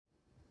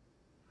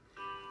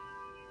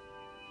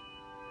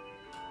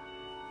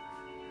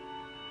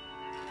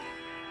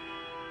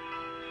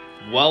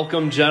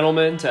Welcome,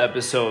 gentlemen, to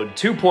episode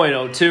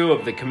 2.02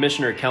 of the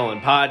Commissioner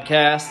Kellen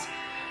podcast.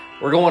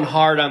 We're going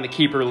hard on the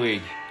Keeper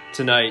League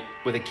tonight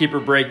with a keeper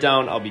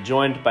breakdown. I'll be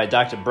joined by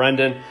Dr.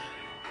 Brendan.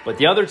 But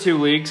the other two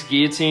leagues,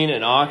 Guillotine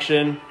and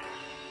Auction,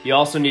 you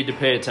also need to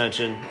pay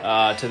attention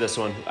to this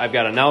one. I've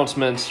got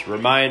announcements,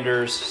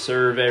 reminders,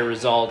 survey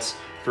results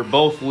for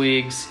both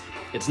leagues.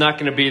 It's not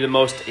going to be the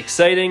most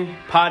exciting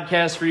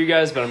podcast for you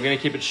guys, but I'm going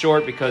to keep it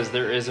short because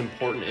there is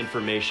important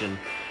information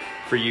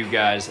for you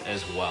guys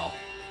as well.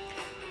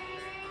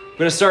 I'm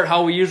going to start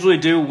how we usually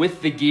do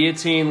with the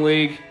Guillotine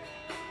League.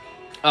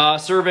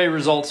 Survey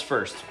results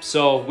first.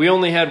 So we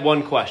only had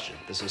one question.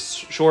 This is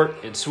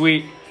short and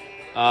sweet.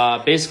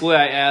 Basically,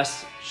 I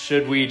asked,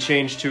 should we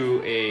change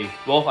to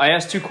I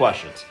asked two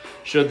questions.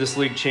 Should this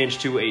league change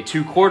to a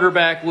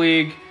 2-quarterback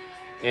league?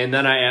 And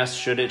then I asked,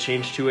 should it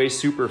change to a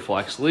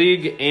Superflex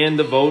league? And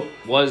the vote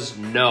was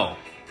no.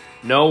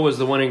 No was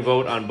the winning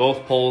vote on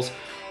both polls,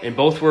 and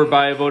both were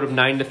by a vote of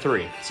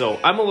 9-3. So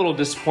I'm a little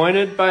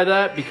disappointed by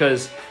that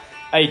because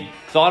I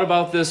thought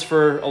about this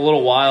for a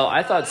little while.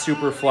 I thought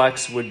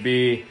Superflex would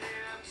be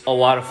a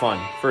lot of fun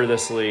for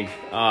this league.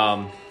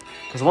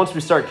 Because once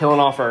we start killing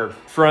off our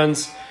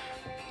friends,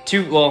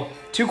 two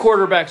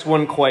quarterbacks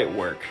wouldn't quite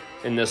work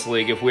in this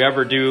league. If we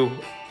ever do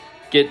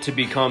get to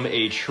become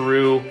a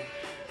true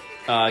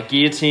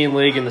Guillotine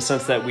League in the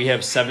sense that we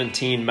have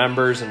 17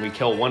 members and we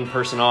kill one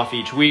person off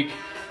each week,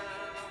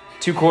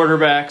 2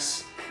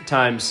 quarterbacks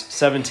times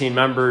 17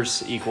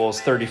 members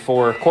equals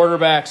 34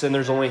 quarterbacks, and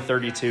there's only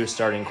 32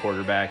 starting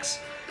quarterbacks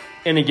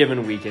in a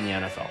given week in the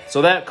NFL.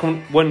 So that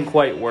wouldn't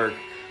quite work.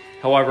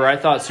 However, I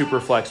thought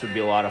Superflex would be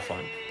a lot of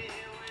fun,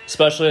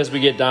 especially as we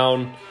get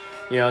down,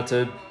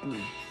 to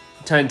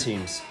 10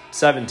 teams,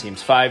 7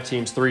 teams, 5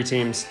 teams, 3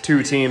 teams,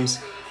 2 teams.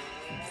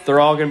 They're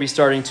all going to be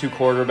starting 2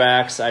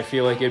 quarterbacks. I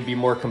feel like it'd be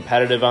more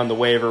competitive on the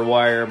waiver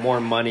wire.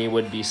 More money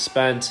would be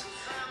spent.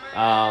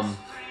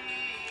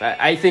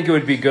 I think it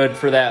would be good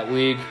for that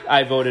league.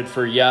 I voted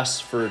for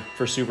yes for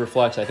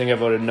Superflex. I think I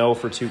voted no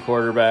for 2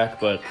 quarterback,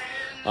 but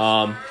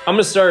I'm going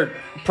to start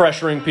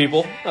pressuring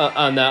people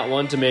on that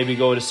one to maybe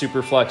go to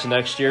Superflex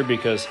next year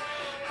because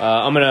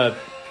I'm going to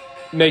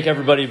make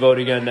everybody vote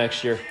again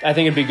next year. I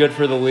think it'd be good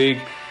for the league.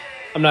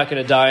 I'm not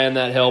going to die on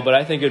that hill, but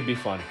I think it'd be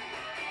fun.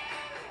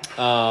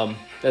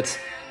 That's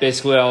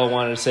basically all I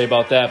wanted to say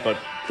about that, but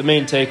the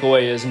main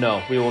takeaway is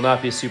no, we will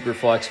not be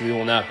Superflex. We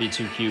will not be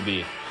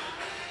 2QB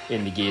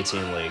in the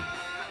Guillotine League.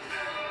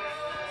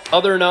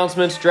 Other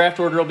announcements, draft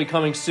order will be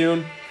coming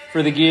soon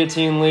for the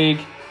Guillotine League.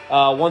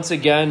 Once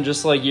again,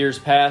 just like years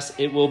past,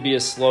 it will be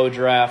a slow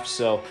draft,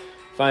 so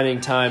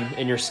finding time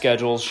in your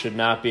schedules should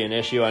not be an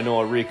issue. I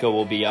know Rico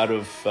will be out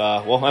of,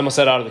 I almost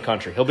said out of the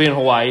country. He'll be in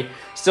Hawaii,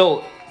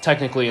 still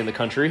technically in the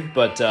country,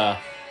 but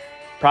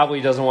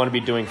probably doesn't want to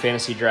be doing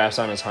fantasy drafts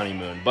on his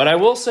honeymoon. But I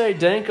will say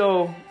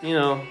Danko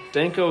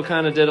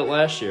kind of did it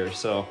last year,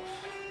 so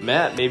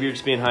Matt, maybe you're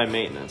just being high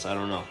maintenance. I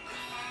don't know.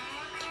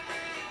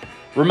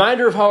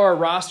 Reminder of how our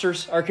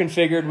rosters are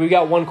configured. We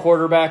got 1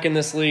 quarterback in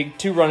this league,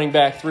 2 running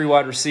back, 3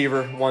 wide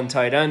receiver, 1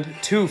 tight end,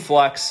 2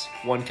 flex,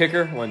 1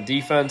 kicker, 1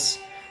 defense,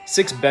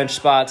 6 bench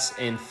spots,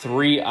 and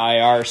 3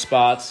 IR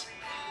spots.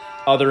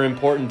 Other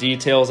important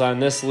details on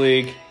this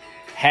league,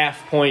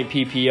 half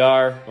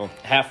PPR,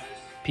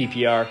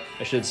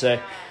 I should say.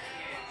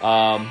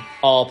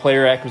 All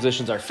player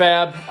acquisitions are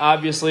fab,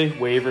 obviously.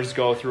 Waivers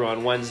go through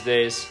on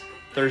Wednesdays,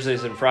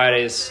 Thursdays, and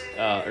Fridays,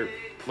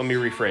 let me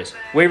rephrase.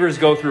 Waivers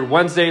go through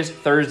Wednesdays,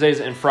 Thursdays,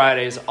 and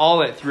Fridays,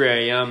 all at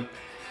 3 a.m.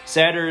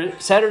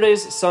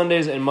 Saturdays,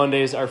 Sundays, and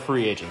Mondays are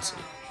free agency.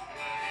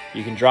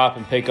 You can drop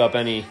and pick up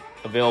any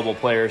available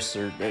players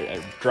or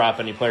drop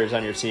any players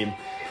on your team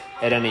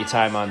at any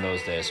time on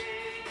those days.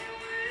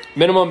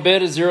 Minimum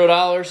bid is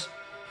 $0.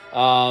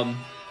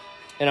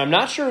 And I'm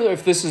not sure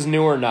if this is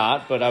new or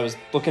not, but I was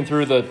looking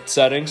through the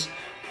settings.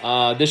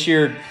 This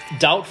year,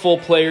 doubtful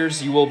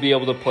players you will be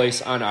able to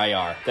place on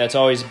IR. That's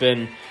always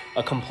been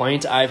a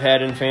complaint I've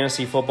had in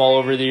fantasy football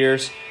over the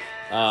years.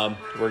 We're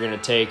going to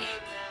take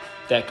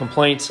that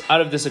complaint out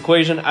of this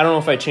equation. I don't know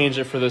if I changed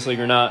it for this league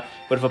or not,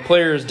 but if a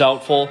player is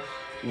doubtful,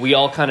 we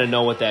all kind of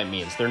know what that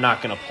means. They're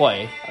not going to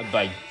play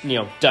by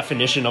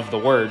definition of the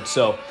word,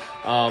 so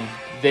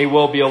they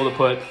will be able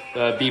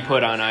to be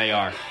put on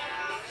IR.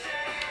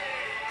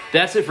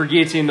 That's it for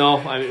Guillotine,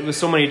 though. With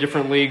so many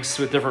different leagues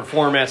with different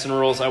formats and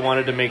rules, I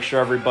wanted to make sure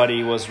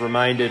everybody was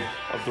reminded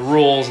of the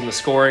rules and the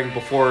scoring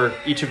before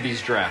each of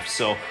these drafts.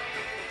 So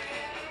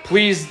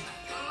please,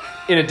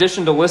 in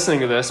addition to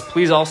listening to this,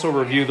 please also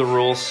review the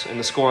rules and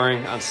the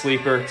scoring on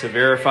Sleeper to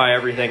verify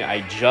everything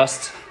I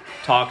just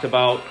talked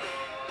about.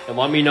 And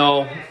let me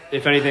know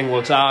if anything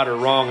looks odd or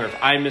wrong or if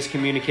I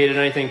miscommunicated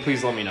anything.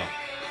 Please let me know.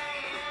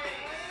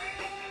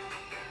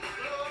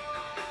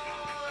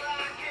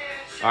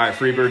 All right,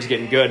 Freebird's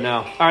getting good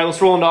now. All right, let's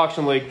roll into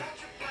Auction League.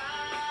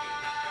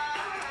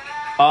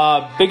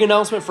 Big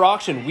announcement for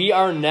Auction. We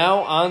are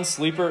now on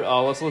Sleeper.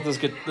 Oh, let's let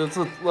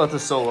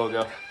this solo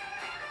go.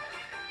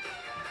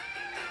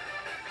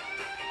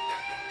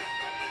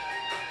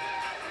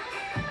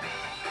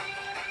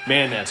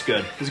 Man, that's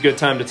good. It's a good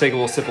time to take a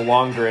little sip of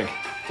long drink.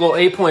 little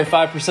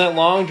 8.5%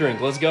 long drink.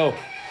 Let's go.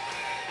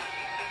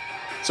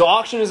 So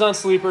auction is on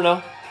Sleeper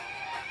now.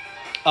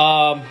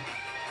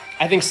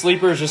 I think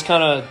Sleeper is just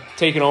kind of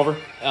taken over.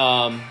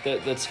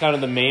 That's kind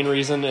of the main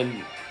reason.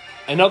 And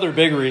another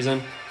big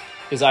reason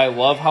is I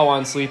love how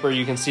on Sleeper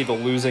you can see the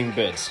losing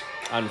bids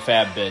on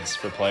fab bids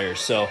for players.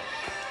 So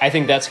I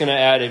think that's going to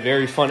add a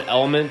very fun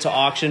element to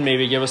auction,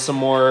 maybe give us some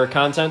more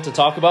content to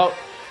talk about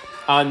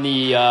on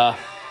the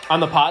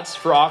pods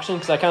for auction,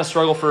 because I kind of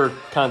struggle for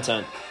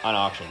content on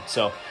auction.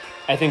 So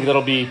I think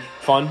that'll be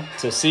fun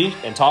to see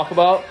and talk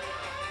about.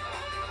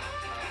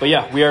 But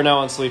yeah, we are now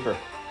on Sleeper.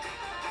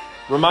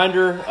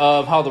 Reminder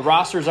of how the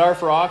rosters are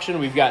for auction.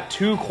 We've got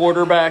 2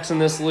 quarterbacks in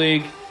this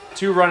league,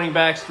 2 running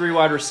backs, 3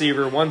 wide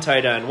receiver, 1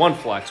 tight end, 1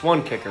 flex,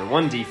 1 kicker,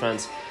 1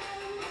 defense,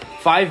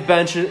 5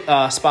 bench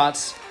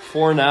spots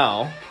for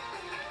now.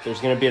 There's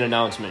going to be an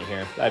announcement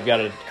here. I've got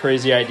a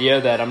crazy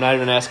idea that I'm not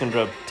even asking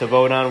to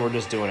vote on. We're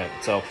just doing it.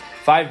 So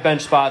 5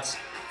 bench spots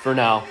for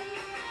now,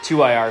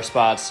 2 IR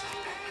spots.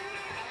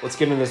 Let's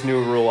get into this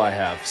new rule I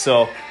have.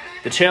 So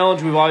the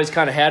challenge we've always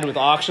kind of had with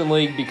Auction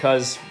League,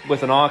 because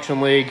with an Auction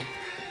League,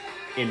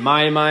 in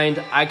my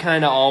mind, I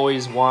kind of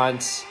always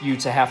want you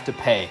to have to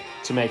pay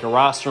to make a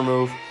roster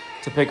move,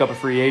 to pick up a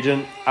free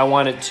agent. I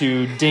want it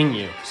to ding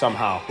you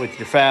somehow with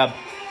your fab.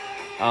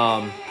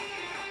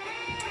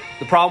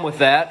 The problem with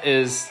that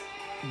is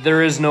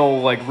there is no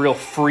like real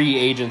free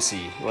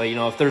agency. Like, you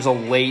know, if there's a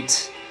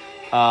late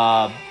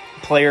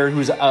player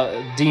who's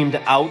deemed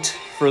out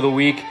for the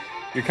week,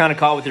 you're kind of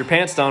caught with your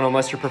pants down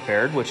unless you're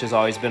prepared, which has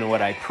always been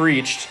what I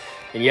preached.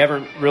 And you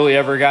haven't really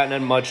ever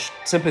gotten much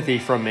sympathy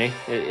from me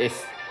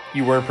if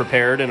you weren't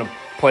prepared and a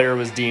player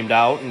was deemed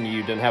out and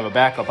you didn't have a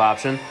backup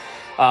option.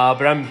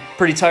 But I'm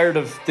pretty tired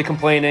of the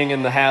complaining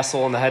and the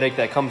hassle and the headache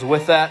that comes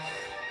with that.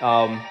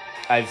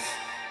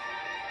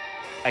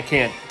 I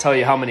can't tell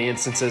you how many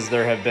instances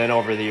there have been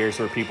over the years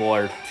where people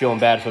are feeling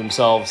bad for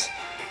themselves,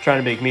 trying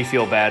to make me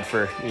feel bad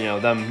for, you know,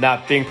 them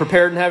not being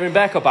prepared and having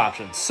backup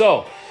options.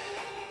 So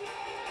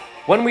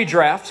when we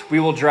draft, we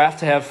will draft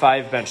to have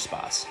 5 bench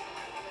spots.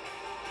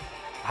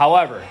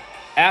 However,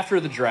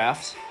 after the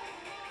draft,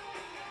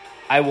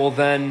 I will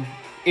then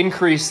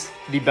increase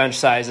the bench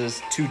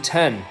sizes to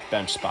 10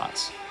 bench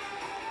spots.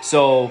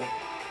 So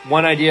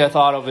one idea I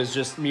thought of is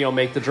just, you know,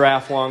 make the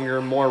draft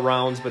longer, more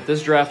rounds, but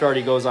this draft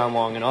already goes on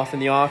long enough in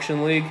the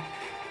Auction League.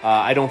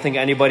 I don't think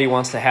anybody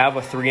wants to have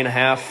a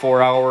 3.5,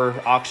 4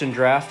 hour auction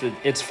draft.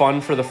 It's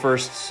fun for the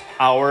first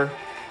hour.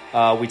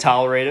 We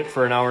tolerate it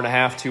for an hour and a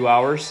half, 2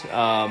 hours.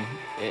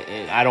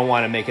 I don't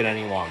want to make it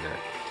any longer.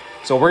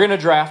 So we're going to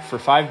draft for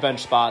 5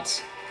 bench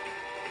spots,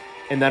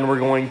 and then we're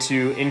going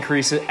to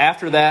increase it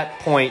after that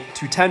point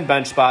to 10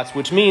 bench spots,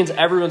 which means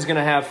everyone's going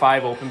to have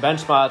 5 open bench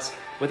spots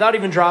without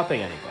even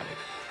dropping anybody.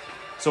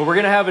 So we're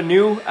going to have a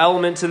new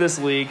element to this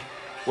league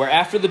where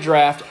after the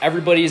draft,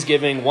 everybody is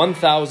giving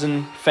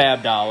 1,000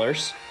 fab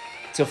dollars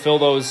to fill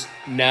those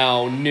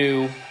now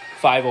new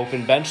 5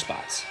 open bench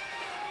spots.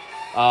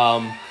 It's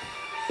going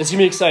to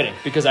be exciting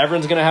because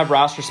everyone's going to have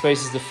roster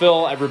spaces to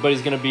fill.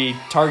 Everybody's going to be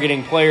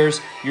targeting players.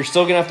 You're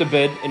still going to have to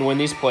bid and win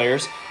these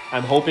players.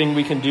 I'm hoping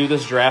we can do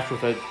this draft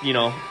with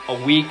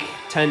a week,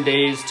 10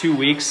 days, 2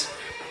 weeks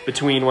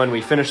between when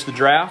we finish the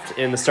draft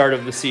and the start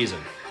of the season.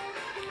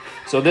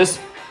 So this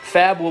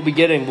fab we'll be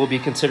getting will be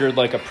considered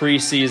like a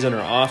preseason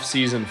or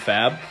off-season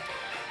fab.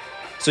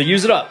 So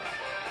use it up.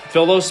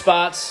 Fill those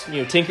spots.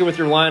 Tinker with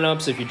your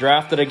lineups. If you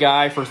drafted a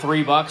guy for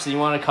 $3 and you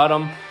want to cut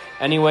him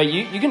anyway,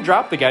 you can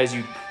drop the guys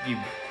you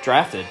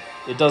drafted.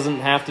 It doesn't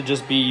have to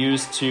just be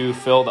used to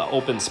fill the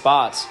open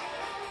spots.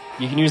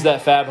 You can use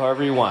that fab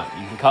however you want.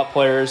 You can cut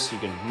players. You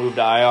can move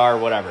to IR,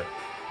 whatever.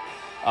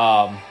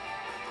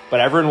 But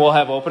everyone will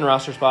have open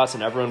roster spots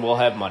and everyone will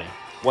have money.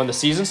 When the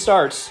season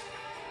starts,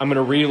 I'm going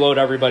to reload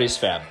everybody's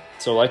fab.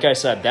 So like I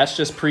said, that's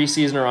just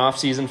preseason or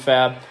off-season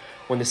fab.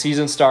 When the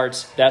season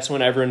starts, that's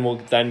when everyone will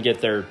then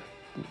get their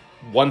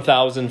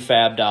 1,000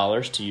 fab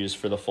dollars to use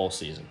for the full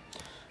season.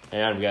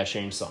 And we got to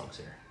change songs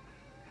here.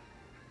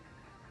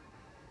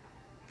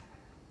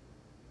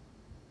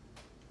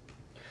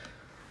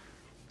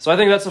 So I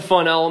think that's a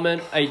fun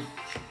element.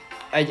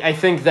 I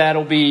think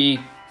that'll be...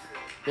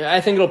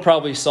 I think it'll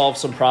probably solve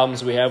some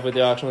problems we have with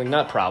the auction league.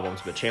 Not problems,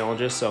 but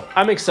challenges. So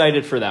I'm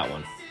excited for that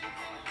one.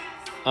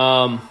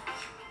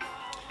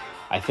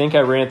 I think I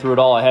ran through it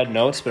all. I had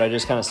notes, but I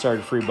just kind of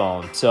started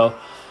freeballing. So,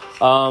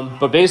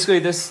 but basically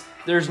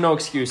there's no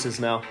excuses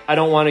now. I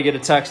don't want to get a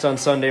text on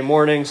Sunday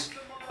mornings.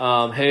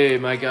 Hey,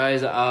 my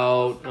guy's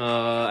out.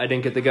 I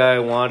didn't get the guy I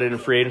wanted in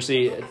free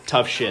agency.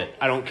 Tough shit.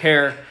 I don't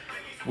care.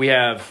 We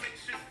have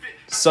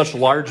such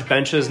large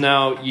benches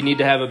now. You need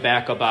to have a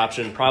backup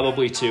option,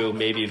 probably 2,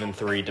 maybe even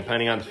 3,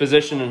 depending on the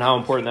position and how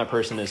important that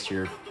person is to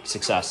your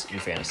success in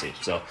fantasy.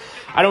 So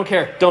I don't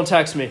care. Don't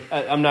text me.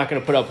 I'm not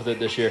going to put up with it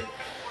this year.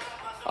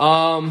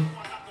 I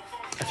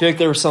feel like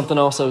there was something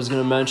else I was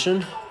going to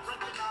mention.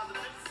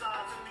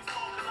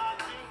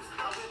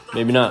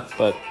 Maybe not,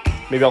 but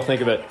maybe I'll think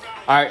of it.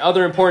 All right,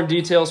 other important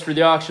details for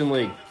the auction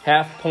league.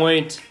 Half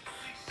point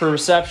per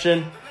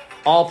reception.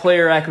 All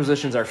player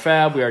acquisitions are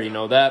fab. We already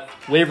know that.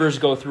 Waivers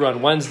go through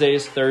on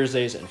Wednesdays,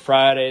 Thursdays, and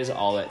Fridays,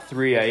 all at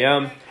 3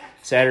 a.m.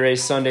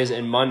 Saturdays, Sundays,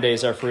 and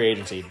Mondays are free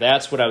agency.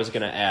 That's what I was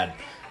going to add.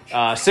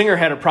 Singer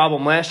had a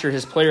problem last year.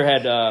 His player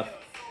had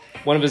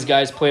one of his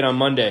guys played on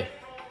Monday.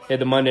 He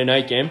had the Monday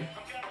night game.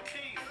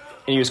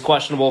 And he was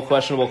questionable.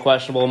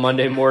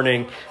 Monday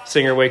morning,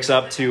 Singer wakes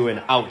up to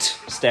an out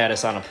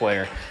status on a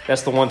player.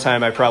 That's the one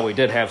time I probably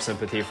did have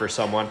sympathy for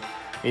someone.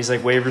 He's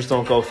like, waivers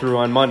don't go through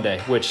on Monday,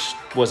 which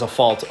was a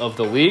fault of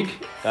the league,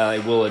 I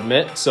will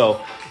admit.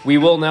 So we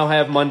will now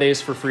have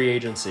Mondays for free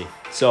agency.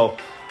 So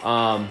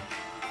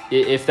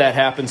if that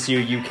happens to you,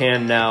 you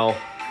can now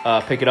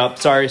pick it up.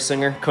 Sorry,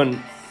 Singer, couldn't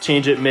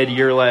change it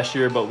mid-year last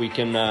year, but we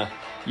can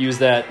use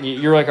that.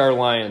 You're like our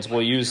Lions.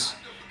 We'll use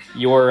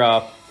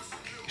your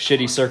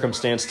shitty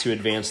circumstance to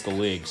advance the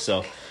league.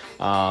 So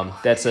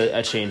that's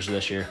a change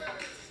this year.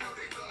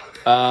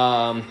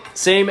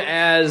 Same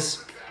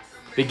as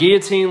the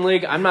Guillotine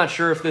League. I'm not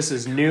sure if this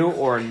is new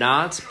or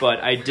not, but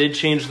I did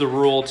change the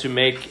rule to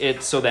make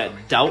it so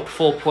that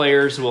doubtful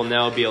players will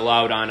now be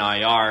allowed on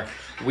IR.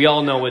 We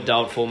all know what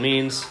doubtful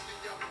means.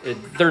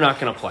 They're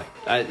not going to play.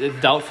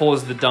 Doubtful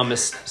is the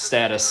dumbest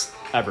status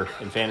ever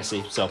in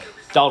fantasy. So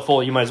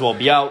doubtful, you might as well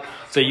be out.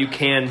 So you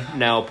can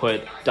now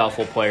put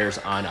doubtful players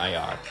on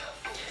IR.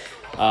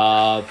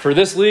 For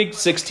this league,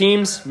 6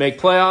 teams make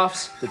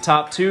playoffs. The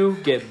top 2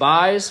 get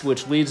buys,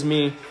 which leads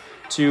me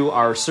to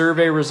our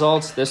survey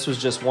results. This was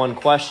just one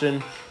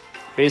question.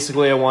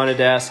 Basically, I wanted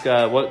to ask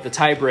what the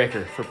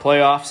tiebreaker for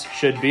playoffs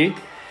should be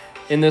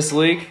in this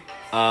league.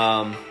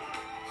 And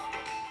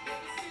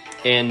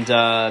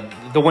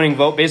the winning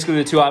vote, basically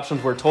the 2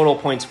 options were total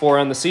points for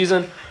on the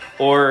season,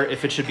 or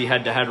if it should be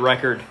head-to-head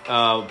record,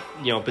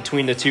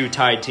 between the 2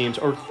 tied teams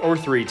or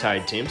 3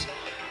 tied teams,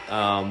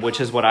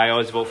 which is what I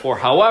always vote for.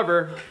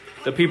 However,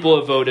 the people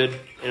have voted,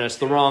 and it's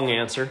the wrong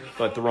answer,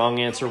 but the wrong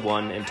answer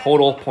won, and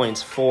total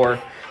points for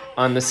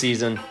on the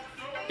season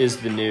is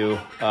the new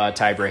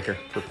tiebreaker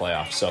for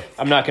playoffs. So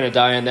I'm not going to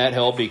die on that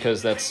hill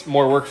because that's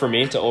more work for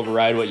me to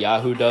override what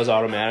Yahoo does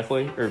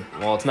automatically.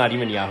 Well, it's not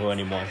even Yahoo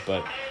anymore,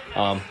 but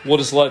we'll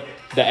just let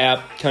the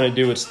app kind of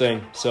do its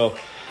thing. So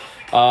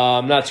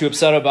I'm not too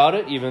upset about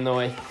it, even though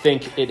I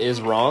think it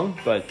is wrong,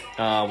 but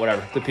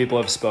whatever. The people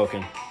have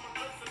spoken.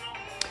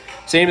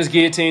 Same as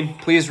Guillotine,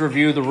 please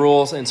review the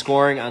rules and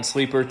scoring on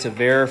Sleeper to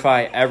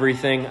verify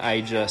everything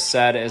I just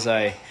said as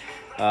I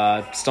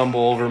stumble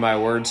over my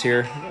words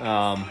here.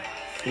 A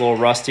little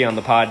rusty on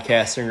the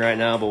podcasting right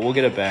now, but we'll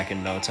get it back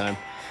in no time.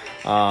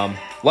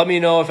 Let me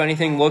know if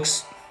anything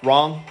looks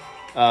wrong,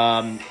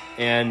 or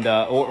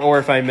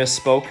if I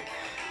misspoke.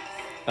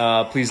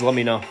 Please let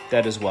me know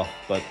that as well.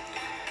 But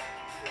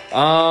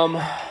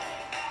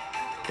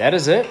that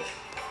is it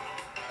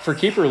for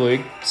Keeper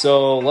League.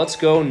 So let's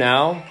go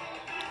now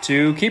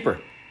to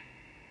Keeper.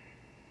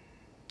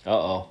 We're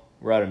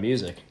out of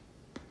music.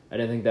 I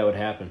didn't think that would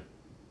happen.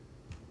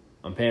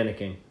 I'm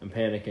panicking.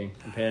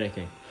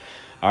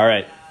 All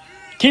right.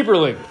 Keeper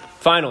League,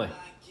 finally.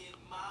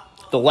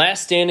 The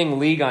last standing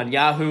league on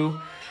Yahoo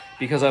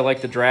because I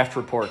like the draft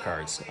report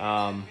cards.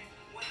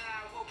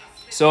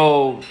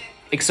 So,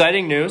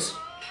 exciting news.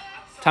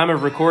 Time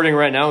of recording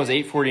right now is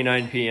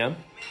 8:49 p.m.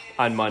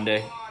 on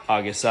Monday,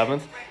 August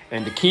 7th.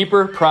 And the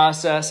Keeper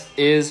process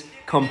is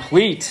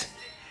complete.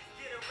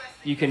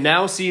 You can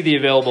now see the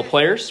available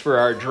players for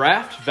our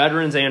draft,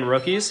 veterans and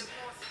rookies.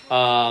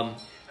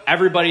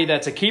 Everybody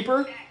that's a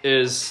keeper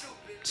is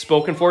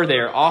spoken for. They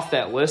are off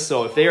that list.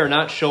 So if they are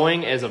not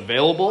showing as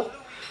available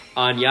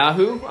on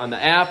Yahoo, on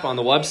the app, on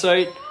the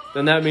website,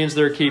 then that means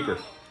they're a keeper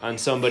on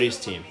somebody's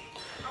team.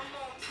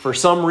 For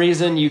some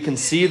reason, you can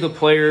see the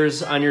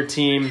players on your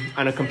team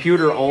on a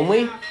computer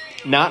only,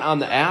 not on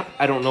the app.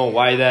 I don't know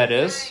why that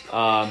is.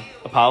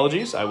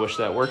 Apologies. I wish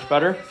that worked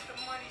better.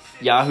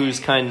 Yahoo's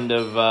kind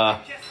of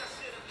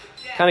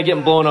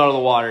getting blown out of the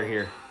water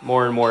here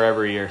more and more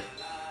every year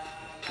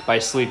by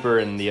Sleeper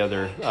and the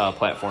other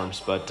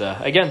platforms. But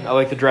again, I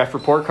like the draft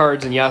report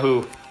cards, and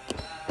Yahoo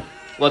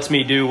lets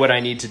me do what I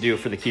need to do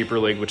for the Keeper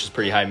League, which is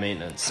pretty high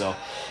maintenance. So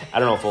I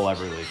don't know if we'll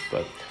ever leave.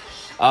 But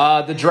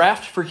the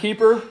draft for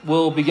Keeper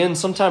will begin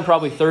sometime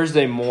probably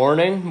Thursday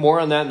morning. More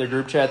on that in the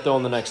group chat, though,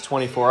 in the next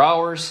 24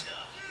 hours.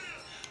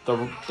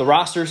 The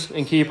rosters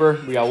in Keeper,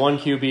 we got 1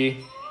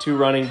 QB, 2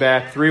 running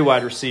back, 3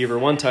 wide receiver,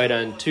 1 tight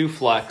end, 2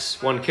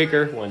 flex, 1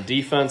 kicker, 1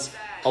 defense,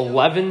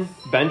 11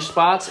 bench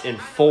spots, and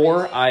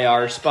 4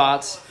 IR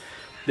spots.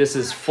 This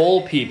is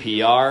full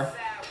PPR.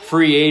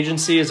 Free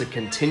agency is a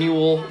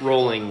continual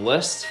rolling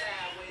list.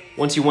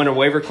 Once you win a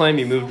waiver claim,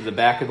 you move to the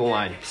back of the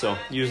line. So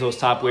use those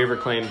top waiver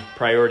claim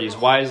priorities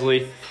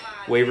wisely.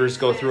 Waivers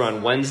go through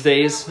on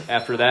Wednesdays.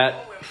 After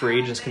that,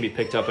 free agents can be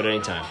picked up at any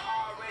time.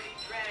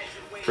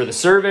 For the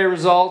survey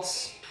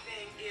results,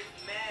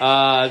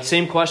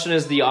 same question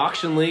as the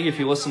auction league, if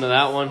you listen to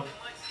that one.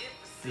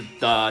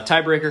 The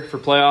tiebreaker for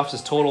playoffs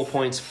is total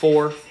points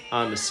for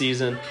on the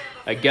season.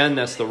 Again,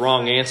 that's the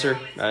wrong answer.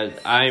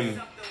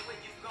 I'm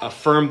a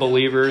firm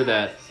believer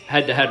that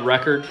head-to-head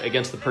record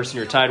against the person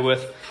you're tied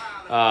with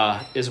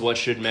is what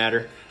should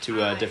matter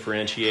to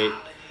differentiate.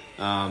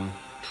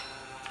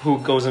 who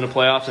goes into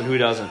playoffs and who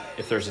doesn't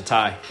if there's a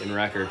tie in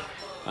record.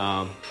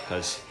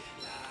 Because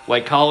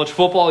like college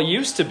football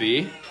used to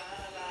be,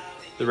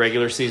 the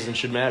regular season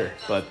should matter.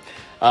 But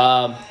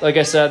like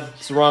I said,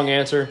 it's the wrong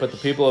answer, but the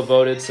people have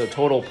voted. So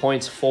total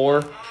points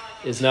 4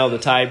 is now the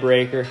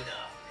tiebreaker.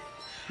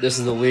 This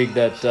is the league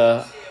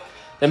that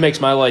makes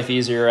my life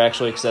easier,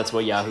 actually, because that's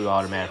what Yahoo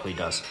automatically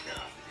does.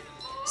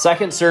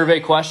 Second survey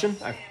question.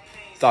 I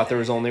thought there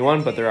was only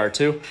one, but there are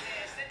 2.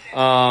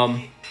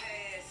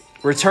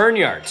 Return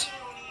yards,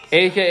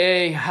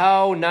 a.k.a.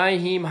 how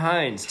Nyheim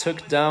Hines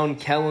took down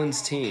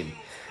Kellen's team.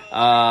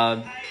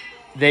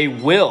 They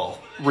will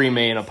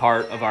remain a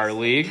part of our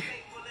league.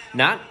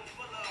 Not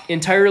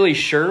entirely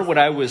sure what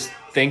I was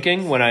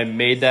thinking when I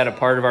made that a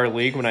part of our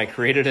league when I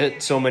created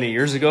it so many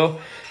years ago.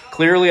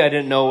 Clearly, I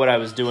didn't know what I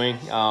was doing.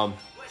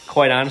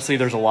 Quite honestly,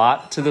 there's a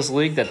lot to this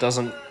league that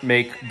doesn't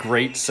make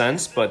great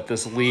sense, but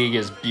this league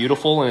is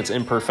beautiful in its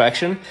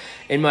imperfection,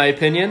 in my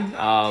opinion.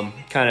 I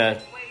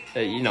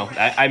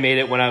made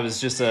it when I was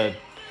just a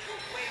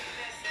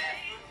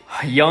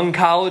young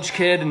college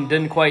kid and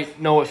didn't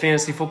quite know what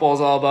fantasy football is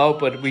all about,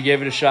 but we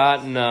gave it a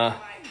shot, and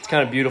it's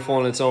kind of beautiful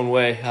in its own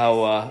way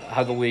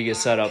how the league is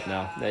set up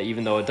now,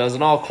 even though it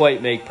doesn't all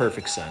quite make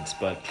perfect sense.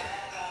 But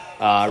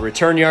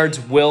return yards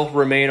will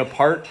remain a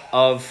part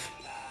of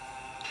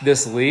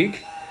this league.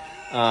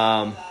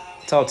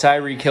 That's how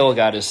Tyreek Hill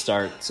got his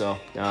start. So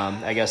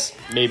I guess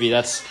maybe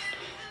that's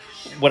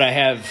what I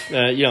have.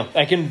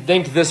 I can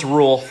thank this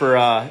rule for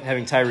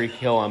having Tyreek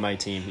Hill on my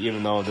team,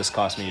 even though this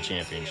cost me a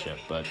championship.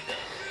 But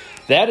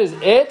that is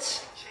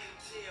it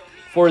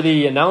for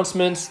the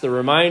announcements, the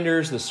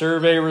reminders, the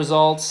survey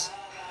results.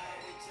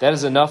 That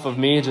is enough of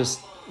me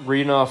just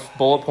reading off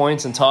bullet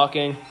points and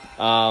talking.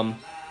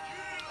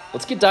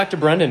 Let's get Dr.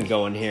 Brendan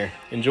going here.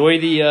 Enjoy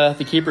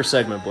the keeper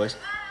segment, boys.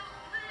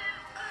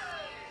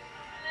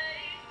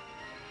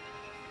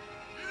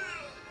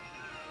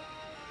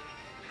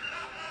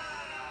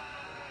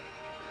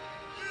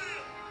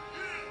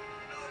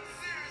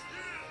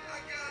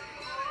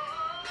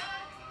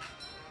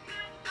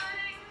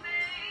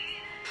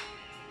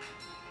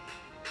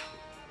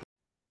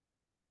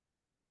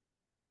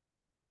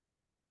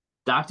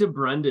 Dr.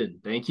 Brendan,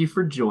 thank you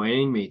for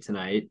joining me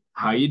tonight.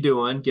 How you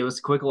doing? Give us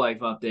a quick life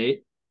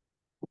update.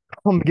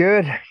 I'm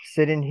good.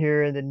 Sitting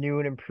here in the new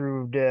and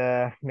improved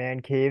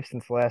man cave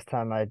since last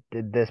time I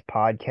did this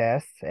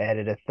podcast.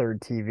 Added a third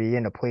TV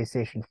and a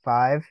PlayStation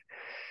 5.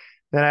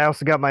 Then I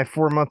also got my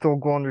 4-month-old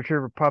golden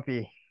retriever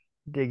puppy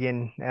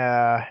digging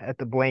at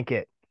the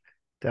blanket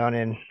down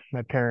in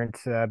my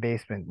parents'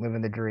 basement,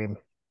 living the dream.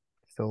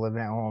 Still living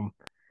at home.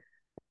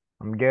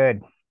 I'm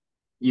good.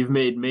 You've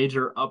made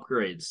major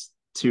upgrades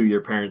to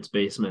your parents'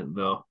 basement,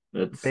 though.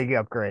 That's Big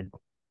upgrade.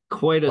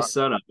 quite a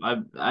setup.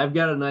 I've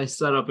got a nice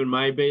setup in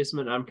my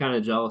basement. I'm kind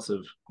of jealous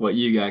of what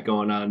you got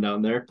going on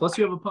down there. Plus,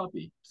 you have a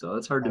puppy, so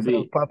that's hard I to also have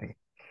a beat. puppy.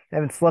 I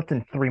haven't slept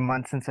in 3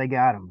 months since I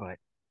got him, but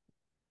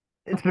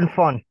it's been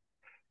fun.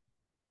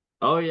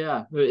 Oh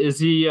yeah, is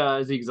he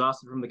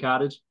exhausted from the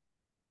cottage?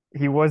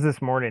 He was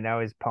this morning. Now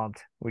he's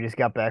pumped. We just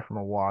got back from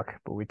a walk,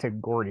 but we took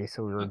Gordy,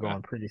 so we were Okay.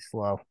 going pretty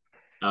slow.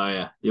 Oh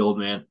yeah, the old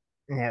man.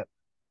 Yeah.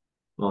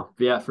 Well,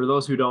 yeah. For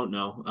those who don't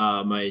know,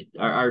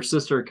 our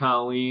sister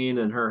Colleen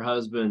and her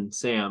husband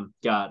Sam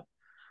got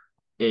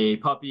a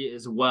puppy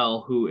as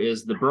well, who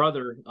is the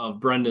brother of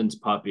Brendan's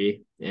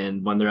puppy.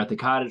 And when they're at the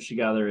cottage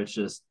together, it's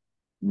just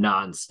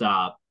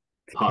nonstop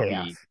It's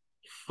chaos. puppy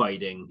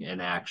fighting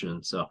and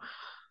action. So,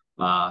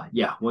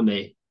 yeah, when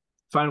they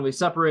finally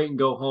separate and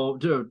go home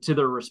to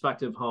their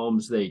respective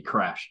homes, they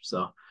crash.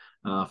 So,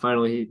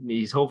 finally,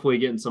 he's hopefully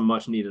getting some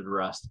much needed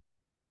rest.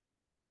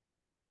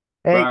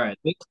 All Hey, right.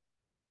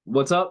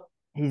 What's up?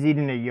 he's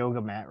eating a yoga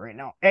mat right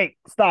now. Hey,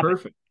 stop it.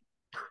 Perfect.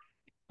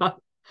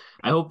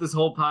 I hope this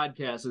whole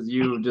podcast is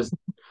you just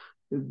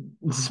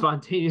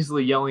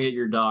spontaneously yelling at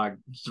your dog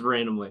just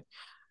randomly.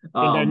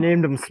 And I Um,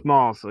 named him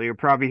Small, so you'll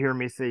probably hear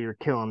me say you're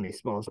killing me,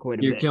 Smalls, quite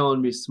a you're bit.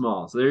 killing me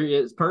small. So there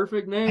it's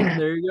perfect name.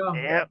 There you go.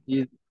 Yep.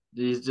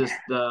 He's just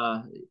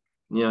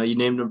you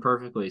named him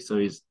perfectly. So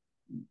he's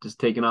just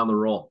taking on the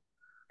role.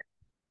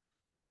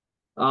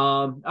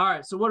 All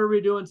right, so what are we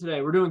doing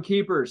today? We're doing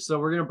keepers. So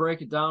we're gonna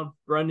break it down.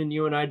 Brendan,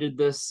 you and I did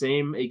this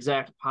same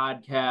exact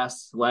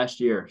podcast last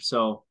year.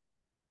 So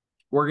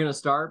we're gonna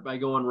start by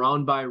going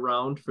round by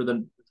round for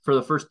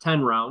the first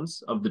 10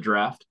 rounds of the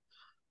draft.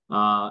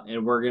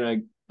 And we're gonna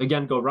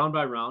again go round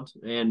by round,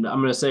 and I'm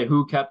gonna say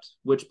who kept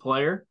which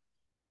player.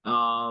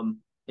 And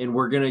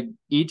we're gonna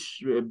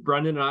each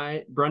Brendan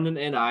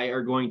and I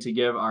are going to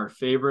give our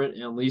favorite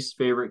and least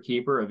favorite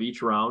keeper of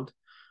each round.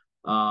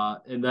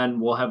 And then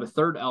we'll have a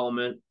third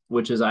element,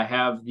 which is I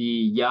have the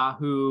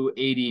Yahoo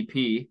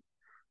ADP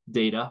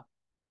data.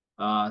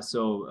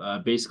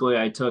 Basically,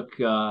 I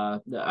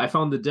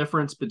found the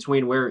difference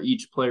between where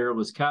each player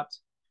was kept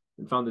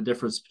and found the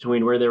difference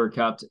between where they were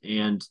kept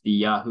and the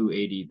Yahoo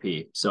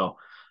ADP. So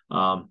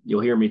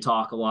you'll hear me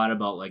talk a lot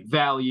about like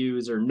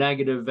values or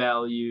negative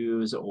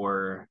values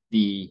or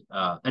the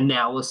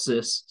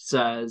analysis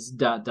says ...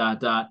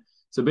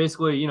 So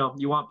basically,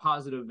 you want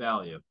positive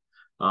value.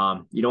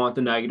 You don't want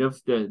the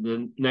negative.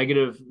 The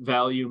negative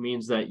value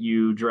means that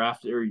you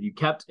draft or you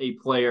kept a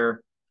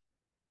player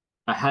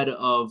ahead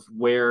of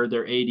where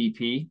their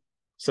ADP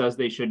says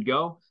they should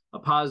go. A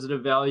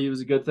positive value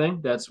is a good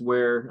thing. That's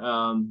where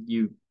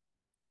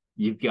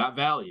you've got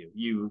value.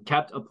 You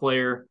kept a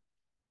player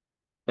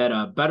at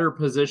a better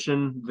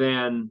position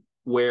than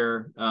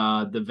where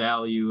the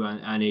value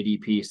on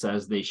ADP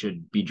says they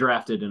should be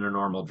drafted in a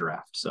normal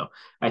draft. So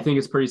I think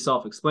it's pretty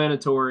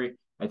self-explanatory.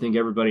 I think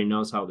everybody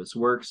knows how this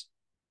works.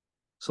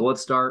 So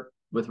let's start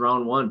with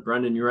round one.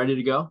 Brendan, you ready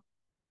to go?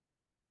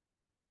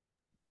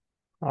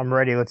 I'm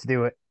ready. Let's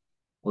do it.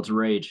 Let's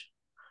rage.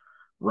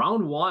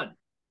 Round one.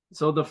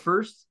 So the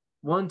first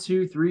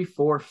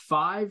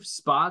 5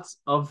 spots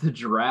of the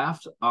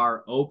draft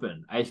are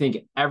open. I think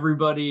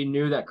everybody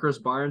knew that Chris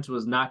Barnes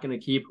was not going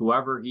to keep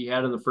whoever he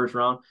had in the first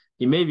round.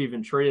 He maybe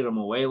even traded him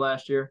away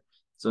last year.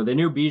 So they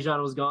knew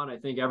Bijan was gone. I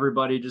think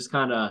everybody just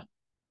kind of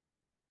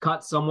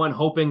cut someone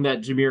hoping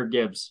that Jahmyr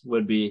Gibbs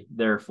would be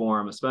there for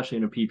him, especially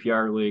in a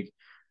PPR league.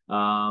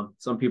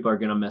 Some people are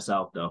going to miss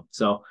out, though.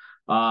 So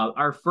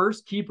our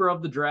first keeper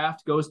of the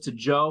draft goes to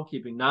Joe,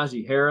 keeping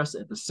Najee Harris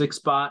at the 6th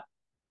spot.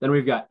 Then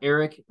we've got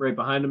Eric right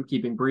behind him,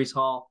 keeping Breece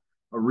Hall.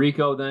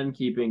 Rico then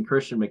keeping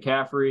Christian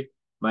McCaffrey.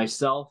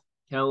 Myself,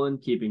 Kellen,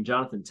 keeping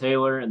Jonathan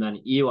Taylor. And then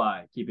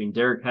Eli keeping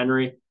Derrick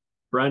Henry.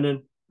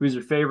 Brendan, who's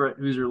your favorite?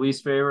 Who's your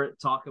least favorite?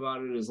 Talk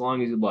about it as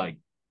long as you'd like.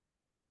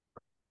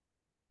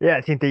 Yeah,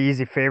 I think the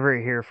easy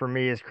favorite here for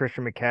me is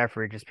Christian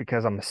McCaffrey, just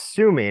because I'm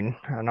assuming,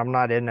 and I'm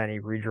not in any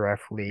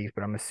redraft leagues,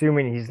 but I'm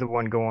assuming he's the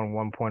one going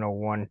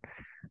 1.01,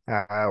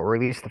 or at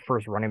least the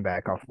first running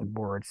back off the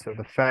board. So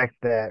the fact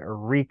that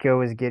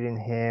Rico is getting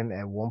him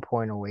at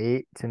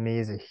 1.08 to me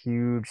is a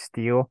huge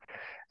steal.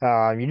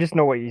 You just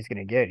know what he's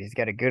going to get. He's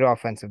got a good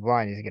offensive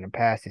line. He's going to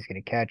pass. He's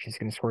going to catch. He's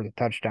going to score the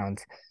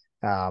touchdowns.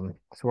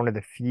 It's one of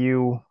the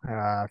few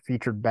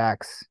featured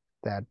backs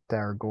that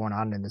are going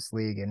on in this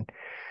league, and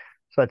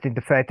so I think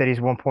the fact that he's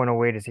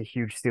 1.08 is a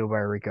huge steal by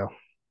Rico.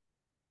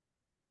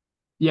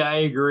 Yeah, I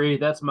agree.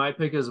 That's my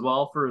pick as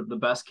well for the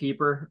best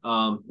keeper.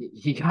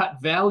 He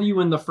got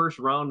value in the first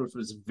round, which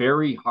was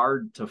very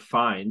hard to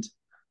find,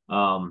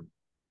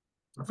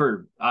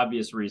 for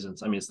obvious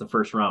reasons. I mean, it's the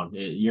first round.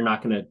 You're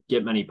not going to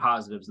get many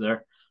positives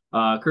there.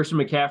 Christian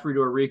McCaffrey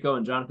to Rico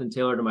and Jonathan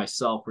Taylor to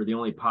myself were the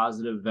only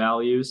positive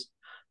values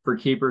for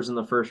keepers in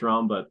the first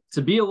round. But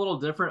to be a little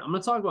different, I'm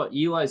going to talk about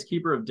Eli's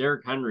keeper of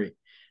Derrick Henry.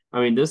 I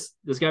mean, this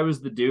guy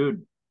was the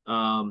dude.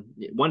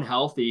 When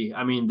healthy,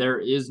 I mean, there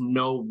is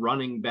no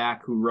running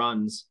back who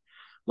runs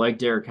like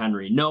Derrick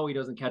Henry. No, he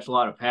doesn't catch a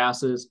lot of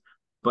passes,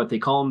 but they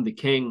call him the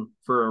king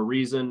for a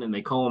reason, and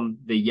they call him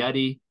the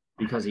Yeti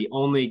because he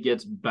only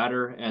gets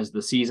better as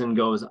the season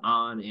goes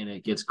on and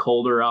it gets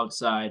colder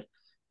outside.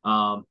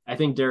 I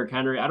think Derrick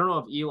Henry, I don't know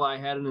if Eli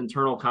had an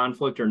internal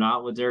conflict or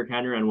not with Derrick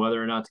Henry on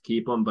whether or not to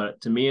keep him,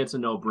 but to me, it's a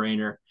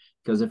no-brainer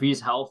because if he's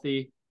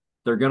healthy,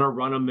 they're going to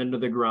run him into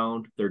the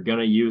ground. They're going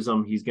to use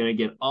him. He's going to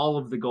get all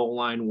of the goal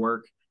line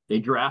work. They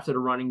drafted a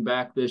running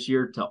back this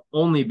year to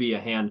only be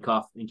a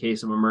handcuff in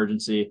case of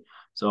emergency.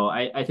 So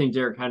I think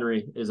Derrick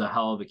Henry is a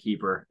hell of a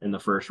keeper in the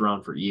first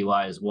round for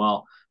Eli as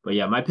well. But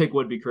yeah, my pick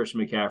would be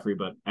Christian McCaffrey,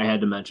 but I had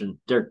to mention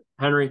Derrick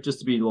Henry just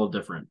to be a little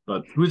different.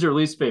 But who's your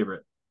least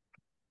favorite?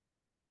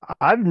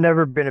 I've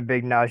never been a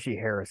big Najee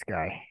Harris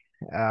guy.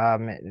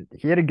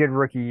 He had a good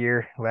rookie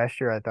year. Last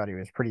year, I thought he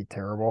was pretty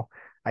terrible.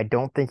 I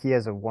don't think he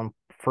has a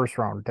first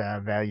round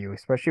value,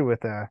 especially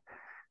with a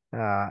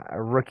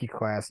rookie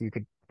class. You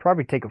could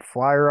probably take a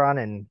flyer on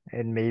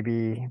and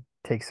maybe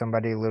take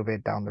somebody a little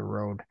bit down the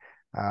road.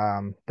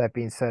 That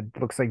being said,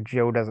 looks like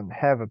Joe doesn't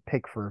have a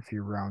pick for a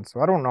few rounds, so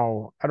I don't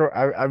know.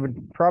 I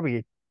would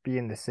probably be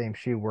in the same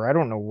shoe where I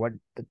don't know what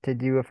to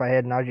do if I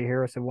had Najee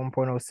Harris at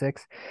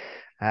 1.06.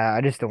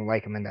 I just don't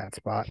like him in that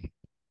spot.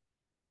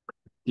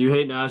 Do you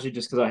hate Najee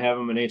just because I have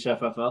him in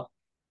HFFL?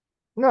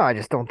 No, I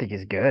just don't think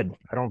he's good.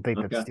 I don't think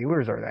the Okay.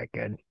 Steelers are that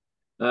good.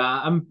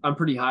 I'm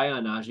pretty high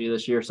on Najee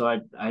this year, so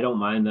I don't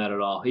mind that at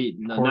all. Of course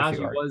you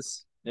Najee are.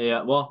 was,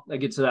 yeah. Well, I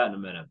get to that in a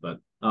minute, but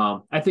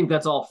I think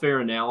that's all fair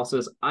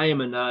analysis. I am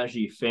a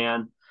Najee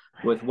fan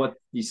with what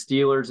the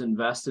Steelers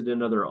invested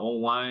into their O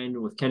line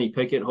with Kenny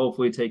Pickett,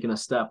 hopefully taking a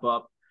step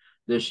up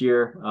this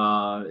year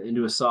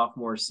into a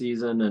sophomore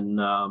season,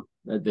 and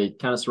they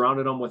kind of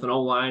surrounded him with an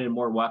O line and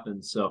more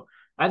weapons. So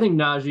I think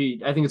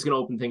Najee, I think it's going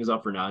to open things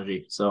up for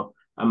Najee. So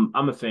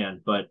I'm a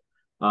fan, but.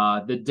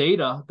 The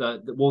data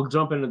we'll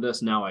jump into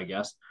this now, I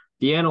guess.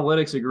 The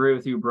analytics agree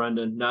with you,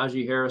 Brendan.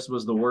 Najee Harris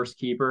was the worst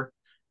keeper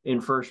in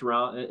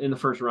the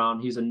first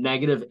round. He's a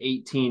negative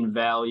 18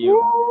 value.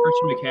 Woo!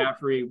 Christian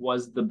McCaffrey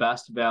was the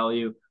best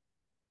value.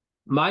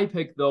 My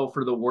pick, though,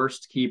 for the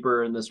worst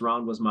keeper in this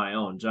round was my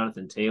own,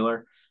 Jonathan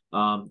Taylor.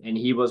 And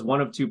he was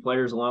one of two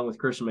players, along with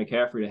Christian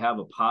McCaffrey, to have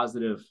a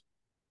positive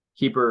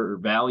keeper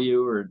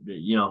value, or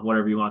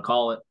whatever you want to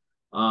call it.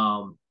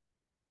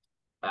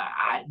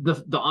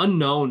 The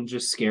unknown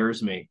just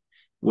scares me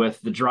with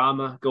the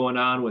drama going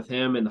on with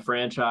him and the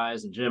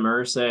franchise and Jim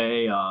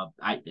Irsay.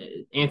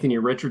 Anthony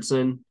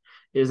Richardson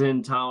is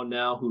in town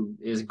now who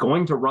is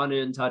going to run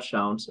in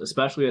touchdowns,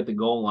 especially at the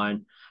goal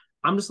line.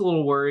 I'm just a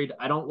little worried.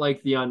 I don't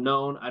like the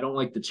unknown. I don't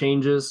like the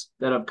changes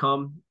that have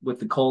come with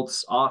the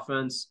Colts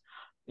offense,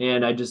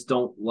 and I just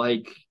don't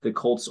like the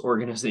Colts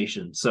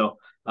organization. So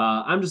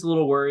I'm just a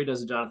little worried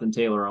as a Jonathan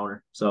Taylor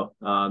owner. So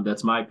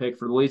that's my pick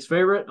for the least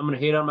favorite. I'm going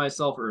to hate on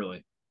myself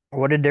early.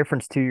 What a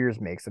difference 2 years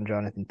makes on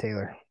Jonathan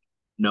Taylor.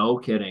 No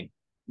kidding.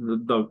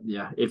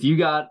 Yeah, if you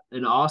got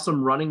an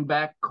awesome running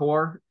back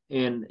core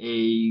in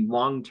a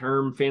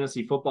long-term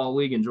fantasy football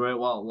league, enjoy it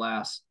while it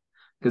lasts.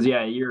 Because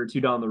yeah, a year or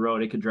two down the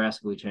road, it could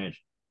drastically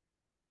change.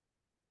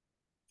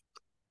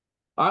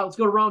 All right, let's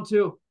go to round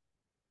two.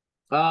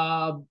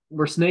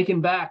 We're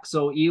snaking back.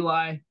 So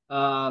Eli,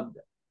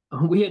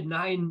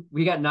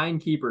 we got nine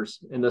keepers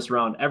in this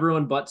round.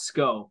 Everyone but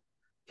Sco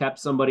kept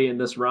somebody in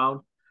this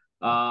round.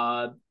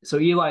 So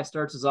Eli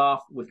starts us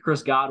off with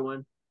Chris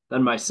Godwin,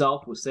 then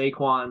myself with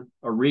Saquon,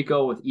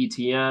 Arico with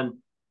ETN,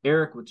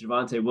 Eric with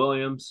Javonte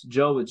Williams,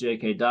 Joe with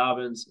J.K.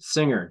 Dobbins,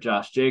 Singer,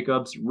 Josh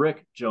Jacobs,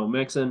 Rick, Joe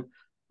Mixon,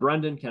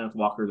 Brendan, Kenneth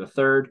Walker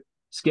III,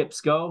 Skip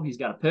Sco, he's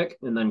got a pick,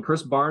 and then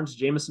Chris Barnes,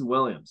 Jameson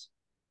Williams.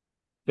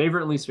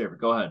 Favorite and least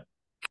favorite, go ahead.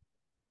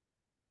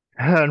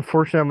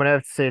 Unfortunately, I'm gonna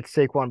have to say it's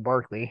Saquon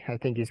Barkley. I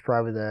think he's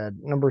probably the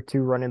number 2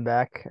 running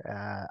back.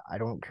 I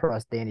don't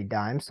trust Danny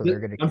Dimes, so they're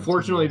gonna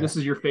Unfortunately, continue this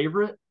is your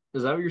favorite?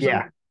 Is that what you're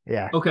yeah, saying?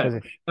 yeah.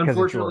 Okay.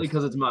 Unfortunately,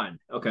 because because it's mine.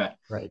 Okay.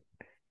 right.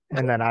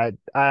 And then I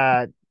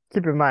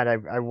keep in mind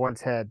I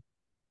once had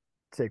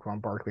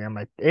Saquon Barkley on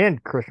my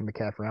and Christian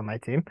McCaffrey on my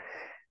team.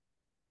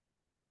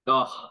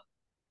 Oh,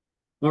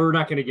 we're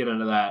not going to get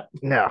into that.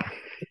 No,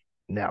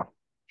 no.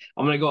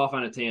 I'm going to go off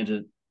on a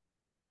tangent.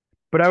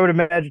 But I would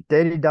imagine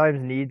Danny Dimes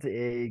needs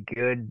a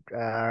good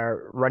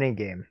running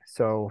game.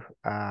 So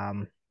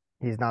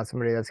he's not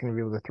somebody that's going to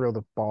be able to throw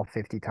the ball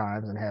 50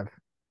 times and have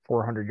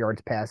 400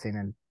 yards passing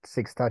and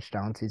 6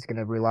 touchdowns. He's going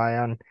to rely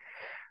on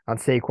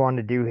Saquon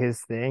to do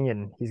his thing,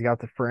 and he's got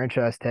the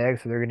franchise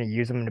tag, so they're going to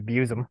use him and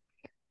abuse him,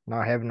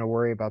 not having to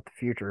worry about the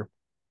future.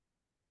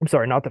 I'm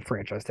sorry, not the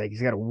franchise tag.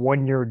 He's got a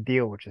 1-year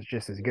deal, which is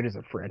just as good as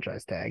a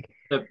franchise tag.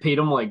 That paid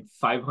him like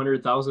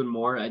 500,000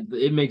 more.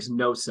 It makes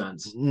no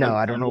sense. No,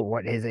 I don't know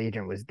what his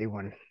agent was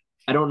doing.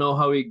 I don't know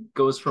how he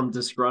goes from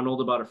disgruntled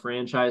about a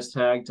franchise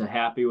tag to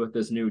happy with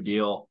this new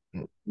deal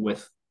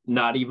with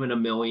not even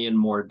 $1 million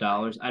more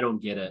dollars. I don't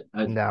get it.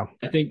 No.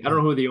 I don't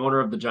know who the owner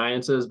of the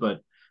Giants is,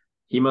 but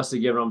he must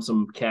have given him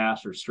some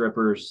cash or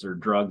strippers or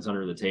drugs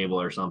under the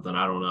table or something.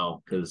 I don't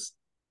know, because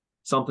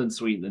something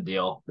sweet in the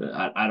deal.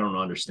 I don't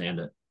understand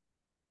it.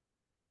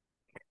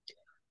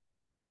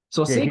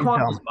 So Yeah,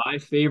 Saquon was my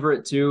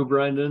favorite too,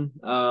 Brendan.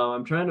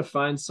 I'm trying to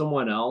find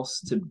someone else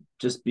to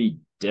just be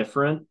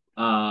different.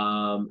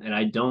 And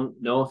I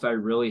don't know if I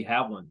really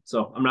have one.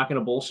 So I'm not going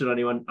to bullshit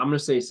anyone. I'm going to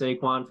say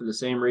Saquon for the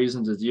same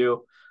reasons as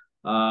you.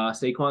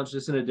 Saquon's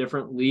just in a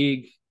different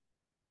league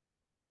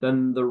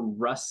than the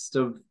rest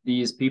of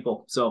these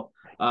people. So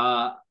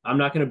I'm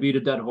not going to beat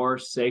a dead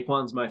horse.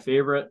 Saquon's my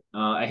favorite.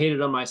 I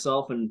hated on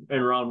myself in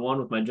round 1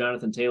 with my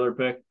Jonathan Taylor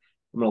pick.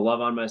 I'm going to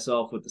love on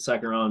myself with the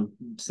second round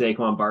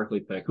Saquon Barkley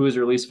pick. Who is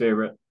your least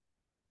favorite?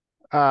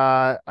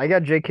 I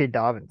got J.K.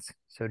 Dobbins.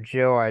 So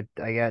Joe, I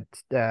got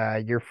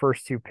your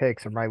first 2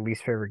 picks are my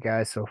least favorite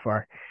guys so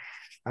far.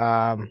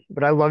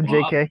 But I love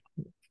J.K.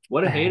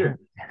 What a hater.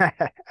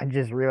 I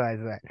just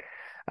realized that.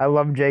 I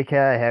love J.K.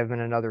 I have him in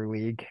another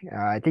league.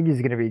 I think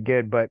he's going to be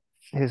good, but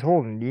his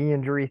whole knee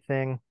injury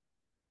thing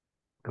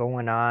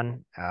going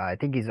on, I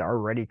think he's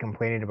already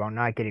complaining about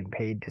not getting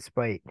paid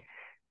despite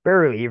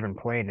barely even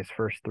playing his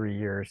first 3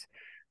 years.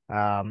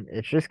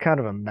 It's just kind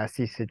of a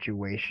messy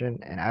situation,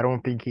 and I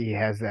don't think he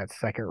has that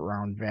second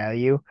round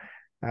value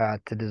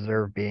to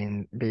deserve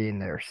being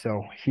there.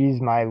 So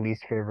he's my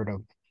least favorite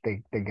of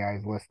the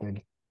guys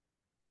listed.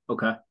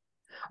 Okay.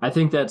 I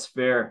think that's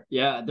fair.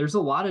 Yeah, there's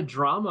a lot of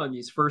drama in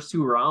these first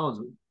 2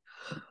 rounds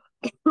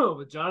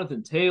with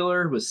Jonathan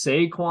Taylor, with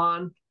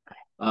Saquon,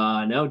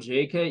 now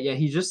JK. Yeah,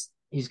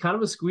 he's kind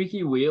of a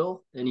squeaky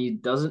wheel, and he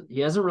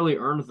hasn't really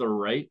earned the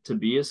right to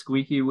be a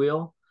squeaky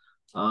wheel.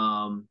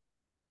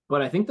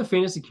 But I think the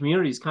fantasy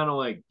community is kind of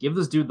like, give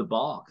this dude the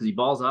ball, because he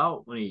balls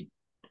out when he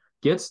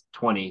gets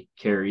 20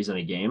 carries in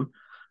a game.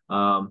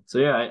 So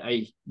yeah,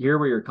 I hear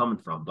where you're coming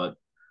from, but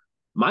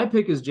my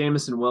pick is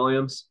Jameson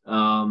Williams.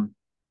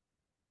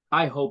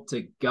 I hope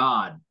to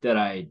God that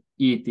I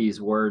eat these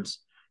words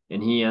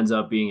and he ends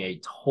up being a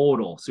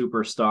total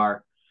superstar,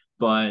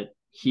 but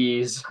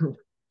he's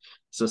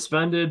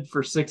suspended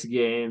for 6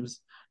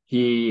 games.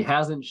 He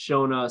hasn't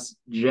shown us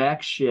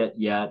jack shit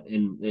yet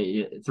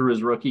through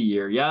his rookie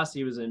year. Yes,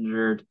 he was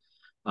injured.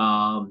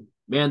 Man,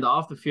 the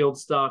off the field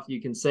stuff,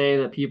 you can say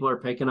that people are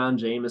picking on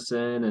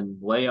Jameson and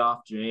lay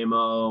off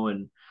JMO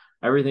and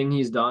everything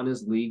he's done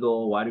is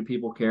legal. Why do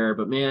people care?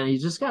 But man,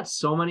 he's just got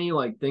so many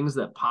like things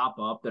that pop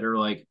up that are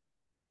like,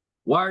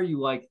 why are you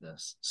like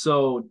this?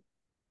 So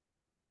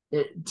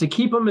to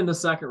keep him in the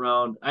second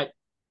round,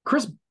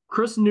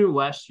 Chris knew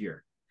last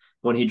year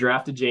when he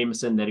drafted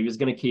Jameson that he was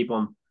going to keep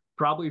him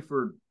probably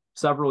for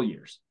several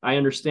years. I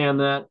understand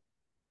that.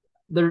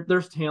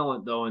 there's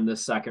talent though in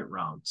this second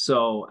round.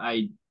 So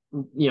I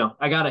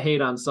got to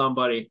hate on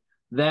somebody.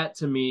 That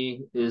to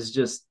me is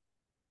just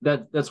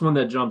that's one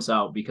that jumps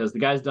out because the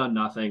guy's done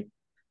nothing.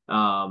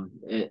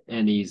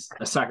 And he's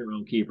a second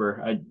round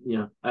keeper.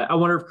 I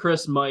wonder if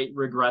Chris might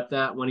regret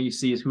that when he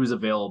sees who's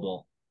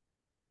available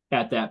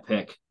at that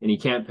pick, and he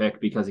can't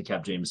pick because he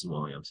kept Jameson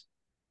Williams.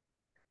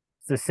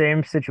 It's the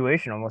same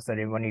situation almost that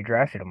when he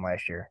drafted him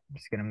last year.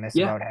 He's gonna miss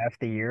Yeah, about half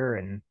the year,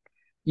 and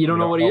you we don't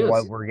know don't what he know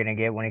what is. we're gonna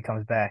get when he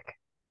comes back.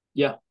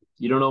 Yeah,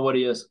 you don't know what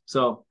he is.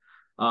 So,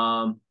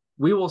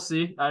 we will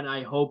see. And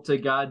I hope to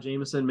God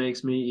Jameson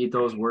makes me eat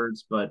those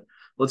words. But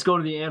let's go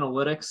to the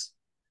analytics.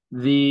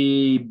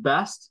 The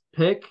best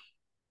pick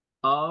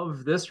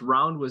of this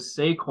round was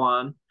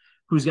Saquon,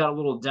 who's got a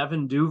little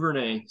Devin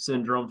Duvernay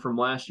syndrome from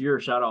last year.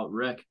 Shout out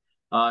Rick.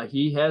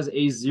 He has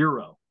a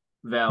 0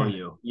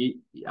 value.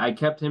 I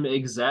kept him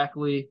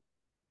exactly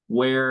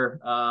where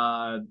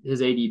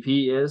his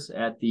ADP is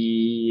at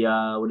the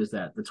what is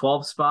that? The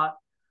 12th spot.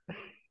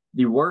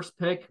 The worst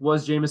pick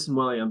was Jameson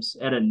Williams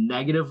at a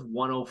negative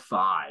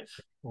 105.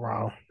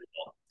 Wow.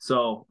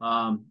 So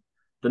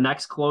the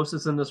next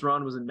closest in this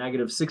round was a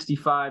negative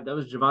 65. That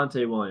was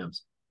Javonte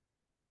Williams.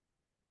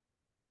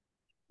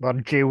 A lot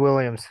of Jay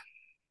Williams.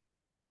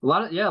 A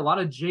lot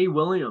of Jay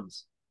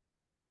Williams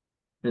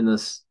in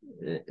this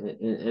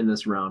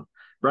round.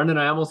 Brendan,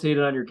 I almost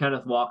hated on your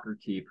Kenneth Walker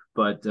keep,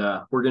 but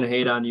we're gonna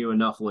hate on you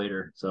enough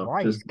later. So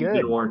Why? just He's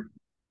good. warned.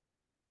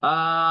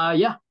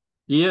 Yeah,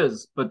 he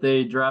is, but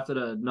they drafted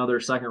another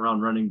second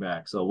round running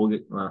back, so we'll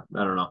get. I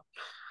don't know.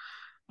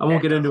 I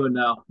won't get into it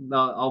now.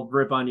 I'll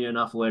rip on you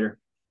enough later.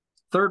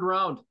 Third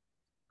round,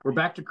 we're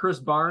back to Chris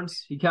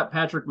Barnes. He kept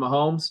Patrick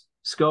Mahomes.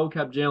 Sko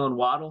kept Jalen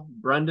Waddle.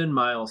 Brendan,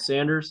 Miles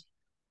Sanders.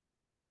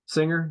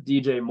 Singer,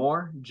 DJ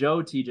Moore.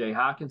 Joe, TJ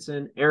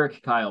Hawkinson.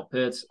 Eric, Kyle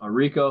Pitts.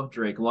 Arico,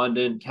 Drake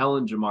London.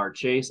 Kellen, Jamar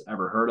Chase.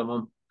 Ever heard of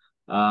him?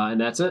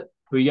 And that's it.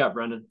 Who you got,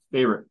 Brendan?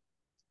 Favorite?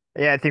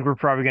 Yeah, I think we're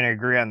probably going to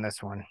agree on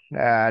this one.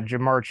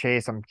 Jamar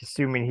Chase, I'm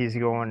assuming he's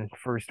going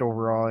first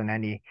overall in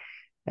any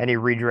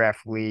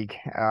redraft league.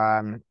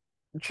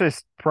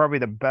 Just probably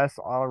the best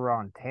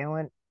all-around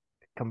talent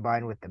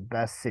combined with the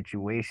best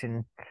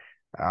situation.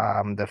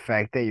 The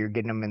fact that you're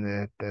getting him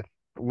in the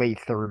late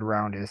third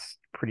round is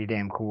pretty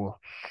damn cool.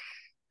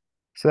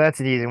 So that's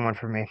an easy one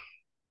for me.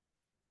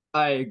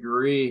 I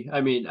agree.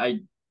 I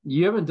mean,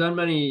 you haven't done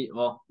many.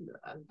 Well,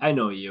 I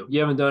know you. You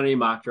haven't done any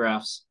mock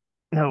drafts.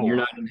 You're No,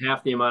 not in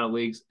half the amount of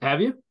leagues,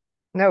 have you?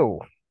 no.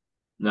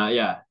 No,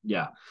 yeah.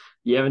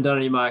 You haven't done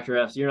any mock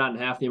drafts. You're not in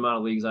half the amount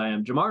of leagues I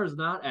am. Jamar is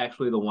not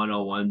actually the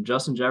 101.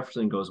 Justin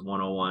Jefferson goes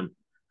 101.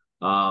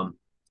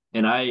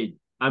 And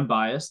I'm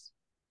biased,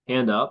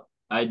 hand up.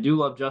 I do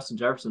love Justin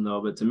Jefferson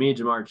though, but to me,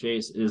 Jamar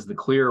Chase is the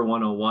clear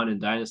 101 in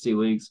dynasty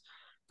leagues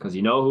because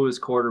you know who his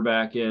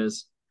quarterback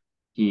is.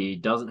 He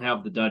doesn't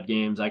have the dud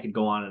games. I could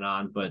go on and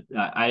on, but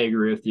I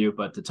agree with you.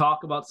 But to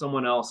talk about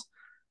someone else,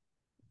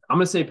 I'm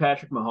going to say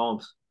Patrick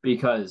Mahomes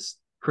because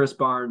Chris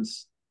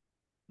Barnes,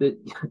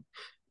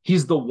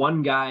 he's the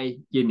one guy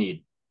you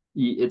need.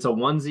 It's a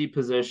onesie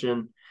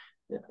position.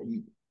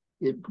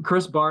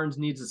 Chris Barnes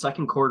needs a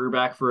second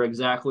quarterback for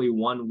exactly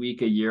 1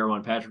 week a year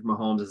when Patrick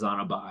Mahomes is on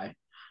a bye.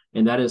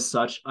 And that is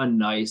such a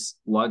nice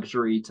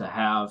luxury to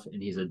have.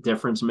 And he's a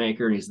difference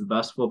maker. And he's the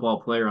best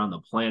football player on the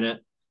planet.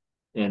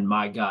 And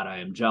my God, I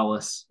am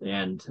jealous.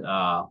 And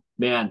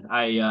man,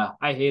 I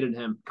hated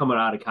him coming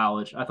out of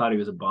college. I thought he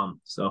was a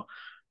bum. So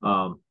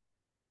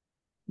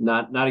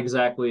not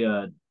exactly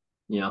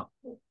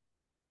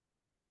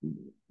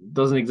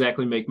doesn't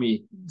exactly make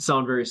me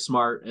sound very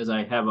smart as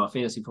I have a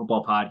fantasy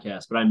football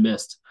podcast, but I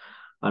missed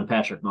on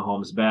Patrick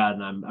Mahomes bad,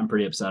 and I'm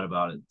pretty upset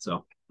about it.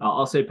 So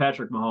I'll say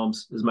Patrick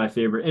Mahomes is my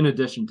favorite, in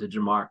addition to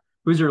Jamar.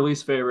 Who's your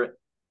least favorite?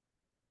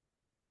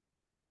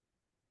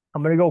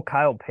 I'm gonna go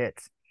Kyle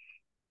Pitts.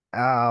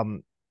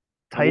 Um,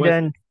 tight With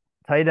end,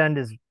 tight end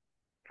is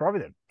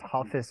probably the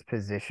toughest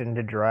position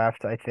to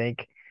draft, I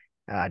think,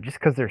 just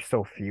because there's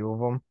so few of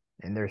them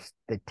and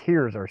the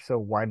tiers are so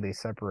widely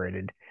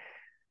separated.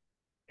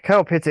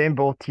 Kyle Pitts and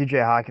both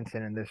TJ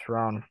Hawkinson in this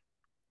round.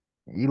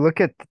 You look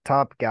at the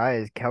top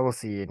guys,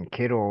 Kelsey and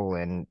Kittle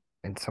and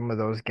some of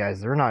those guys,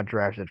 they're not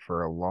drafted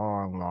for a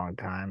long, long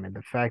time. And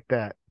the fact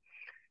that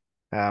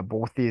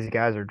both these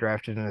guys are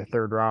drafted in the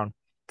third round,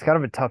 it's kind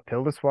of a tough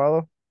pill to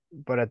swallow.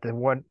 But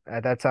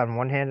that's on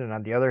one hand, and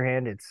on the other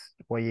hand, it's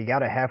well, you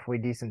got a halfway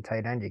decent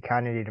tight end. You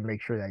kind of need to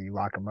make sure that you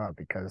lock him up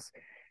because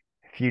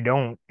if you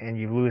don't and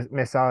you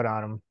miss out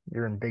on him,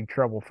 you're in big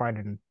trouble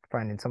finding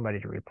somebody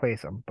to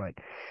replace him. But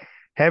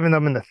having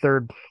them in the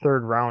third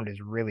round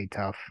is really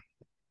tough.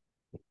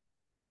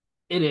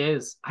 it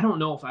is. I don't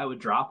know if I would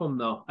drop him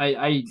though.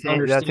 I That's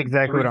understand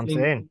exactly what I'm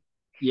everything. saying.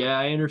 Yeah,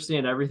 I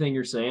understand everything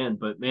you're saying,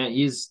 but man,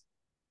 he's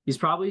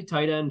probably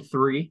tight end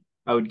 3,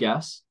 I would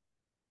guess.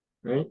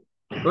 Right?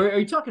 Or are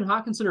you talking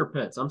Hawkinson or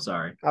Pitts? I'm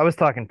sorry. I was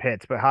talking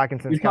Pitts, but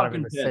Hawkinson's You're kind of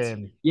in talking the Pitts.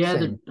 same Yeah,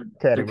 same they're kind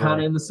of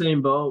category. in the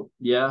same boat.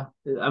 Yeah.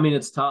 I mean,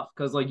 it's tough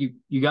because like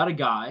you got a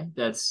guy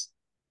that's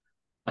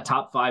a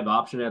top 5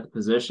 option at the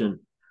position.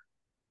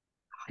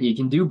 You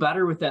can do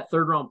better with that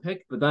third round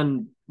pick, but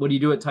then what do you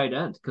do at tight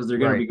end? Because they're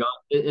going to Right. be gone.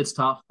 It's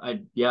tough.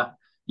 Yeah,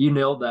 you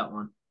nailed that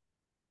one.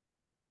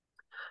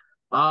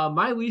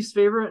 My least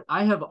favorite,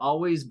 I have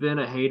always been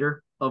a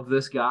hater of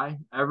this guy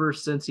ever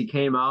since he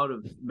came out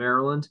of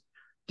Maryland.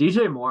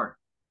 DJ Moore,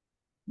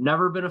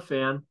 never been a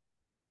fan.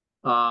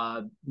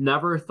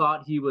 Never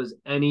thought he was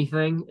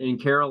anything in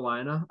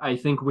Carolina. I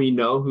think we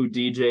know who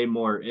DJ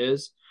Moore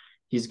is.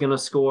 He's going to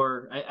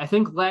score. I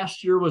think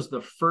last year was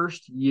the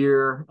first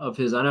year of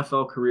his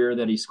NFL career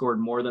that he scored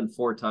more than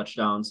 4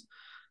 touchdowns.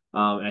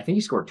 I think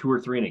he scored 2 or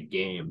 3 in a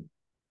game.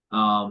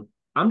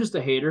 I'm just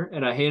a hater,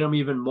 and I hate him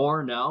even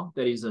more now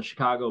that he's a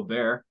Chicago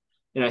Bear.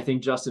 And I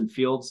think Justin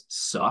Fields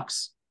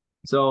sucks.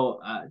 So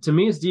to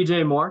me, it's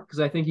DJ Moore because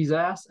I think he's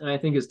ass, and I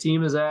think his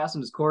team is ass,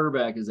 and his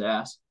quarterback is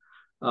ass.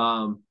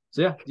 So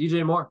yeah,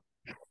 DJ Moore,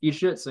 eat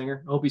shit,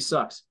 Singer. I hope he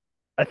sucks.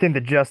 I think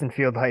the Justin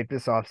Field hype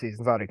this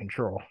offseason is out of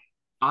control,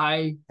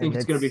 I think and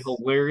it's going to be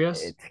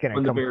hilarious it's gonna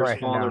when the come Bears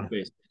crashing fall on their down.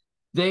 face.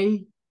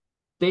 They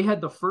they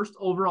had the first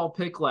overall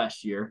pick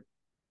last year,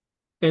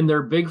 and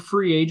their big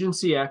free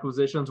agency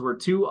acquisitions were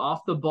 2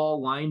 off the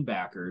ball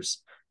linebackers.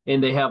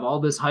 And they have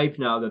all this hype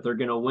now that they're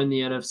going to win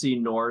the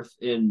NFC North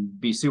and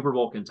be Super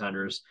Bowl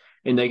contenders.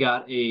 And they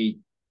got a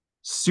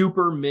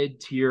super mid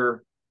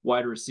tier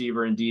wide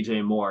receiver in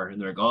DJ Moore. And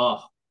they're like,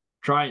 oh,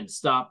 try and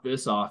stop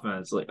this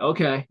offense. Like,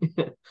 okay,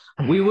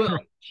 we will.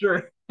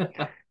 Sure.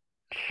 Shouldn't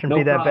No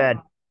be that problem. bad.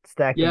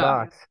 Stack the Yeah.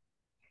 box.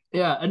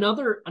 Yeah.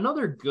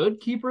 Another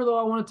good keeper, though,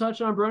 I want to touch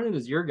on, Brennan,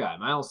 is your guy,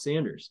 Miles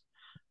Sanders.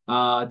 The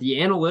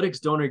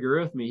analytics don't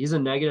agree with me. He's a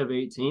negative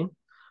 18.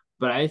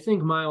 But I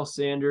think Miles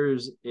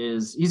Sanders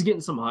he's getting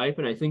some hype,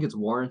 and I think it's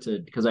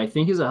warranted because I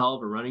think he's a hell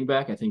of a running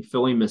back. I think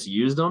Philly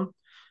misused him.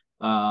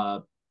 Uh,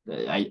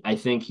 I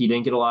think he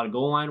didn't get a lot of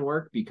goal line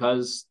work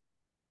because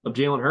of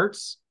Jalen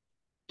Hurts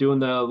doing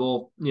the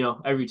little,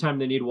 every time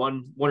they need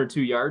one or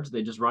 2 yards,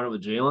 they just run it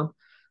with Jalen.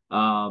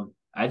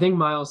 I think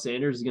Miles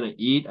Sanders is going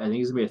to eat. I think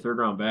he's going to be a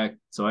 3rd-round back.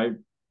 So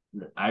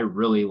I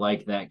really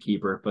like that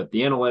keeper, but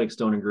the analytics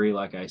don't agree,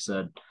 like I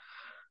said.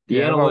 The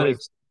Yeah,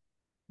 analytics,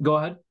 go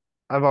ahead.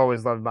 I've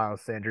always loved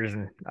Miles Sanders,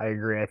 and I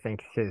agree. I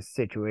think his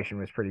situation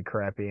was pretty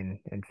crappy in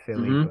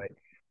Philly, Mm-hmm. but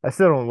I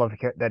still don't love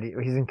that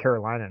he's in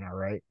Carolina now,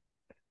 right?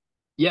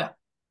 Yeah.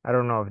 I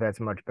don't know if that's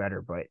much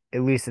better, but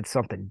at least it's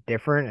something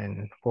different,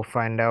 and we'll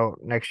find out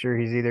next year.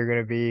 He's either going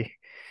to be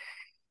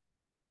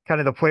kind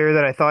of the player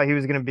that I thought he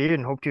was going to be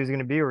and hoped he was going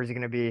to be, or is he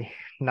going to be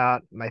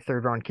not my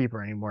 3rd-round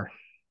keeper anymore?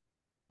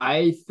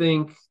 I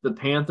think the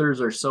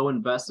Panthers are so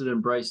invested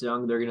in Bryce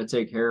Young, they're going to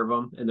take care of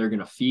him, and they're going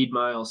to feed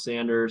Miles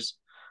Sanders,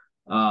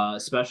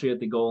 especially at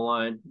the goal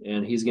line,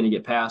 and he's going to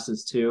get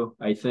passes too,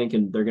 I think,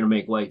 and they're going to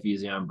make life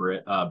easy on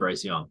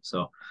Bryce Young.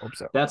 So Hope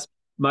so. that's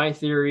my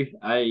theory.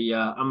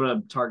 I'm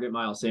going to target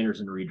Miles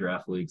Sanders in a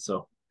redraft league.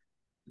 So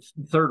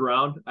 3rd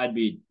round, I'd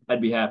be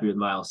happy with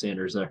Miles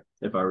Sanders there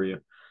if I were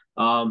you.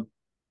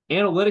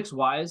 Analytics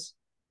wise,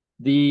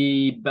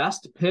 the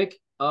best pick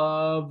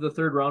of the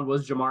 3rd round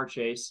was Ja'Marr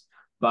Chase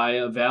by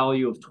a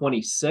value of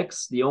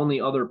 26. The only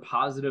other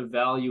positive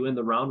value in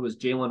the round was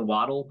Jalen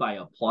Waddle by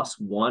a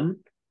 +1.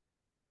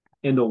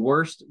 And the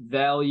worst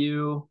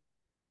value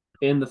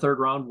in the 3rd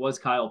round was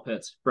Kyle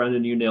Pitts.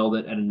 Brendan, you nailed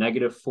it at a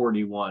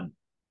 -41.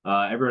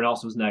 Everyone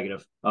else was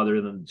negative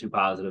other than the 2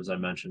 positives I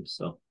mentioned.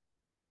 So,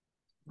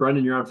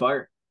 Brendan, you're on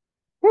fire.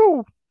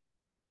 Woo!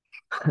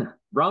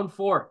 Round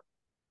 4.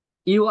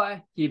 Eli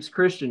keeps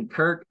Christian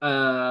Kirk.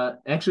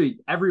 Actually,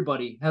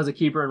 everybody has a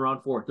keeper in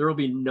round 4. There will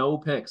be no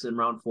picks in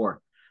round 4.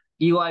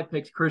 Eli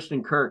picked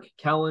Christian Kirk,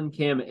 Kellen,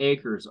 Cam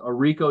Akers,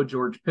 Arico,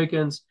 George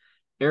Pickens,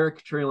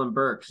 Eric, Traylon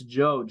Burks,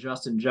 Joe,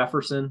 Justin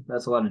Jefferson.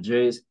 That's a lot of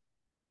J's.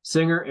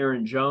 Singer,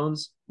 Aaron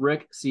Jones,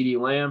 Rick, CeeDee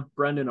Lamb,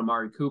 Brendan,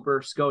 Amari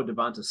Cooper, Sco,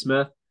 Devonta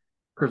Smith,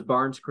 Chris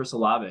Barnes, Chris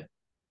Olave.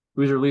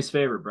 Who's your least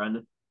favorite,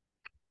 Brendan?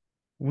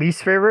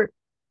 Least favorite?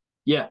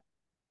 Yeah.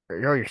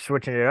 Oh, you're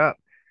switching it up.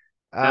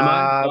 Am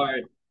I? Uh, All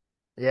right.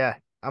 yeah,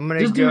 I'm gonna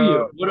Just do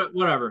go. you.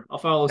 Whatever. I'll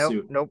follow Nope,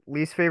 suit. nope.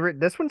 Least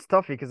favorite. This one's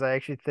tough because I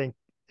actually think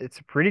it's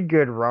a pretty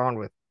good round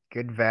with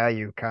good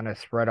value kind of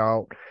spread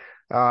out.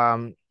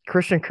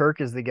 Christian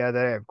Kirk is the guy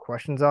that I have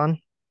questions on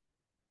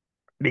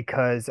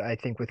because I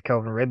think with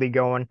Kelvin Ridley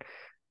going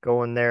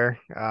there,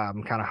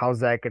 kind of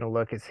how's that going to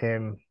look as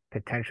him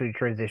potentially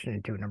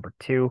transitioning to number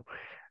 2.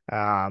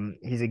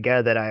 He's a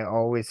guy that I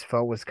always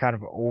felt was kind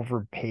of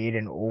overpaid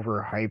and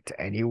overhyped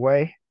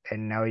anyway.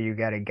 And now you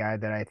got a guy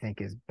that I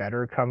think is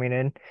better coming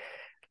in.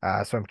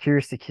 So I'm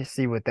curious to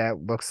see what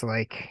that looks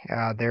like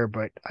there.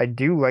 But I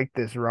do like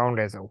this round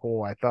as a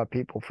whole. I thought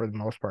people, for the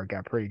most part,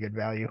 got pretty good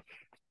value.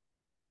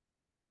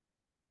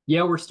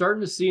 Yeah, we're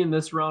starting to see in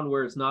this round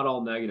where it's not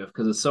all negative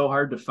because it's so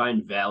hard to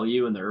find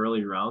value in the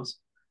early rounds.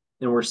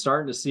 And we're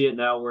starting to see it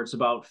now where it's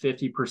about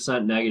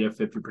 50% negative,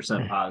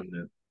 50%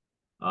 positive.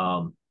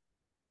 I'm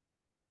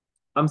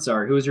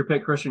sorry, who was your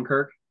pick, Christian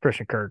Kirk?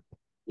 Christian Kirk.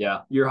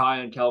 Yeah, you're high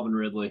on Calvin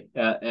Ridley,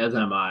 as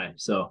am I.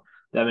 So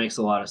that makes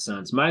a lot of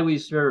sense. My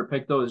least favorite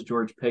pick, though, is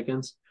George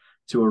Pickens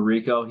to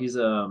Arico. He's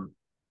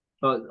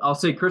I'll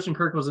say Christian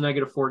Kirk was a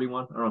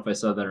 -41. I don't know if I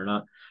said that or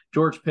not.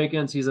 George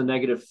Pickens, he's a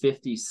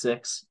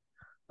 -56.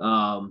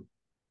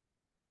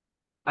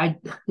 I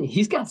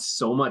he's got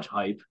so much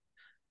hype.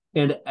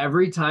 And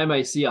every time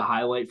I see a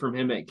highlight from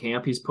him at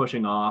camp, he's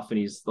pushing off and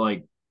he's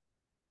like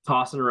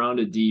tossing around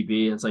a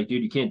DB. It's like,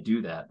 dude, you can't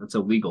do that. That's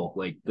illegal.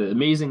 Like the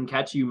amazing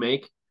catch you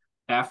make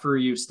after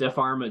you stiff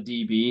arm a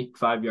DB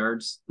 5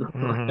 yards,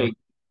 Hmm. like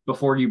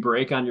before you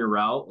break on your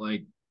route,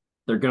 like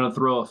they're gonna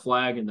throw a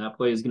flag and that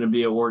play is gonna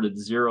be awarded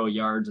 0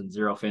 yards and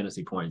 0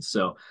 fantasy points.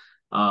 So,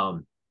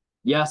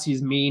 yes,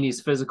 he's mean,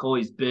 he's physical,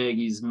 he's big,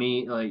 he's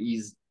mean, like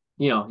he's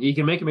he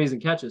can make amazing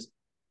catches,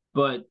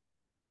 but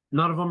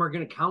none of them are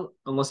going to count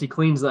unless he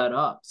cleans that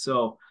up.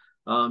 So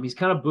he's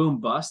kind of boom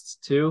busts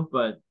too,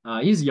 but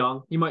he's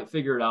young. He might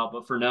figure it out.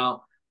 But for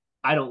now,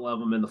 I don't love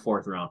him in the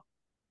fourth round.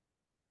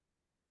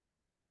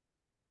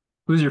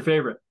 Who's your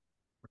favorite?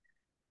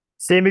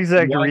 Same And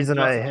exact why is it reason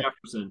Justin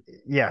Jefferson?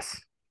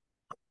 yes.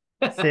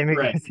 Same,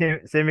 Right.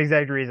 same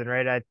exact reason,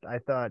 right? I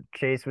thought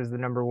Chase was the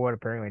number one.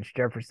 Apparently, it's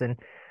Jefferson.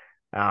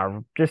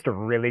 Just a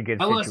really good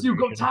LSU,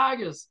 go situation.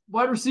 Tigers.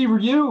 Wide receiver,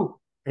 you.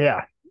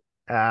 Yeah.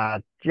 Yeah,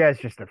 it's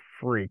just a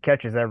freak.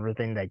 Catches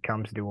everything that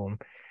comes to him.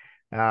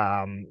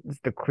 It's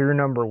the clear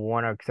number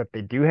one, except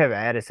they do have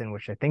Addison,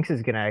 which I think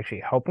is going to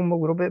actually help him a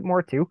little bit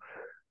more too.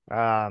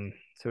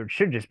 So it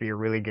should just be a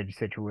really good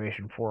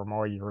situation for him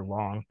all year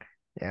long.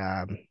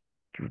 Um,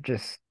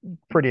 just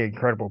pretty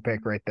incredible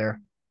pick right there.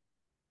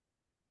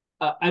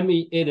 I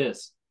mean, it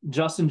is.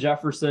 Justin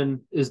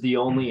Jefferson is the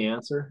only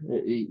answer.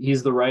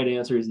 He's the right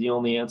answer. He's the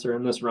only answer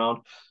in this round.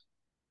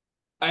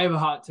 I have a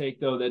hot take,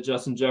 though, that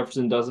Justin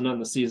Jefferson doesn't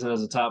end the season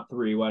as a top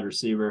three wide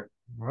receiver.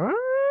 What?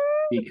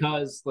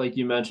 Because, like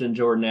you mentioned,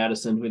 Jordan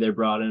Addison, who they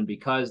brought in,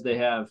 because they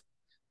have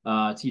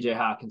TJ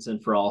Hawkinson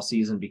for all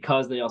season,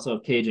 because they also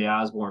have KJ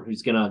Osborne,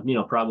 who's going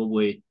to,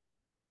 probably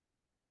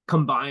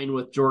combine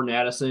with Jordan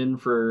Addison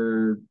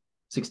for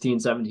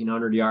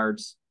 1,700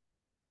 yards,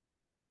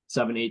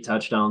 7, 8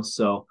 touchdowns.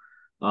 So,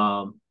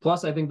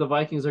 plus, I think the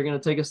Vikings are going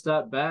to take a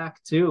step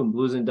back, too,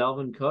 losing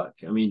Dalvin Cook.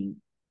 I mean,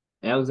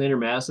 Alexander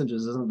Mattison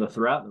just isn't the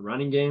threat in the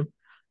running game.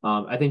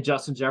 I think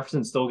Justin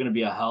Jefferson's still going to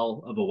be a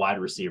hell of a wide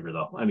receiver,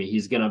 though. I mean,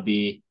 he's going to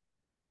be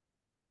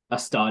a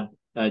stud.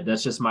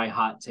 That's just my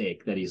hot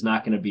take that he's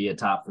not going to be a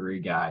top three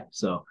guy.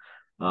 So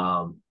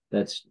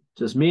that's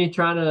just me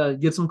trying to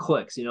get some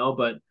clicks,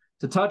 But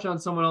to touch on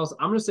someone else,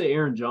 I'm going to say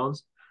Aaron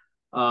Jones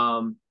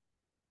um,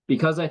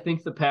 because I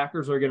think the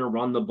Packers are going to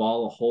run the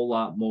ball a whole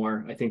lot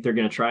more. I think they're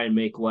going to try and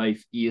make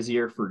life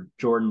easier for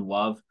Jordan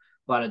Love.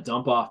 A lot of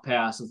dump off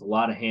passes, a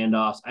lot of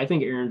handoffs. I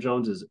think Aaron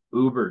Jones is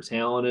uber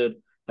talented.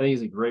 I think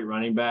he's a great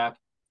running back.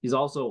 He's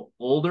also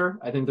older.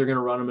 I think they're going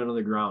to run him into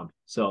the ground.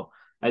 So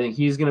I think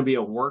he's going to be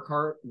a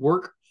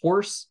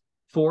workhorse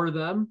for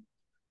them.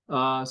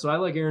 So I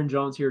like Aaron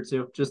Jones here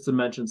too, just to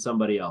mention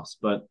somebody else.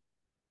 But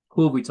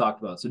who have we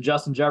talked about? So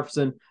Justin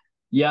Jefferson,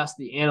 yes,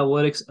 the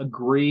analytics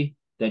agree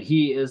that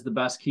he is the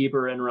best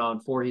keeper in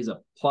round 4. He's a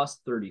plus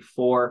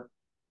 34.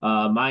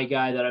 My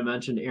guy that I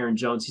mentioned, Aaron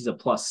Jones, he's a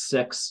plus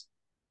 6.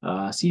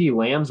 CeeDee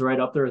Lamb's right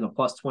up there in the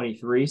plus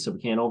 23, so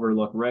we can't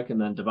overlook Rick. And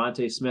then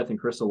Devontae Smith and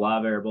Chris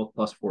Olave are both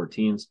plus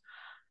 14s.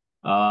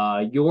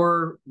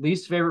 Your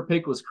least favorite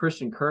pick was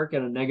Christian Kirk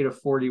at a negative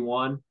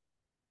 41.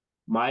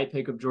 My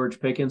pick of George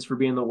Pickens for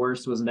being the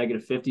worst was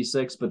negative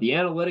 56, but the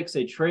analytics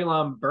say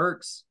Treylon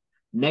Burks,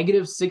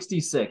 negative Hmm.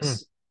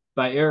 66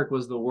 by Eric,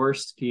 was the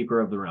worst keeper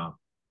of the round.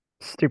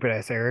 Stupid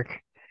ass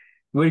Eric.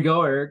 Way to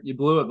go, Eric. You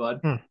blew it, bud.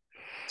 Hmm.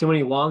 Too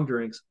many long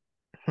drinks.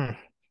 Hmm.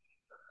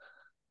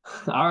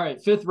 All right,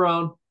 fifth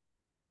round.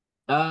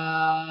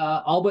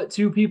 All but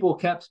 2 people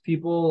kept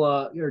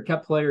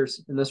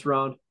players in this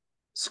round.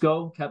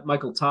 Sko kept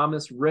Michael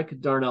Thomas,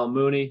 Rick Darnell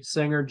Mooney,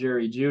 Singer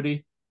Jerry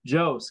Jeudy,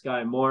 Joe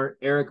Sky Moore,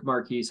 Eric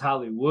Marquise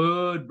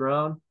Hollywood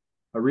Brown,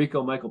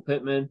 Arico Michael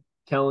Pittman,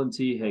 Kellen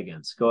T.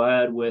 Higgins. Go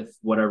ahead with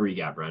whatever you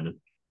got, Brendan.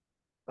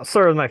 I'll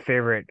start with my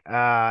favorite.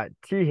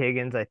 T.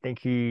 Higgins. I think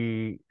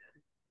he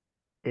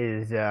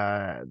is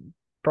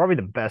probably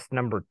the best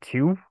number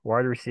two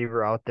wide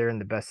receiver out there in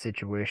the best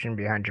situation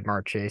behind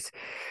Jamar Chase.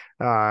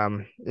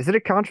 Is it a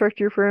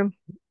contract year for him?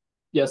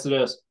 Yes, it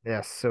is.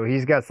 Yes, so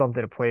he's got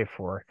something to play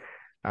for.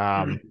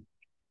 Um,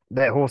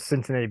 that whole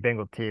Cincinnati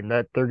Bengal team,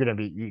 that they're gonna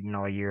be eating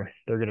all year.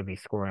 They're gonna be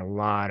scoring a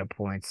lot of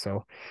points.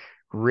 So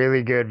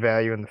really good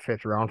value in the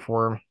fifth round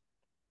for him.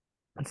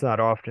 It's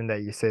not often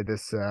that you say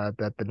this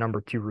that the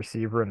number two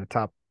receiver in the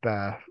top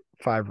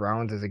 5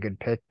 rounds is a good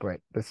pick, but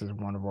this is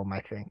one of them, I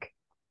think.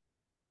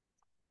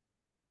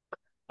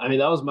 I mean,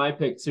 that was my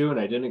pick too, and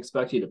I didn't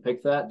expect you to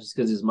pick that just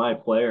because he's my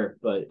player.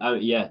 But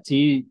yeah,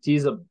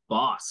 T's a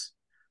boss.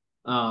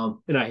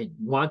 And I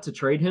want to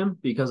trade him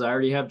because I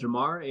already have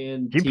Jamar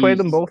and Do you play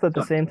them T. both at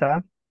the same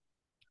time?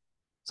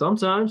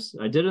 Sometimes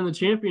I did in the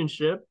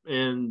championship,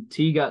 and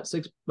T got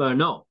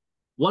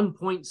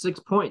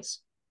 1.6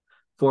 points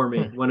for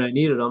me Hmm. when I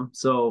needed them.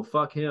 So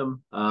fuck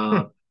him.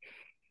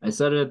 I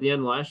said it at the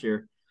end last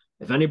year.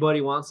 If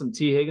anybody wants some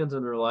T Higgins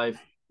in their life,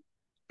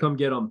 come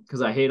get him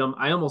because I hate him.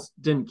 I almost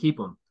didn't keep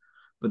him,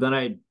 but then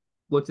I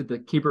looked at the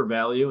keeper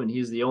value, and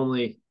he's the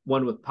only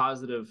one with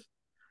positive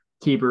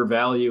keeper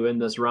value in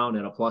this round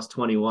at a plus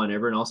 21.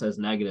 Everyone else has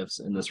negatives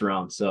in this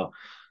round. So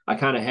I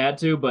kind of had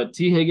to, but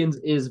T. Higgins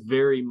is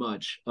very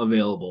much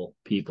available,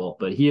 people.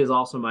 But he is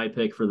also my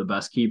pick for the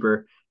best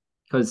keeper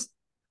because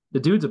the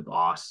dude's a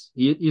boss.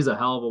 He's a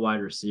hell of a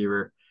wide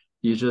receiver.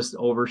 He's just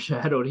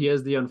overshadowed. He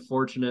has the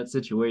unfortunate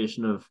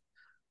situation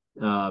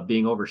of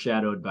being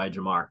overshadowed by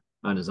Jamar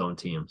on his own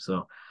team.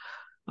 So,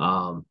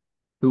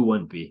 who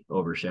wouldn't be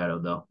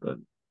overshadowed though? But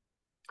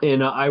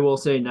I will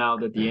say now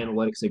that the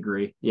analytics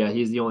agree. Yeah,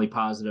 he's the only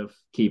positive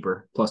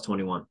keeper, plus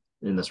 21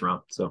 in this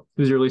round. So,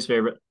 who's your least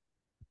favorite?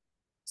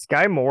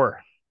 Sky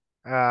Moore.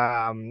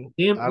 Damn,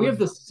 I we have would.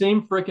 the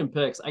same freaking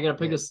picks. I gotta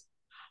pick Yeah, us.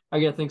 I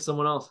gotta think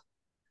someone else.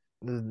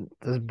 this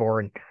is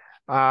boring.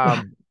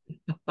 Um,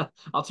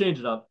 I'll change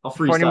it up. I'll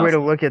Funny way freestyle. to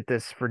look at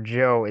this for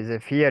Joe is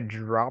if he had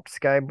dropped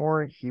Sky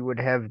Moore, he would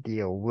have the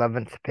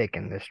 11th pick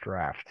in this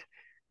draft.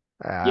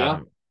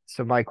 Yeah.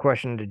 So my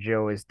question to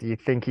Joe is, do you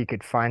think he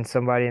could find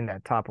somebody in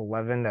that top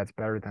 11 that's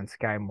better than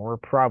Sky Moore?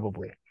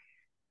 Probably.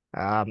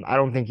 I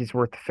don't think he's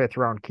worth the fifth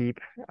round keep.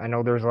 I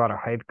know there's a lot of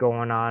hype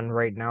going on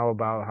right now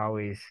about how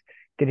he's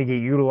going to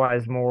get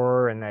utilized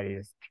more and that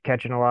he's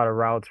catching a lot of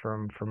routes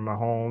from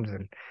Mahomes.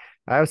 And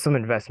I have some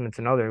investments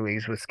in other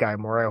leagues with Sky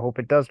Moore. I hope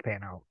it does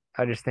pan out.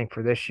 I just think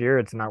for this year,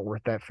 it's not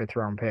worth that fifth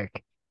round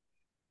pick.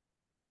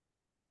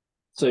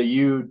 So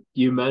you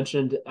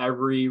mentioned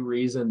every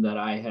reason that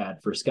I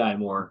had for Sky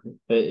Moore.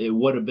 It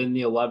would have been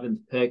the 11th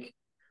pick.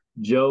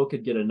 Joe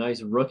could get a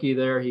nice rookie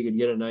there. He could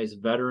get a nice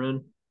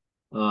veteran.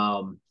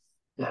 Um,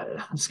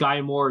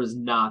 Sky Moore is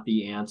not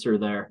the answer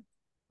there.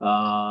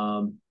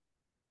 Um,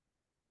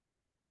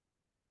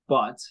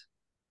 but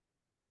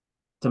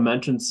to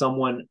mention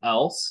someone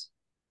else,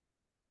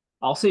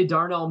 I'll say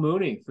Darnell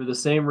Mooney for the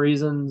same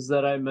reasons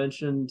that I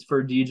mentioned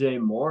for DJ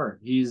Moore.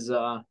 He's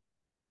a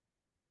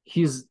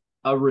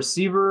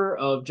receiver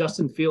of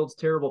Justin Fields'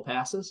 terrible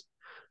passes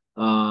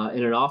in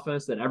an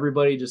offense that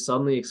everybody just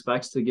suddenly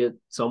expects to get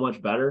so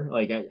much better.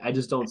 Like I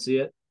just don't see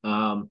it.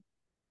 I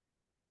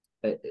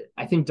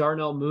think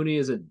Darnell Mooney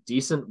is a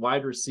decent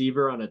wide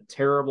receiver on a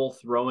terrible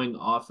throwing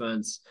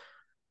offense,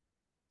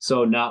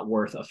 so not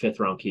worth a fifth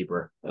round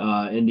keeper.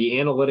 And the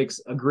analytics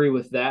agree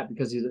with that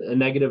because he's a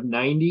negative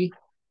 90.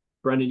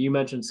 Brendan, you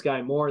mentioned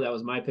Sky Moore. That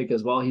was my pick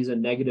as well. He's a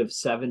negative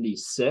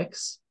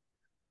 76.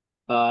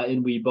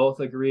 And we both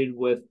agreed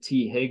with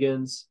T.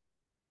 Higgins,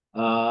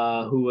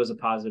 who was a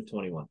positive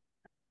 21.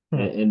 Hmm.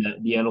 And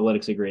the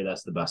analytics agree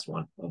that's the best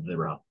one of the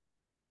round.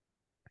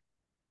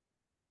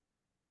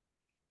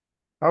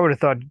 I would have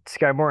thought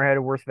Sky Moore had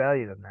a worse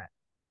value than that.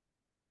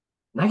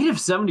 Negative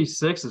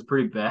 76 is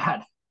pretty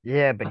bad.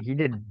 Yeah, but he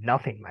did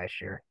nothing last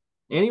year.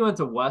 And he went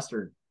to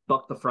Western,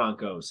 buck the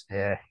Broncos,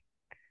 Yeah,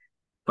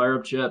 fire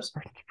up chips.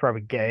 he's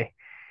probably gay.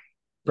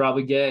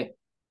 Probably gay.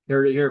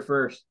 Heard it here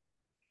first.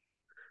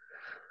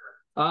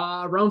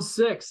 Round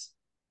 6.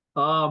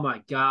 Oh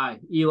my God.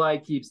 Eli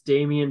keeps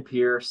Damian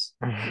Pierce.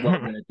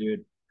 Love that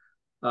dude.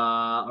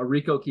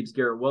 Arico keeps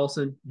Garrett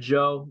Wilson.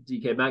 Joe,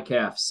 DK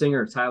Metcalf,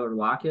 Singer, Tyler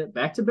Lockett.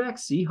 Back-to-back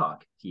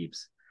Seahawk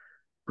keeps.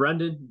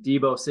 Brendan,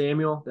 Debo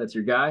Samuel. That's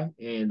your guy.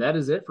 And that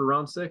is it for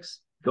round 6.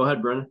 Go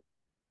ahead, Brendan.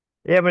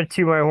 Yeah, but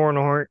to my horn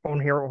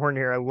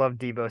here. I love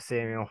Debo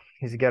Samuel.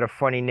 He's got a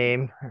funny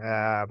name.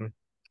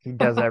 He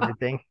does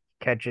everything.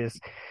 Catches,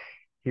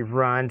 he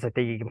runs. I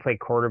think he can play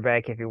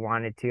quarterback if he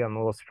wanted to. I'm a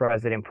little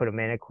surprised they didn't put him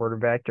in at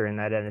quarterback during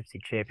that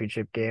NFC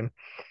Championship game.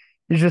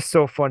 He's just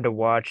so fun to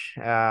watch.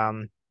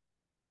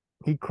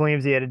 He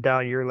claims he had a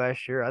down year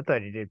last year. I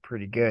thought he did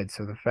pretty good.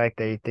 So the fact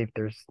that you think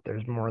there's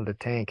more in the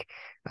tank,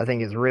 I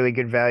think is really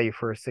good value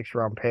for a 6th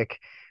round pick.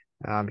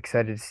 I'm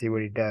excited to see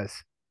what he does.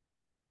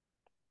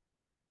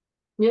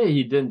 Yeah,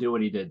 he didn't do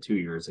what he did 2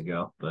 years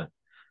ago, but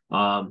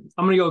I'm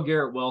gonna go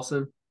Garrett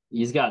Wilson.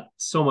 He's got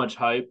so much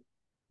hype.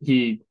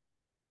 He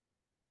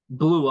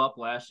blew up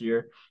last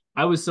year.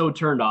 I was so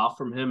turned off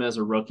from him as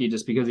a rookie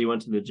just because he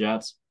went to the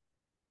Jets.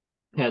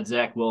 Had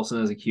Zach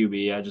Wilson as a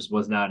QB. I just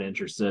was not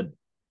interested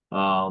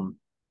um,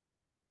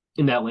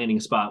 in that landing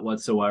spot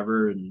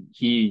whatsoever. And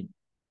he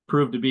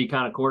proved to be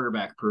kind of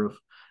quarterback proof.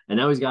 And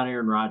now he's got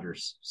Aaron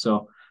Rodgers.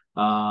 So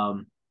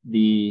well,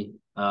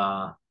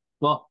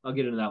 I'll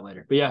get into that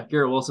later. But yeah,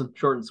 Garrett Wilson,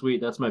 short and sweet.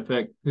 That's my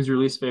pick. Who's your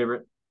least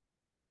favorite?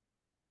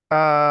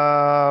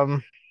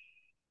 Um,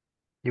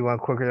 you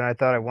went quicker than I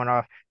thought. I went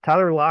off.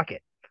 Tyler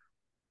Lockett.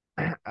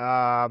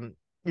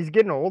 He's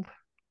getting old.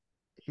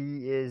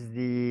 He is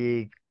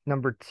the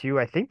number 2.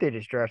 I think they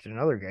just drafted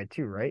another guy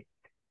too, right?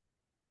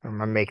 Or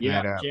am I making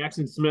Yeah, that up?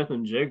 Jackson Smith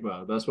and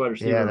Jigba, best wide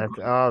Yeah,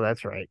 receiver.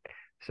 that's right.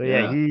 So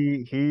yeah,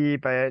 Yeah. he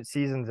by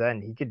season's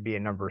end, he could be a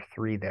number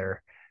 3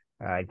 there,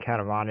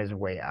 kind of on his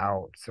way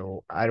out.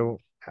 So I don't.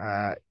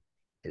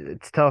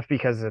 It's tough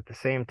because at the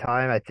same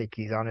time, I think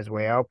he's on his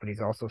way out, but he's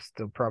also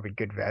still probably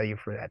good value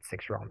for that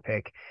 6th round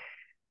pick.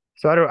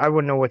 So I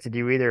wouldn't know what to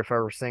do either if I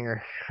were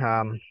Singer.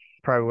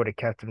 Probably would have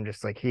kept him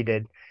just like he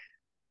did,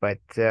 but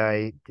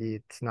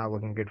it's not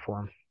looking good for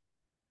him.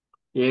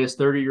 Yeah, he's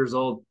 30 years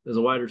old as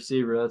a wide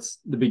receiver. That's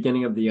the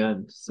beginning of the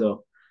end.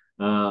 So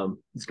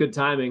it's good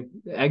timing.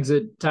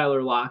 Exit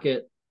Tyler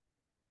Lockett,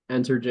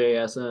 enter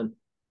JSN.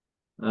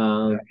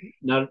 Yeah.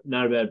 Not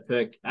a bad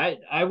pick.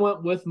 I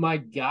went with my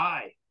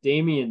guy,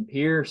 Dameon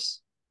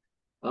Pierce.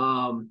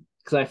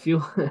 Because I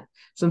feel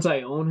since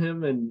I own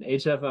him in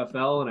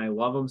HFFL and I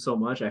love him so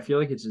much, I feel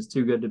like it's just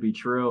too good to be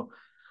true.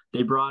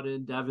 They brought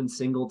in Devin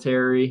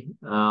Singletary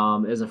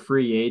as a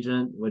free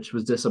agent, which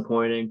was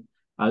disappointing.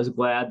 I was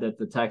glad that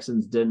the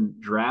Texans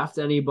didn't draft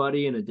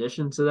anybody in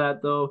addition to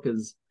that, though,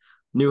 because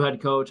new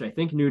head coach, I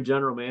think new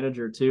general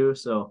manager too.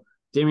 So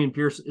Dameon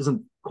Pierce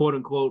isn't quote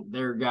unquote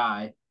their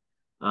guy.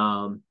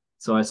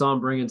 So I saw him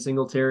bring in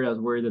Singletary. I was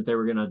worried that they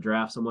were going to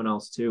draft someone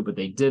else too, but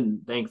they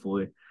didn't,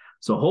 thankfully.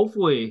 So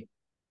hopefully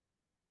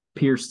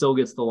Pierce still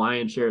gets the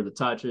lion's share of the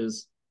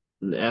touches.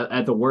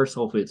 At the worst,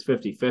 hopefully it's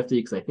 50-50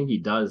 because I think he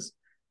does.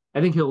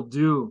 I think he'll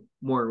do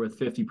more with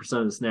 50%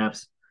 of the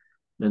snaps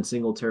than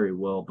Singletary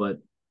will. But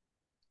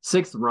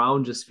sixth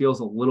round just feels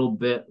a little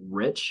bit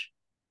rich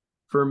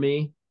for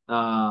me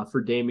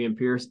for Dameon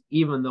Pierce,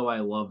 even though I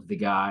love the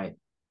guy.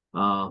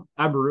 I'm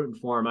rooting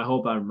for him. I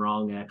hope I'm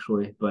wrong,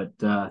 actually. But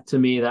to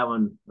me, that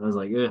one, I was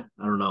like,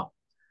 I don't know.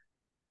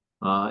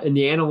 And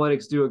the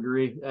analytics do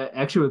agree,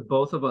 actually, with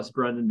both of us,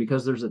 Brendan,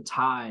 because there's a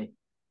tie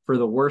for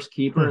the worst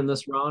keeper in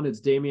this round.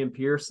 It's Dameon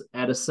Pierce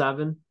at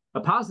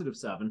a positive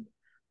 7,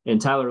 and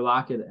Tyler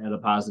Lockett at a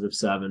positive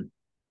 7.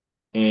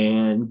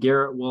 And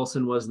Garrett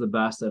Wilson was the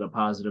best at a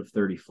positive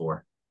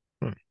 34.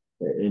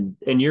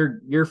 And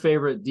your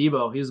favorite,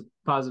 Debo, he's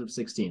positive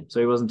 16,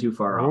 so he wasn't too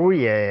far off. Oh,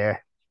 yeah.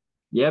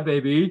 Yeah,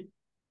 baby.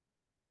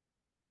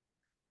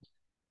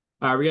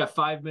 All right, we got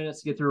 5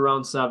 minutes to get through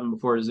round 7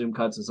 before Zoom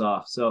cuts us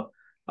off. So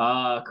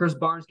Chris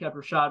Barnes kept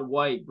Rachaad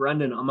White,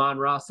 Brendan,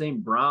 Amon-Ra,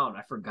 St. Brown.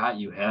 I forgot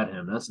you had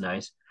him. That's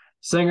nice.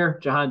 Singer,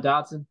 Jahan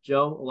Dotson,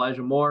 Joe,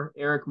 Elijah Moore,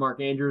 Eric,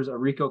 Mark Andrews,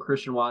 Enrico,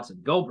 Christian Watson.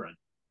 Go, Brendan.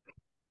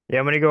 Yeah,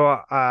 I'm going to go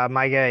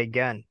my guy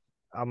again.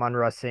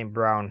 Amon-Ra St.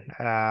 Brown.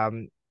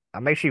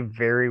 I'm actually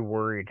very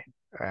worried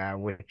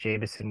with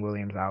Jameson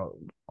Williams out.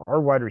 Our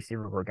wide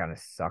receiver core kind of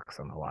sucks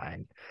on the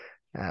line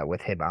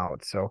with him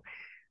out. So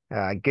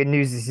good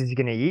news is he's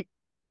going to eat.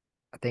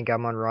 I think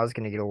Amon-Ra is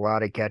going to get a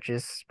lot of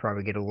catches,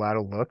 probably get a lot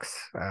of looks.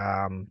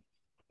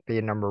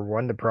 Being number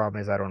one, the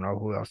problem is I don't know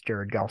who else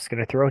Jared Goff's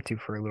going to throw to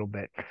for a little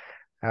bit.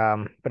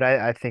 But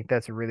I think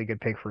that's a really good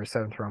pick for a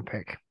 7th round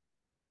pick.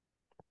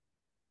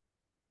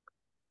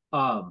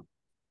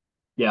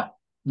 Yeah,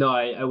 no,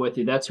 I with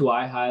you. That's who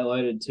I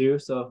highlighted too.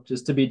 So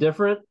just to be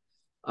different,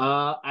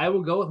 I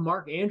will go with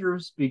Mark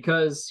Andrews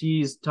because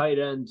he's tight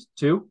end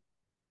 2.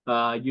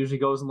 Usually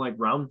goes in like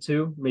round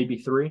 2, maybe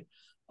 3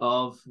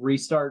 of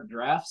restart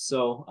drafts.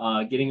 So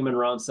getting him in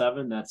round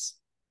 7, that's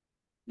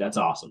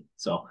awesome.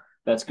 So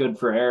that's good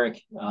for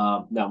Eric.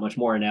 Not much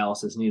more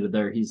analysis needed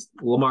there. He's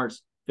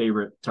Lamar's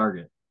favorite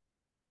target.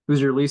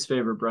 Who's your least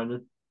favorite,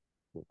 Brendan?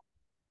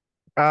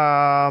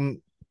 Where'd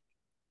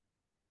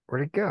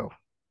it go?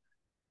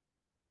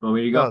 Want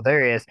me to go? Oh,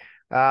 there he is.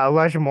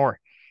 Elijah Moore.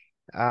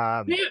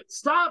 Yeah,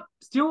 stop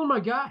stealing my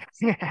guy.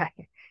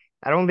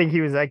 I don't think he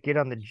was that good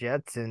on the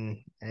Jets, and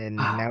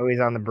now he's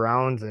on the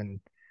Browns, and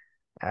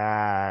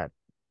I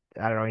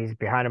don't know. He's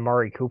behind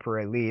Amari Cooper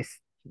at least,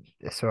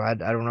 so I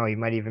don't know. He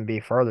might even be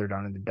farther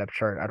down in the depth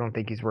chart. I don't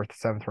think he's worth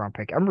the 7th round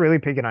pick. I'm really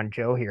picking on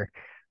Joe here.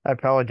 I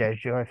apologize,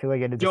 Joe. I feel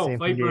like I did the Joe, same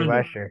fight thing to you Brendan.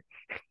 last year.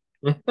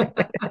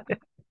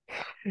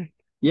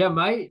 Yeah,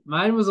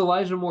 mine was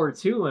Elijah Moore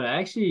too, and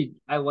I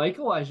like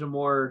Elijah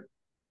Moore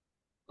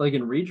like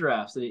in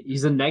redrafts.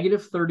 He's a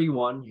negative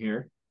 31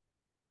 here,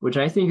 which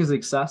I think is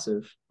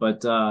excessive,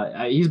 but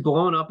he's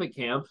blowing up at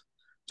camp.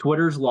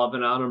 Twitter's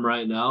loving on him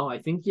right now. I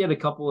think he had a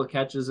couple of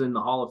catches in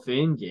the Hall of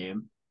Fame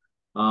game.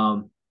 But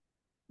I'm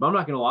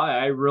not gonna lie,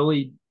 I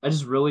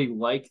just really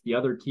like the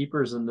other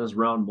keepers in this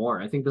round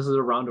more. I think this is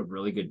a round of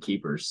really good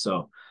keepers.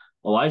 So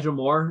Elijah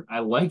Moore, I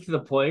like the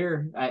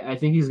player. I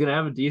think he's gonna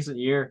have a decent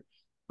year.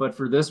 But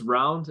for this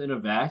round in a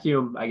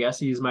vacuum, I guess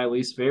he's my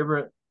least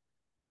favorite.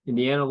 And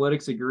the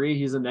analytics agree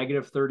he's a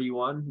negative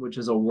 31, which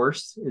is a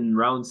worst in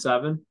round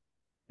 7.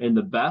 And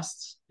the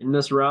best in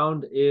this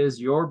round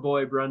is your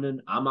boy,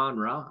 Brendan,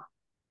 Amon-Ra.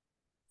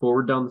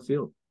 Forward down the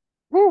field.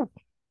 Woo!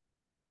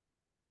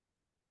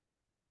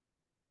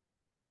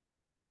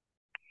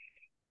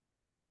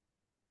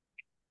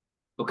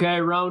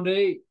 Okay, round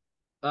 8.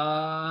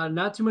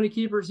 Not too many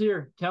keepers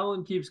here.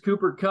 Kellen keeps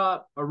Cooper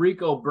Kupp,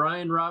 Arico,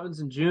 Brian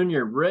Robinson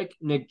Jr., Rick,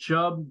 Nick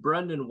Chubb,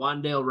 Brendan,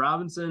 Wan'Dale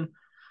Robinson,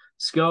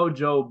 Sco,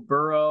 Joe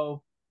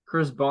Burrow,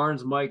 Chris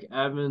Barnes, Mike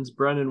Evans.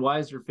 Brendan, why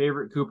is your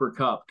favorite Cooper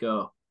Kupp?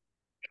 Go.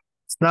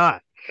 It's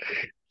not.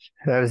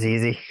 That was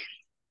easy.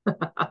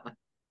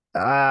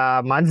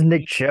 Mine's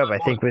Nick Chubb. I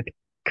think with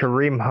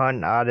Kareem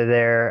Hunt out of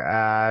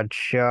there,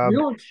 Chubb. You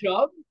going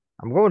Chubb?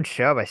 I'm going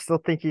Chubb. I still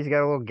think he's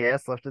got a little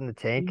gas left in the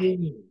tank.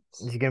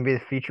 Yes. He's going to be the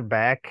feature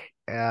back.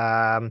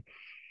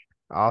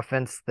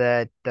 Offense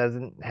that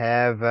doesn't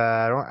have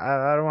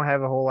I don't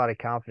have a whole lot of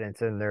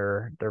confidence in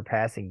their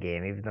passing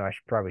game, even though I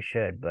probably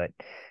should. But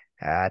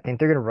I think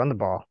they're going to run the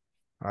ball.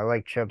 I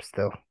like Chubb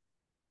still.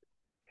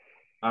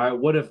 All right.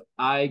 What if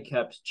I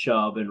kept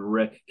Chubb and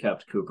Rick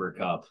kept Cooper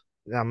Kupp?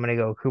 I'm going to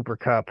go Cooper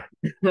Kupp.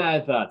 I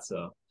thought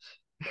so.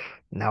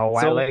 No,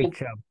 I So like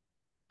Chubb.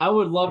 I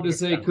would love I to guess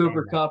say I'm saying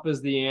Cooper that. Cup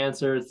is the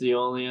answer. It's the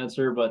only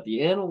answer, but the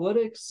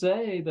analytics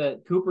say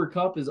that Cooper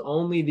Cup is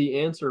only the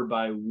answer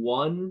by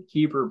one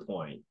keeper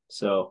point.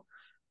 So,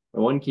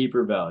 or one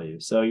keeper value.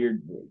 So your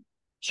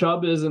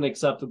Chubb is an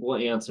acceptable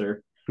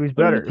answer, Who's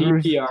but in the better?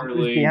 PPR Who's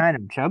league, behind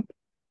him? Chubb?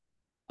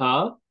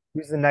 huh?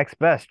 Who's the next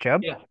best?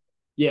 Chubb? Yeah.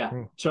 Yeah.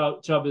 Hmm.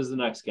 Chubb is the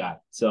next guy.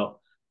 So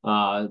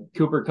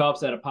Cooper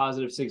Cup's at a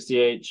positive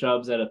 68,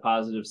 Chubb's at a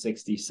positive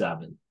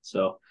 67.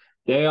 So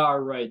they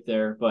are right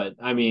there. But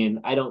I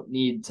mean, I don't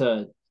need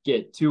to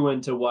get too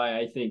into why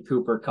I think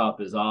Cooper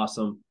Cup is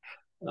awesome.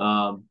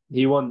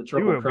 He won the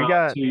Triple Dude, we Crown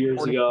got 2 years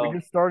 40. We ago.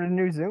 just started a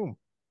new Zoom.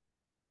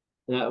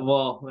 Yeah,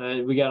 well,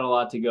 we got a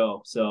lot to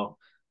go. So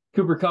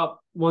Cooper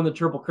Cup won the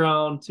Triple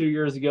Crown 2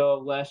 years ago.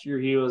 Last year,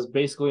 he was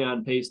basically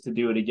on pace to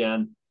do it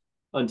again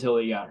until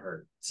he got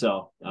hurt.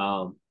 So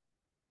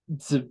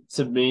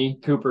to me,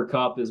 Cooper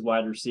Cup is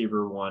wide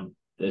receiver one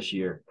this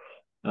year.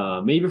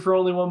 Maybe for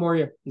only one more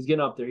year. He's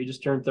getting up there. He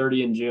just turned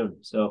 30 in June.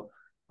 So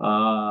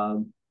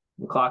the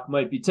clock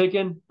might be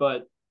ticking,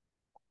 but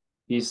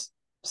he's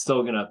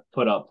still going to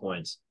put up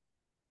points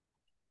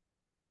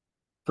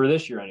for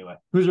this year anyway.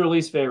 Who's your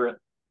least favorite?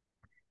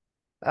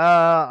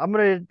 I'm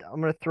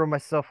gonna throw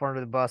myself under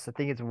the bus. I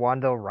think it's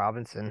Wan'Dale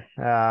Robinson.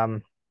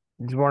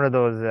 He's one of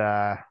those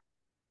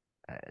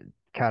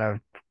kind of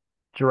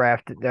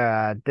drafted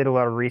did a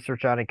lot of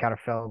research on it, kind of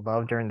fell in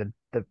love during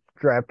the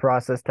draft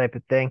process type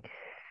of thing.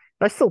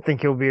 I still think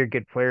he'll be a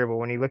good player, but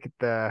when you look at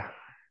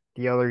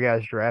the other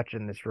guys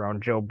drafted in this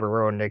round, Joe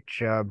Burrow, Nick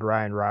Chubb,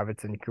 Brian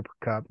Robinson, Cooper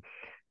Cup,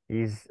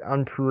 he's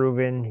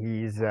unproven.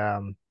 He's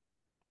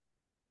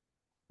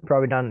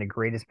probably not in the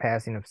greatest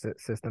passing of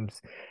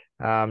systems.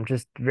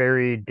 Just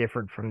very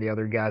different from the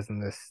other guys in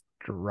this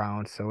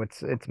round. So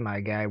it's my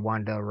guy,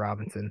 Wan'Dale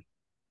Robinson.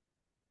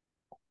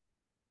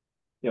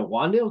 Yeah,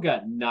 Wandale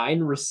got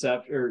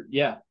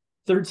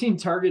 13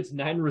 targets,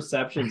 9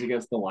 receptions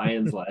against the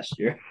Lions last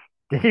year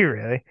Did he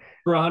really?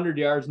 for 100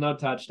 yards, no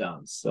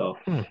touchdowns. So,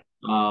 Hmm.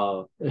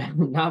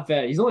 not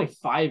bad. He's only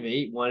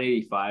 5'8",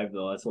 185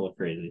 though. That's a little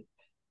crazy.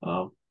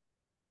 Um,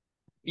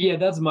 yeah,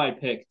 that's my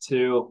pick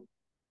too.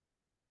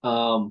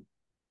 Um,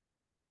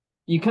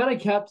 you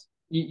kind of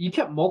you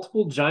kept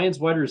multiple Giants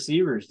wide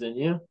receivers, didn't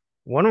you?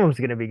 One of them's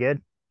gonna be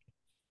good.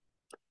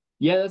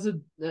 Yeah,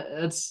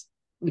 that's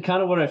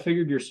kind of what I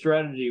figured your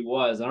strategy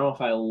was. I don't know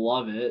if I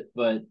love it,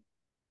 but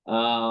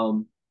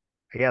um,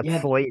 I got yeah, in the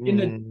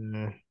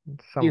Slayton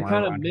you're somewhere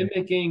kind of around here.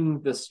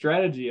 mimicking the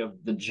strategy of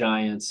the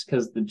Giants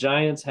because the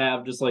Giants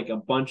have just like a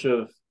bunch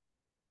of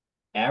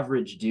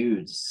average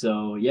dudes.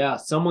 So yeah,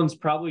 someone's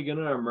probably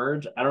gonna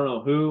emerge. I don't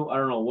know who, I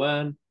don't know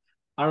when.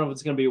 I don't know if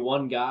it's gonna be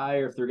one guy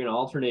or if they're gonna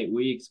alternate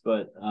weeks,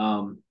 but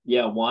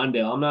yeah,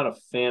 Wandale. I'm not a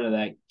fan of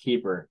that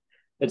keeper.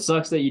 It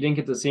sucks that you didn't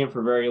get to see him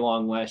for very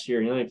long last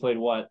year. He only played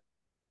what,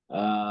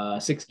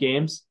 6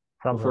 games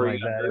Something before he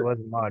like got that. It hurt.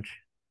 wasn't much.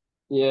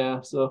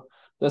 Yeah, so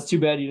that's too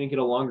bad you didn't get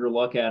a longer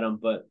look at him,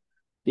 but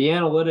the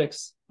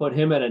analytics put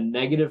him at a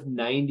negative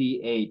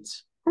 98.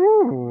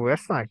 Ooh,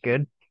 that's not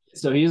good.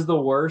 So he's the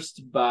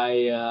worst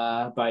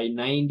by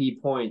 90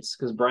 points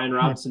because Brian Hmm.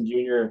 Robinson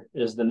Jr.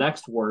 is the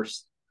next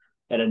worst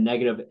at a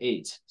negative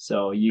 8.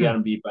 So you got Hmm.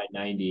 him beat by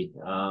 90.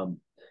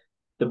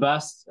 The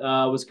best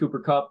was Cooper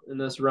Cup in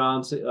this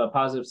round,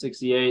 positive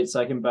 68.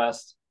 Second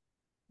best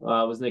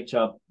was Nick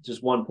Chubb,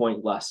 just 1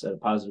 point less at a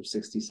positive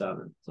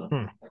 67. So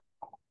Hmm.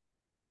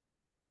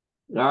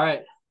 all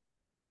right,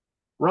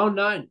 round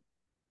nine.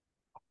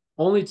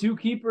 Only three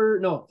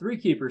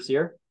keepers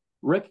here.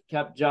 Rick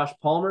kept Josh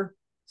Palmer,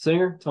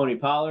 Singer, Tony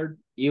Pollard,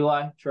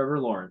 Eli, Trevor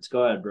Lawrence.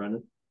 Go ahead,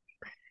 Brendan.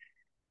 I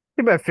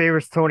think my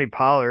favorite's Tony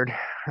Pollard.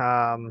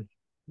 Um,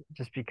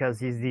 just because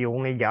he's the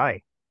only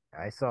guy.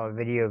 I saw a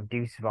video of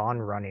Deuce Vaughn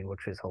running,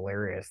 which was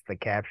hilarious. The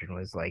caption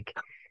was like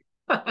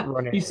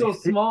running. He's so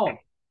small.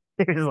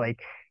 It was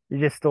like he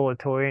just stole a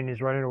toy and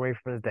he's running away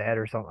from his dad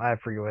or something. I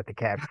forget what the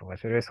caption was.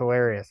 It was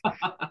hilarious.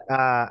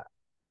 Uh,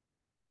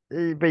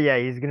 but yeah,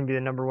 he's gonna be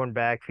the number one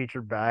back,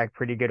 featured back,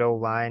 pretty good O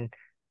line.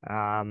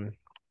 Um,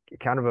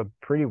 kind of a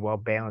pretty well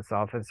balanced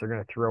offense. They're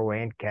gonna throw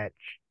and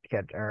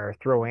or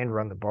throw and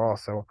run the ball.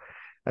 So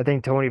I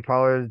think Tony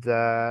Pollard's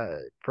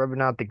probably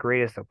not the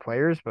greatest of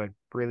players, but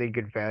really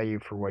good value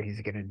for what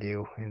he's gonna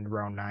do in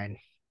round nine.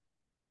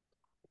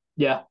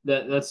 Yeah,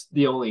 that's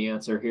the only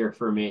answer here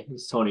for me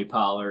is Tony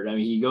Pollard. I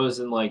mean, he goes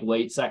in like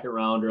late second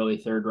round, early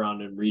third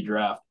round in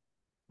redraft,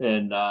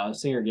 and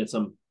Singer gets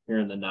him here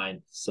in the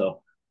ninth.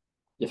 So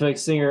if like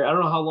Singer, I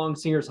don't know how long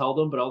Singer's held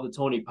him, but all the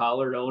Tony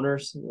Pollard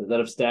owners that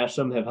have stashed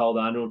him have held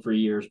on to him for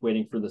years,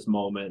 waiting for this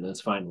moment, and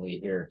it's finally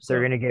here. They're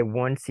So gonna get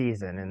one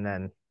season and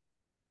then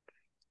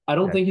I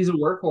don't that think he's a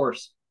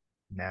workhorse.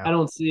 no. I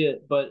don't see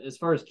it, but as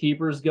far as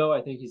keepers go,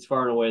 I think he's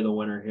far and away the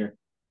winner here.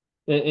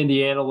 In the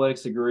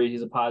analytics agree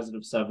he's a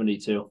positive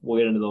 72. We'll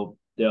get into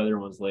the other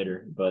ones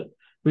later, but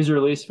who's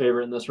your least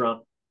favorite in this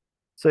round?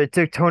 So I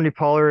took Tony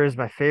Pollard as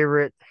my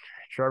favorite.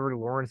 Trevor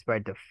Lawrence by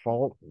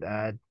default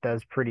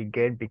does pretty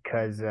good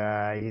because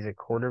he's a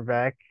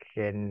quarterback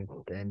and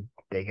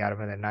they got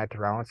him in the ninth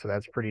round, so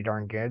that's pretty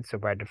darn good. So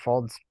by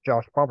default, it's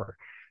Josh Palmer.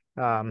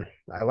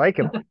 I like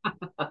him.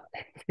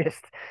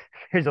 Just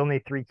there's only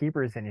three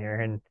keepers in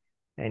here,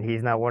 and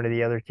he's not one of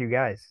the other two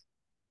guys.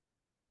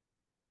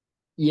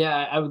 Yeah,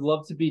 I would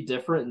love to be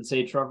different and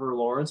say Trevor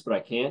Lawrence, but I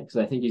can't because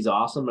I think he's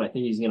awesome and I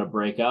think he's going to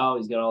break out.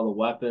 He's got all the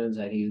weapons.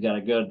 I think he's got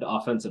a good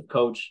offensive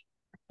coach,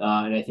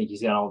 and I think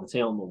he's got all the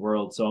talent in the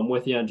world. So I'm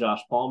with you on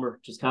Josh Palmer,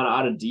 just kind of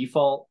out of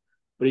default,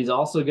 but he's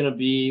also going to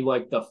be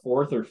like the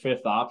fourth or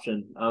fifth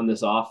option on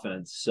this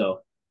offense.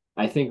 So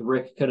I think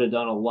Rick could have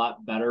done a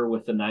lot better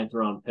with the ninth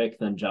round pick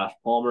than Josh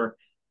Palmer,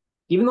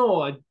 even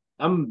though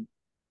I'm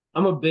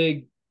I'm a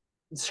big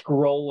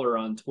scroller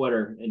on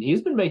Twitter, and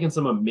he's been making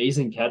some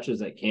amazing catches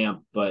at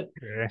camp. But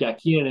Yeah. you got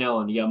Keenan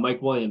Allen, you got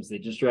Mike Williams. They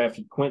just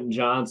drafted Quentin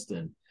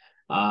Johnston.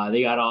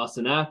 They got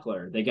Austin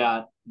Eckler.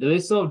 Do they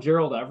still have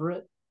Gerald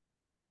Everett,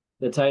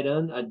 the tight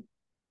end?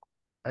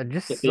 I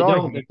just If they saw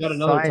don't, he they've got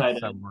another signed tight end.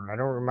 somewhere. I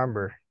don't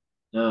remember.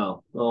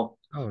 No, well,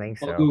 I don't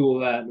think I'll so. Google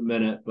that in a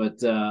minute.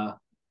 But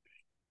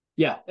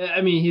yeah, I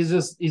mean,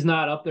 he's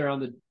not up there on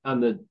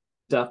the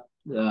depth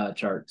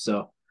chart.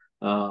 So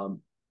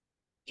um,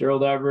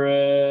 Gerald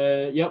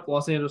Everett. Yep,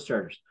 Los Angeles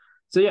Chargers.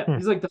 So yeah, Hmm.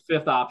 he's like the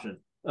fifth option.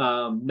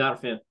 Not a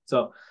fan.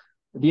 So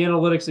the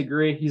analytics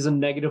agree. He's a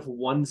negative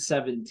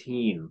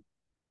 117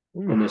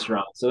 in this Oof.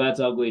 round. So that's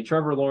ugly.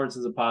 Trevor Lawrence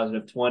is a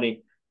positive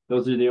 20.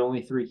 Those are the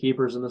only three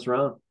keepers in this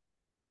round.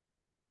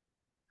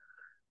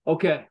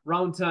 Okay,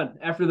 round 10.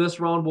 After this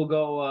round, we'll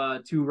go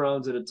two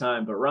rounds at a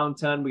time. But round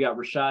 10, we got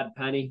Rashad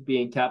Penny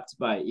being kept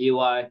by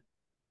Eli.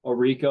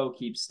 Orico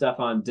keeps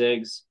Stefon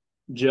Diggs.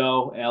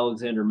 Joe,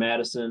 Alexander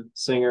Madison.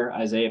 Singer,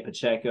 Isaiah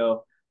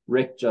Pacheco.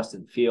 Rick,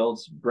 Justin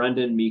Fields.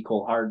 Brendan,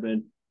 Mecole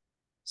Hardman.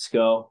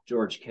 Sco,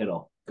 George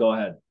Kittle. Go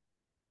ahead.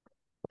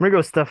 I'm gonna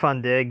go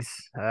Stephon Diggs.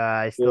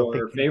 I still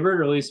think For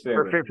favorite or least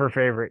favorite? for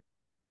favorite.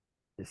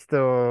 It's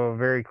still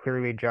very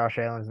clearly Josh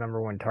Allen's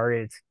number one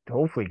target. It's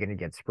hopefully going to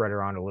get spread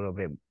around a little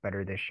bit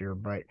better this year,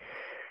 but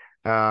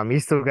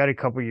he's still got a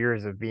couple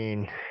years of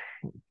being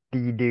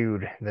the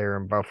dude there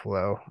in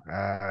Buffalo.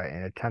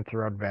 And a 10th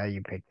round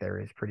value pick there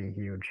is pretty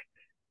huge.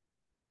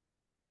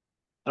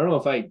 I don't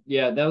know if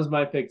yeah, that was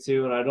my pick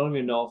too. And I don't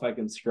even know if I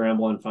can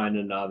scramble and find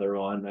another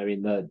one. I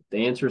mean, the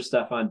answer is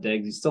Stefon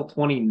Diggs. He's still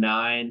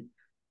 29.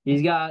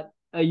 He's got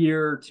a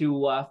year or two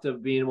left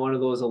of being one of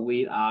those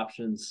elite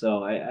options.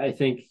 So I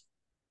think,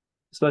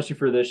 especially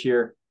for this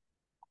year,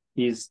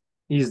 he's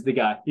he's the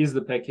guy. He's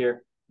the pick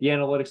here. The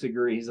analytics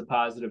agree. He's a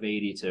positive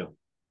 82.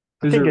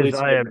 Who's your least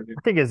favorite here?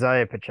 I think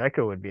Isaiah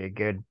Pacheco would be a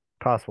good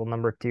possible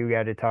number two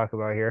guy to talk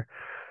about here.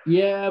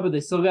 Yeah, but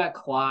they still got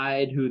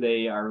Clyde, who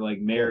they are like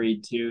Yeah,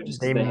 married to just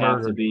because they they have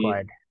to murdered be.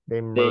 Clyde.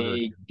 They murdered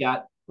They him.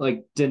 got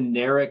like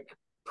Deneric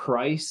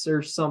Price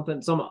or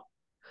something.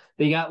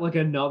 They got like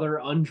another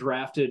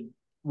undrafted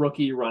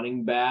rookie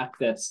running back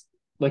that's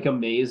like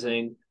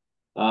amazing.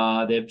 They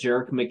have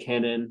Jerick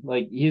McKinnon.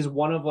 Like he's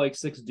one of like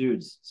six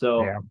dudes.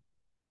 So Yeah.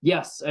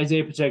 yes,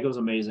 Isaiah Pacheco's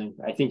amazing.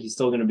 I think he's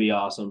still going to be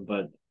awesome.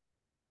 But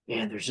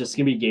man, there's just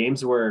going to be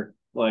games where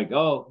like,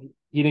 oh,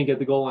 he didn't get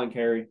the goal line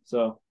carry,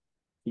 so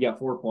he got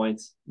 4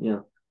 points. You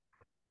know,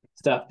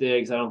 Steph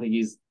Diggs. I don't think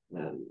he's.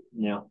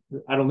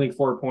 I don't think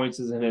 4 points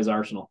is in his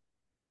arsenal.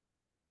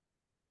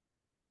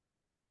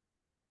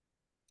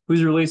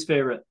 Who's your least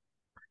favorite?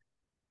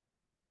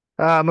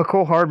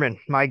 Mecole Hardman,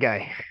 my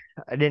guy.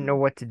 I didn't know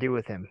what to do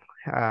with him.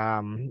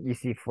 You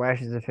see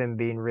flashes of him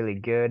being really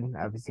good.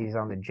 Obviously, he's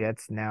on the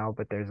Jets now,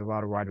 but there's a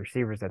lot of wide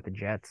receivers at the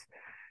Jets.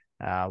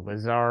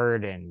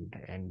 Lazard and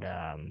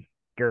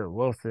Garrett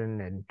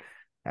Wilson,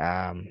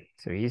 and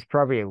so he's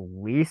probably at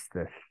least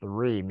the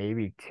three,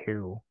 maybe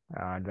two.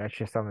 That's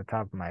just on the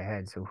top of my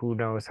head. So who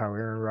knows how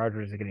Aaron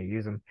Rodgers is going to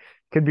use him?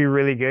 Could be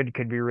really good,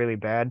 could be really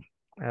bad.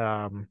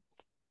 Um,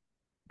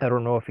 I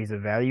don't know if he's a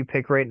value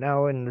pick right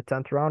now in the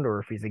 10th round or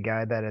if he's a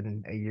guy that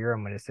in a year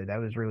I'm going to say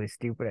that was really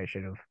stupid. I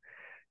should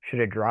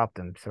have dropped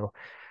him. So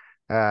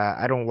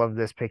I don't love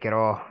this pick at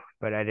all,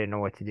 but I didn't know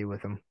what to do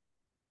with him.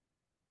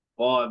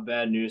 Well, I have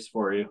bad news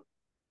for you.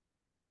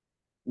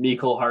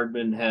 Mecole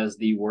Hardman has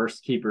the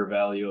worst keeper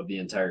value of the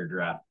entire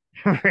draft.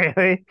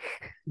 Really?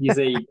 He's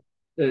a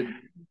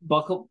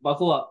buckle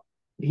up.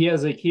 He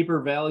has a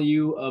keeper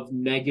value of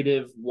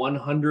negative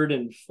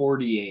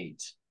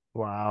 148.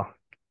 Wow.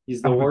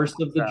 He's the I'm worst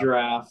of the uh,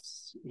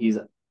 drafts. He's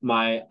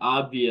my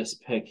obvious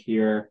pick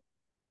here.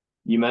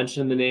 You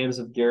mentioned the names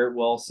of Garrett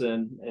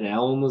Wilson and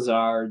Alan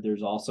Lazard.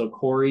 There's also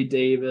Corey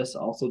Davis,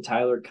 also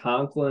Tyler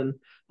Conklin,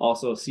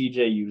 also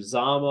CJ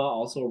Uzama,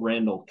 also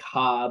Randall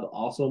Cobb,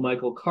 also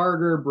Michael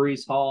Carter,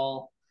 Brees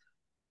Hall.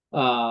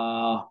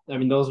 I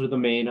mean, those are the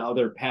main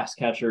other pass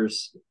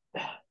catchers.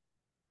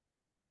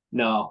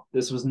 No,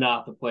 this was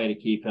not the play to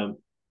keep him.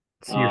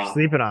 so you're Uh,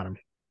 sleeping on him.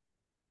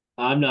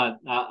 I'm not.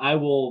 I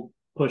will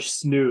push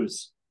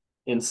snooze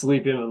and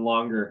sleep even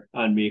longer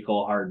on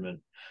Mecole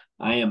Hardman.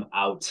 I am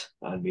out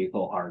on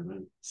Mecole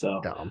Hardman. So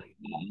Dumb.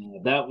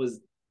 that was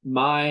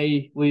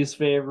my least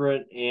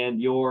favorite and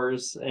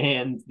yours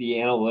and the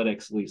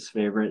analytics least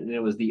favorite. And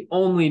it was the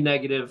only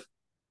negative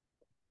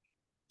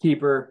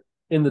keeper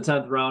in the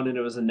 10th round, and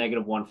it was a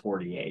negative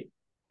 148.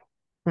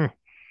 Hmm.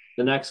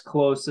 The next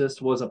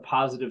closest was a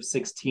positive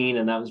 16,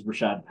 and that was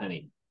Rashad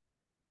Penny.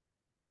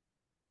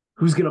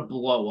 Who's going to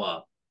blow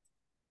up?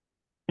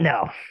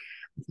 No,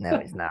 no,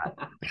 he's not.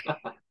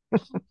 All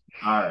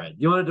right.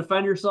 You want to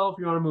defend yourself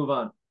or you want to move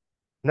on?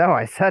 No,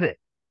 I said it.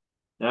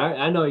 All right.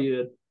 I know you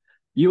did.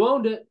 You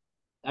owned it.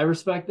 I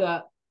respect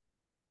that.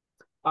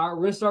 All right.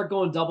 We're going to start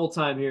going double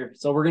time here.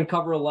 So we're going to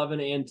cover 11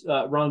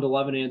 and round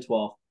 11 and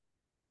 12.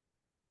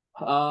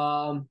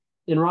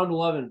 In round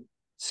 11,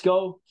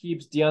 Sko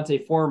keeps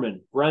D'Onta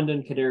Foreman,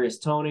 Brendan,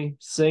 Kadarius Toney,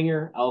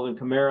 Singer, Alvin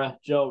Kamara,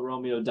 Joe,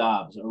 Romeo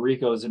Doubs,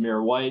 Rico,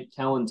 Zamir White,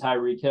 Kellen,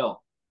 Tyreek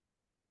Hill.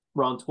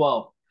 Round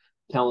 12,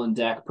 Kellen,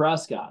 Dak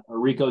Prescott,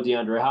 Rico,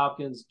 DeAndre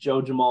Hopkins,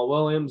 Joe, Jamal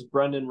Williams,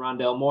 Brendan,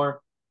 Rondale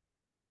Moore,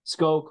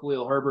 Sko,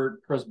 Khalil Herbert,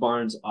 Chris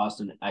Barnes,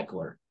 Austin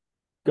Eckler.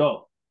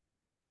 Go.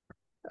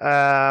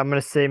 I'm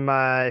gonna say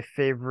my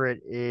favorite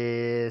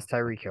is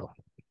Tyreek Hill.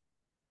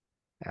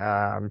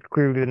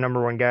 Clearly the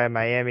number one guy in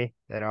Miami.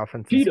 That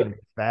offense is Cheetah. gonna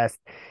be fast.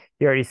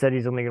 He already said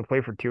he's only gonna play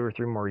for 2 or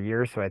 3 more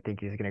years, so I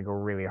think he's gonna go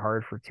really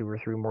hard for 2 or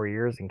 3 more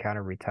years and kind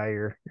of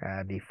retire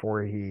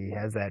before he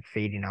has that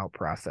fading out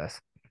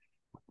process.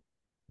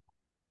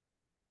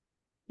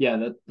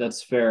 Yeah,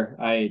 that's fair.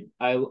 I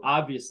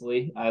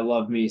obviously I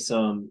love me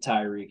some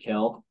Tyreek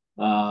Hill.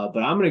 But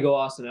I'm gonna go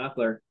Austin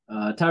Eckler.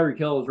 Tyreek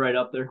Hill is right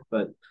up there,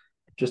 but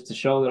just to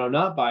show that I'm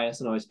not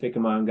biased and always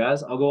picking my own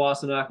guys, I'll go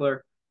Austin Eckler.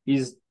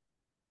 He's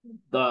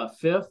the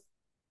fifth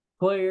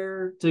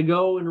player to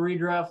go in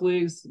redraft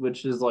leagues,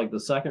 which is like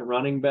the second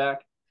running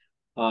back.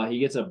 He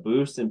gets a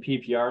boost in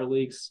PPR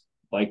leagues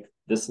like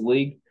this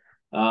league.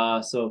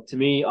 So to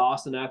me,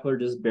 Austin Eckler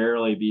just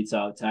barely beats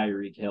out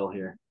Tyreek Hill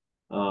here.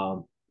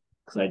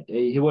 Because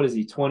what is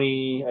he?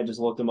 20? I just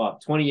looked him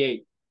up.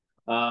 28.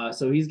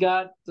 So he's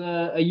got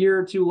a year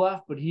or two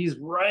left, but he's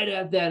right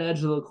at that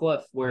edge of the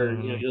cliff where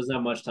he doesn't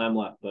have much time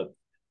left. But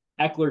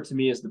Eckler to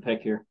me is the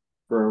pick here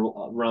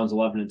for rounds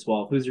 11 and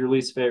 12. Who's your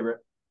least favorite?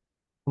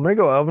 I'm gonna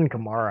go Alvin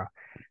Kamara.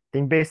 I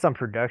think based on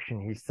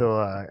production, he's still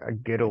a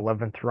good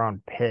 11th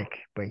round pick,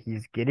 but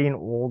he's getting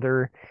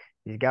older.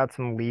 He's got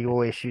some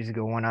legal issues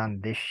going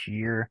on this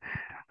year.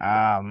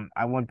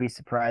 I wouldn't be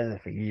surprised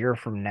if a year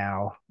from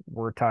now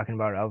we're talking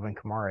about Alvin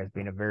Kamara as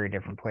being a very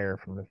different player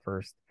from the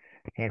first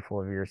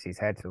handful of years he's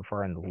had so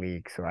far in the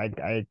league. So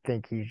I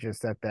think he's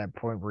just at that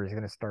point where he's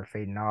going to start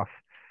fading off.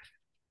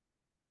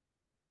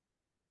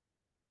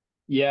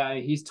 Yeah,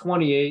 he's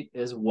 28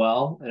 as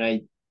well,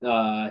 and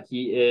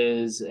he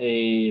is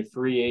a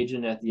free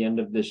agent at the end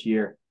of this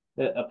year.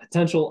 A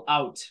potential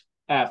out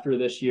after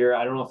this year.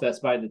 I don't know if that's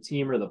by the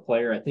team or the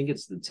player. I think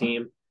it's the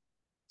team.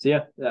 So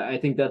yeah, I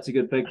think that's a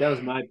good pick. That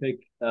was my pick.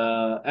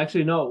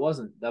 Actually, no, it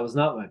wasn't. That was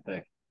not my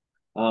pick.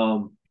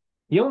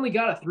 He only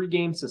got a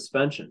 3-game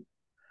suspension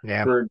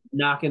Yeah. for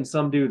knocking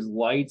some dude's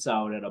lights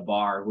out at a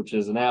bar, which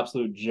is an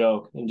absolute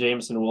joke. And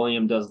Jameson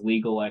Williams does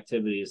legal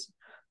activities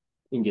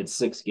and gets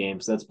 6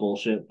 games. That's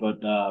bullshit.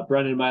 But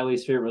Brendan, my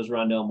least favorite was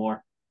Rondale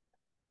Moore.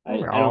 I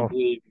don't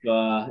believe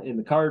in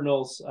the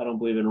Cardinals. I don't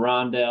believe in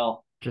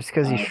Rondale. Just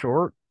because he's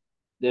short.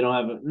 They don't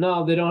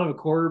have a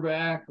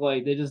quarterback.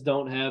 Like they just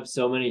don't have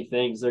so many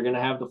things. They're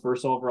gonna have the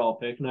first overall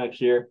pick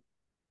next year.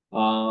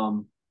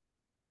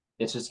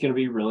 It's just gonna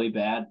be really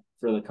bad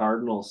for the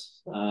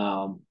Cardinals.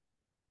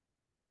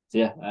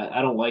 Yeah,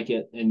 I don't like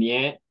it. And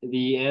the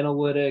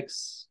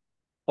analytics,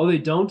 they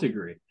don't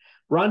agree.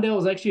 Rondale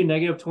is actually a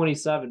negative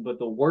 27, but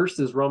the worst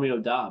is Romeo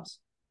Doubs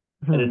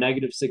at a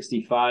negative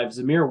 65.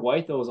 Zamir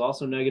White, though, is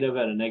also negative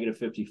at a negative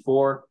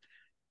 54.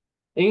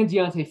 And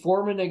D'Onta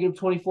Foreman, negative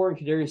 24, and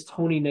Kadarius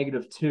Toney,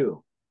 negative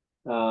 2.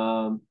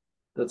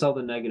 That's all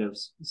the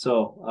negatives.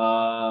 So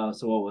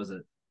what was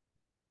it?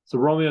 So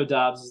Romeo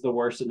Doubs is the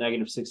worst at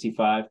negative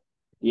 65.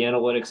 The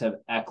analytics have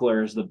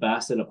Eckler as the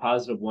best at a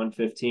positive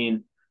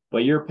 115.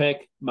 But your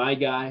pick, my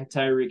guy,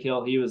 Tyreek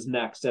Hill, he was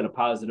next at a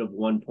positive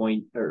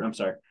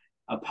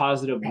a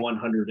positive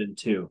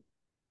 102.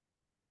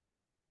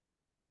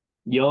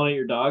 Yelling at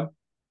your dog?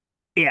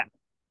 Yeah.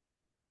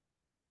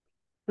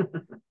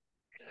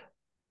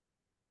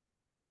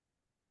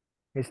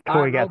 His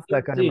toy got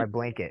stuck under my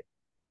blanket.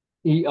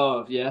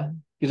 Yeah.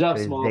 Good job,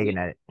 He's Smalls. digging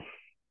at it.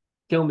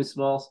 Kill me,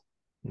 Smalls.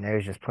 And he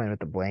was just playing with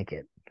the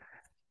blanket.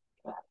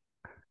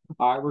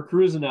 All right, we're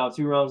cruising now,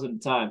 2 rounds at a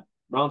time.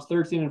 Rounds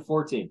 13 and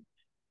 14.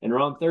 In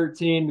round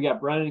 13, we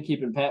got Brennan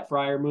keeping Pat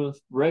Freiermuth,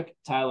 Rick,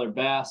 Tyler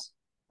Bass,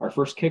 our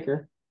first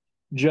kicker,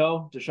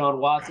 Joe, Deshaun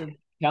Watson,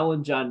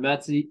 Kellen, John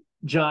Mechie.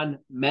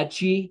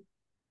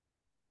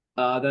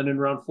 Then in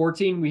round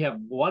 14, we have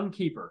one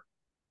keeper.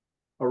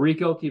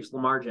 Rico keeps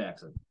Lamar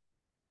Jackson.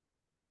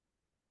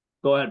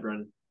 Go ahead,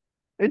 Brendan.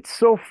 It's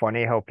so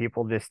funny how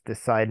people just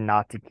decide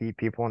not to keep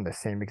people in the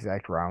same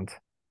exact rounds.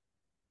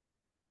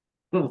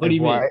 What do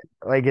you mean?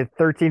 Like at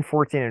 13,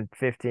 14, and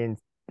 15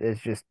 is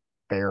just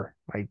there.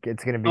 Like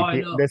it's gonna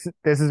be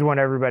this is when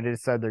everybody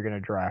decide they're gonna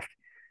draft.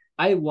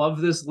 I love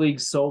this league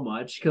so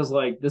much because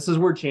like this is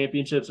where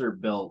championships are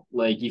built.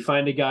 Like you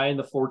find a guy in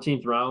the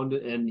 14th round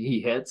and he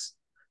hits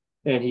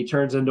and he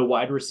turns into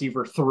wide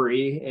receiver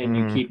 3 and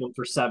you keep him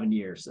for 7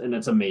 years and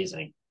it's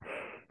amazing.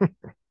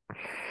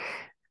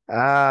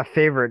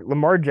 Favorite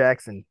Lamar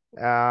Jackson.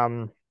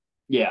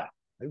 Yeah.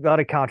 A lot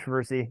of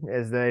controversy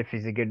as to if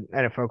he's a good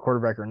NFL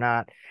quarterback or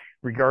not.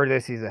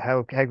 Regardless, he's a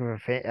heck of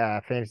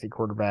a fantasy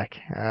quarterback.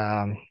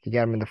 You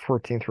got him in the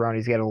 14th round.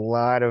 He's got a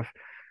lot of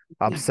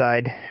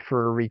upside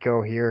for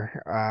Rico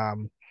here.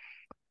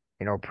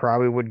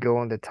 Probably would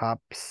go in the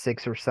top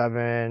 6 or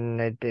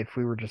 7 if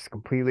we were just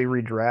completely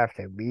redraft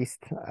at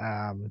least.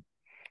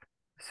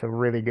 So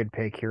really good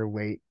pick here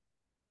late.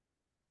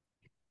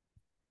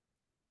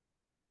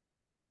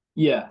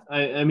 Yeah,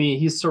 I mean,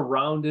 he's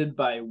surrounded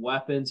by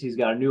weapons. He's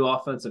got a new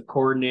offensive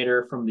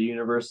coordinator from the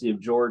University of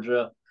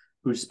Georgia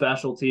whose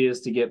specialty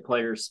is to get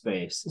players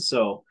space.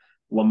 So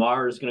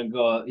Lamar is going to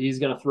go, he's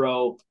going to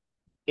throw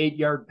 8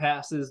 yard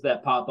passes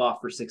that pop off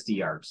for 60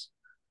 yards.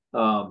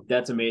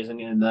 That's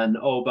amazing. And then,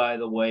 oh, by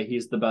the way,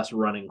 he's the best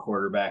running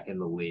quarterback in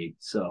the league.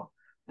 So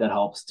that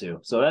helps too.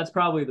 So that's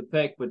probably the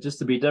pick. But just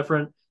to be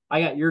different,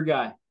 I got your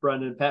guy,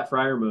 Brendan, Pat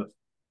Fryermuth.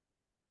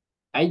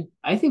 I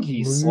think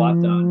he's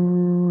slept on.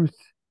 Moose.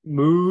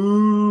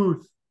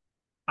 Muth.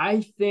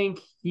 I think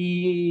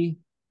he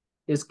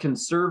is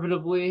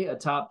conservatively a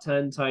top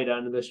 10 tight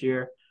end this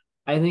year.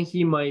 I think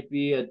he might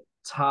be a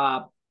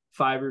top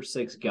 5 or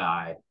 6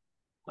 guy.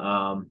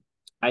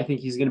 I think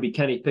he's going to be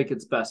Kenny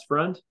Pickett's best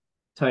friend.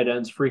 Tight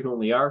ends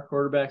frequently are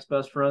quarterbacks'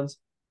 best friends.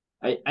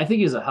 I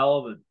think he's a hell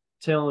of a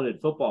talented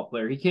football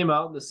player. He came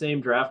out in the same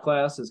draft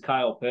class as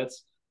Kyle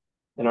Pitts.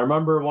 And I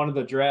remember one of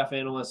the draft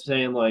analysts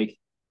saying, like,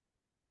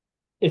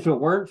 if it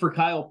weren't for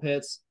Kyle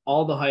Pitts,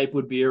 all the hype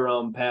would be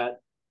around Pat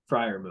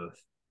Fryermuth.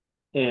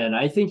 And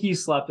I think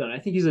he's slept on. I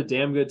think he's a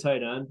damn good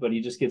tight end, but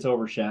he just gets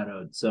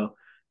overshadowed. So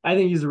I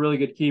think he's a really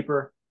good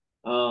keeper.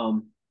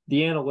 The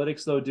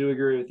analytics, though, do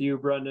agree with you,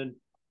 Brendan.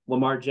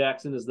 Lamar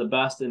Jackson is the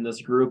best in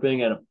this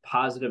grouping at a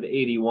positive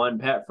 81.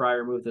 Pat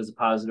Fryermuth is a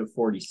positive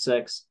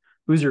 46.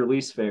 Who's your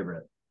least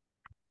favorite?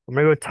 I'm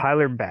gonna go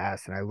Tyler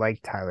Bass, and I like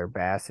Tyler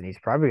Bass, and he's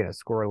probably gonna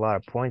score a lot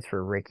of points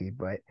for Ricky.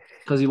 But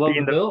Because you love the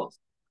being the Bills.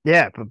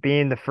 yeah, but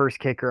being the first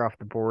kicker off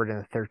the board in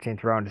the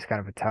 13th round is kind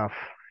of a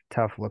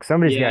tough look.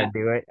 Somebody's got to Yeah.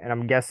 do it, and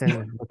I'm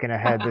guessing looking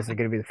ahead, this is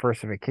going to be the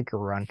first of a kicker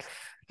run.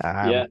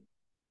 Yeah. Um,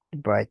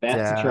 but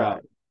Bass to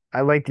Trout.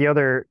 I like the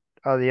other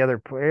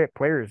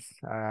players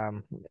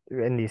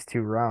in these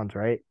 2 rounds,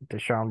 right?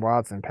 Deshaun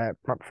Watson, Pat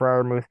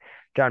Freiermuth,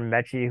 John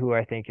Mechie, who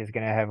I think is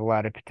going to have a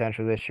lot of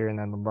potential this year, and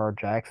then Lamar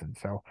Jackson.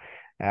 So,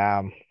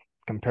 um,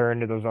 comparing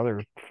to those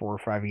other 4 or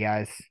 5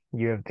 guys,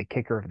 you have the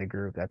kicker of the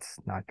group. That's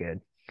not good.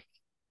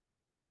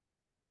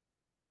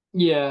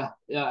 Yeah,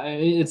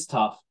 it's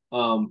tough.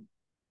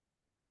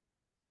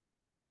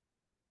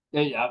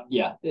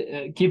 Yeah.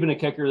 Keeping a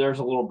kicker there's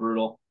a little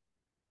brutal.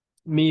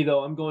 Me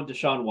though, I'm going to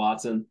Deshaun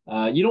Watson.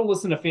 You don't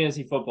listen to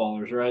fantasy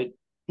footballers, right?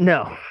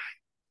 No,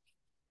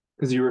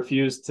 Because you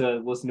refuse to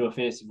listen to a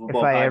fantasy if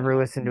football I podcast ever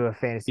listen and to a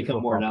fantasy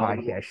become more football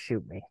knowledgeable. podcast,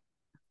 shoot me.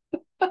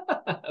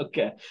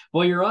 Okay.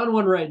 Well, you're on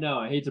one right now.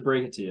 I hate to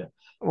break it to you.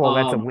 Well,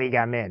 that's a Um, league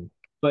I'm in.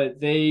 but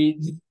they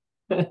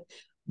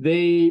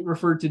they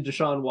referred to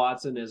Deshaun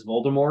Watson as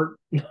Voldemort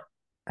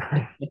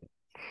because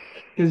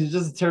he's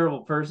just a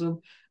terrible person,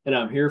 and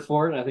I'm here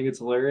for it. I think it's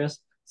hilarious.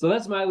 So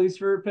that's my least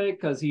favorite pick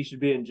because he should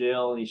be in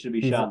jail and he should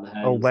be He's shot in the head.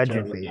 He's a terrible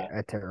allegedly guy.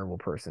 a terrible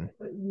person.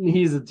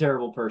 He's a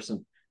terrible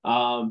person.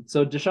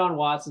 So Deshaun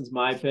Watson's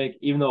my pick,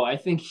 even though I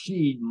think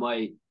he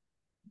might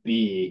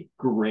be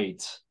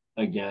great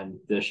again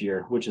this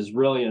year, which is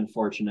really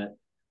unfortunate.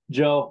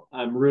 Joe,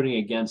 I'm rooting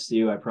against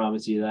you. I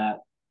promise you that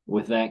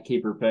with that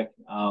keeper pick.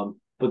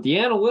 But the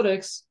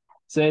analytics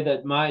say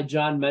that my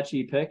John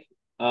Mechie pick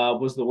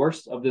was the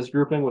worst of this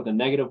grouping with a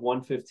negative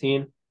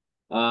 115.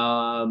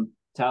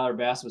 Tyler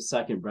Bass was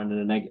second,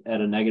 Brendan,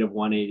 at a negative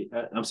 180.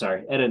 I'm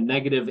sorry, at a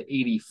negative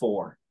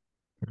 84.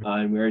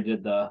 And we already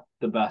did the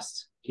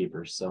best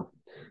keepers. So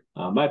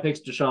my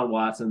pick's Deshaun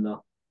Watson,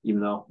 though, even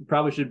though it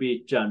probably should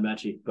be John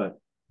Mechie, but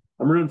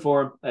I'm rooting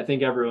for him. I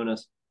think everyone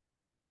is.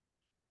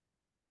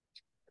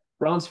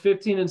 Browns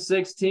 15 and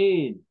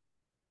 16.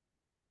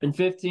 In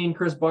 15,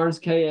 Chris Barnes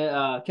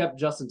kept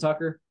Justin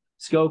Tucker.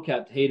 Sco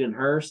kept Hayden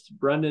Hurst.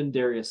 Brendan,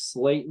 Darius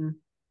Slayton.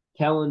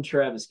 Kellen,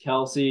 Travis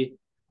Kelce.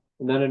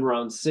 And then in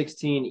round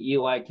 16,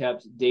 Eli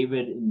kept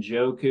David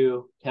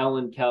Njoku.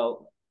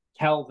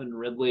 Calvin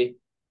Ridley.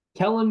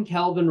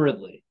 Calvin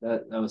Ridley.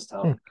 That was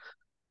tough.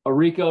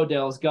 Arico,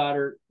 Dallas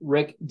Goddard,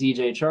 Rick,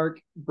 DJ Chark,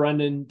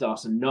 Brendan,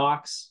 Dawson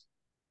Knox,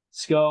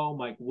 Sco,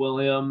 Mike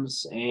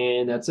Williams,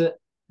 and that's it.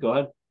 Go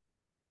ahead.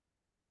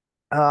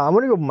 I'm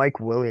gonna go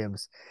Mike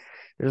Williams.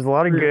 There's a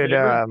lot For of your good,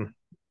 favorite?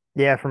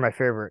 yeah, for my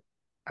favorite.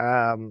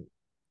 Um,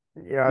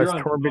 You're it's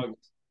on Torben.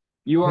 drugs.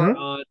 You Hmm? are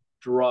on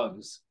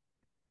drugs.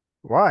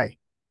 Why?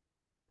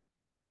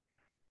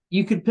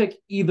 You could pick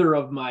either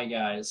of my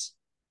guys,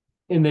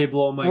 and they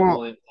blow Mike Well,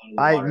 Williams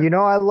out of the water.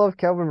 I love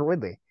Calvin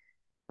Ridley,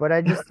 but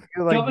I just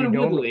feel like Calvin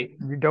Ridley.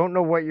 you don't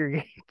know what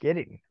you're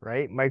getting,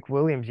 right? Mike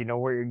Williams, you know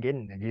what you're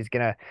getting, and he's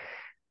gonna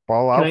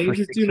ball Can out I for interest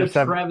you six in or a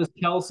seven. Travis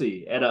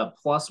Kelce at a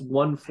plus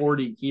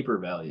 140 keeper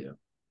value?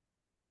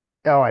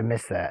 Oh, I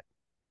missed that.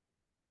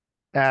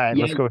 All right,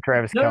 Yeah. let's go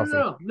Travis No, no, Kelsey.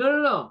 no, no,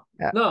 no, no,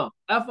 Yeah. no.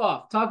 F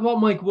off. Talk about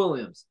Mike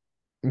Williams.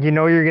 You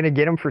know you're gonna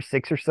get him for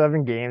 6 or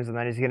 7 games, and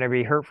then he's gonna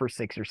be hurt for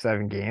 6 or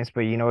 7 games,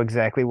 but you know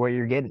exactly what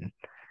you're getting.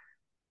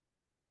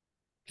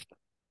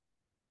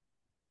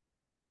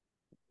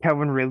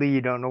 Calvin Ridley,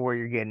 you don't know where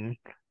you're getting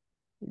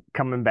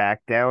coming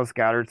back. Dallas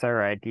Goedert's all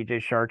right.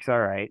 DJ Shark's all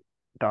right.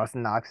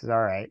 Dawson Knox is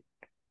all right.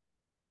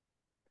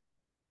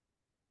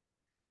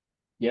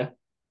 Yeah.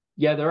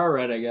 Yeah, they're all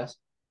right, I guess.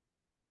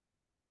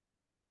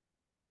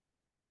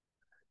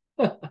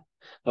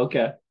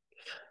 Okay.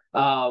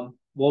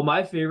 Well,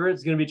 my favorite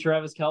is going to be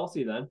Travis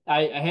Kelce then.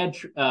 I had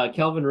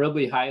Calvin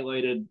Ridley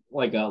highlighted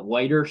like a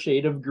lighter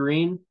shade of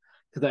green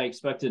because I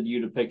expected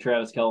you to pick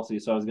Travis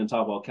Kelce, so I was going to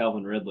talk about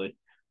Calvin Ridley.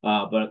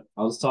 But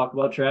I'll just talk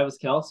about Travis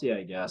Kelce,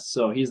 I guess.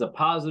 So he's a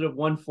positive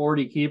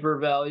 140 keeper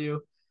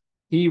value.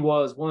 He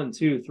was one,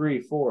 two,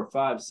 three, four,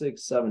 five,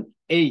 six, seven,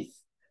 eighth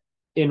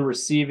in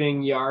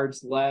receiving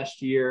yards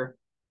last year.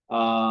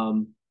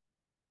 However,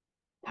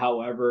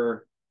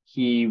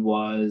 he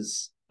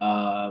was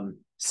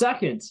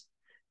second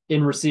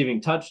in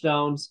receiving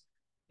touchdowns.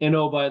 And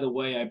oh, by the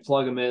way, I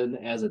plug him in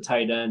as a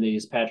tight end.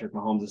 He's Patrick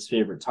Mahomes'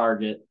 favorite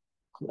target.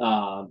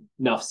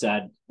 Enough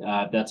said.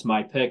 That's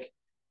my pick.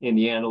 And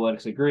the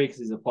analytics agree because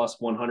he's a plus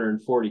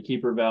 140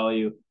 keeper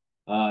value.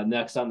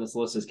 Next on this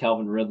list is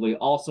Calvin Ridley,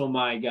 also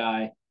my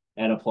guy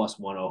at a plus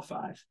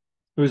 105.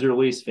 Who's your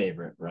least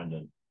favorite,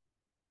 Brendan?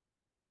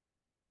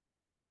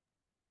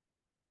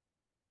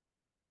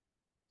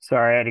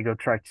 Sorry, I had to go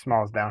track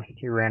Smalls down.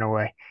 He ran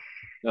away.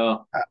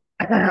 Oh,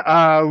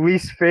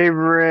 Least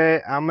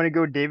favorite, I'm gonna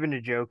go David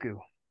Njoku.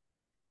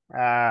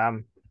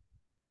 Um,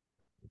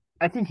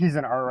 I think he's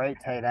an all right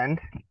tight end,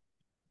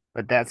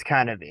 but that's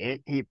kind of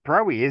it. He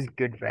probably is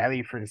good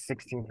value for the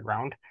 16th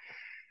round.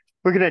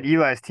 Looking at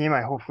Eli's team,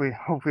 I hopefully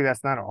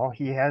that's not all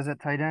he has at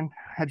tight end.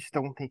 I just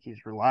don't think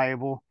he's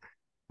reliable.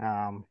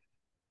 Um,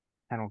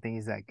 I don't think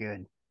he's that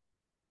good.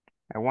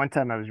 At one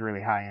time I was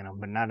really high on him,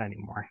 but not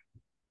anymore.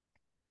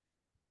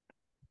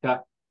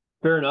 okay.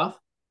 Fair enough.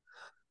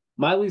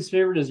 My least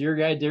favorite is your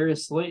guy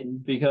Darius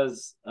Slayton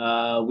because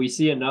we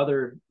see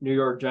another New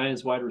York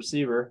Giants wide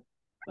receiver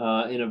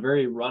in a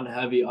very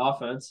run-heavy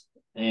offense,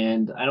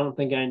 and I don't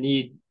think I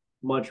need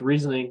much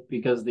reasoning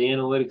because the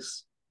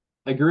analytics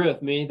agree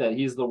with me that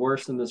he's the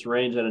worst in this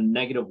range at a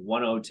negative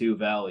 102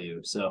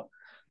 value. So,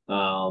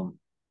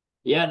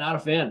 yeah, not a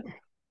fan.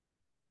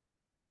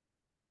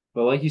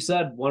 But like you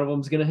said, one of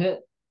them's gonna hit.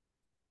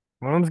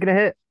 One of them's gonna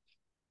hit,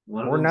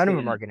 One of or them's none of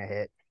gonna them are hit, gonna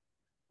hit.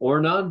 or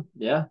none.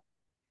 Yeah,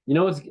 you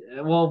know it's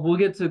well. We'll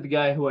get to the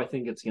guy who I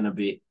think it's gonna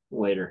be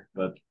later,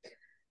 but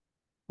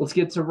let's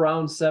get to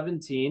round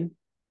 17.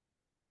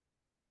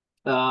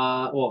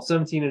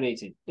 17 and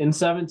 18. In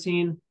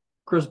 17,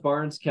 Chris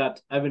Barnes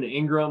kept Evan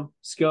Ingram,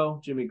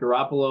 Sco, Jimmy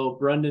Garoppolo,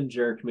 Brendan,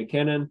 Jerick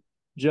McKinnon,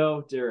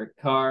 Joe, Derek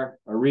Carr,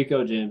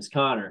 Arico, James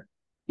Conner,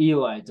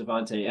 Eli,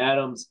 Devontae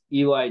Adams,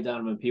 Eli,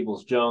 Donovan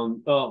Peoples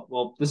Jones. Oh,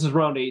 well, this is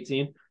round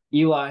 18.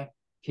 Eli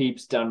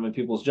keeps Donovan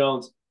Peoples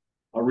Jones,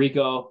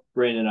 Arico,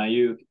 Brandon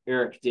Ayuk,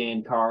 Eric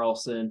Dan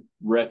Carlson,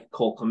 Rick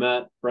Cole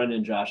Komet,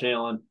 Brendan Josh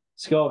Allen,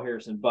 Sco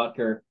Harrison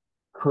Butker,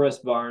 Chris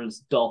Barnes,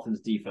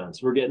 Dolphins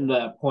defense. We're getting to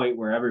that point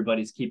where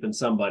everybody's keeping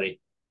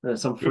somebody,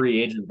 some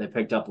free agent they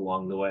picked up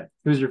along the way.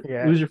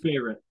 Yeah, Who's your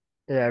favorite?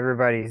 yeah.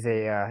 Everybody's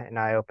a an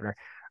eye opener.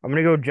 I'm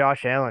gonna go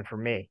Josh Allen for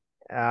me.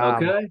 Um,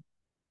 Okay,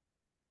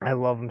 I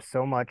love him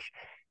so much.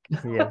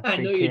 He has I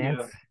know big you cans.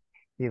 do.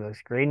 He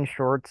looks great in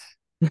shorts.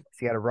 He's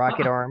got a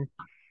rocket arm.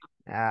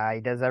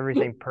 He does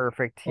everything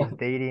perfect. He's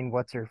dating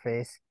what's her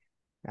face.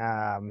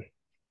 Um,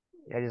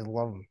 I just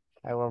love him.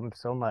 I love him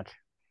so much.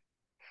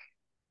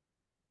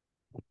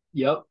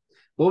 Yep.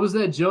 What was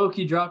that joke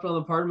he dropped on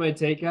the part of my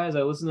take, guys?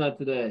 I listened to that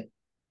today.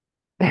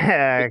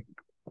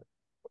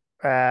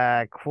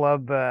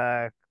 Club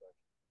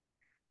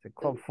is it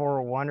Club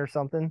 401 or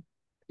something?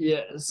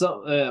 Yeah,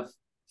 so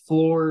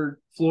floor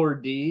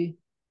D.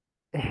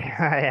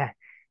 Yeah.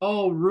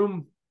 Oh,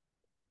 room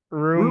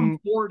Room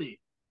 40.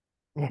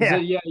 He yeah.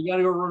 said, "Yeah, you got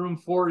to go room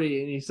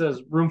 40," and he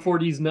says, "Room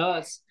 40's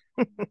nuts."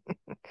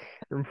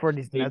 Room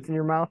 40's nuts in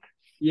your mouth.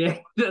 Yeah,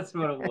 that's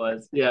what it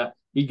was. Yeah,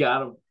 he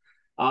got him.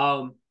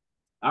 Um,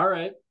 all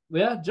right.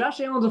 Yeah, Josh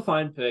Allen's a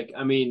fine pick.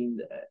 I mean,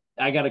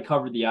 I got to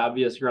cover the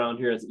obvious ground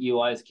here. It's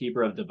Eli's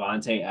keeper of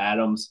Devontae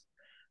Adams.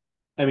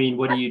 I mean,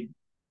 what do you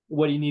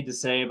need to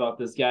say about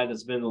this guy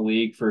that's been in the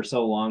league for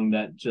so long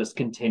that just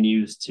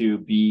continues to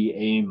be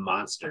a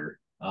monster?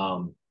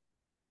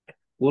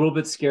 A little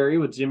bit scary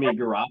with Jimmy Come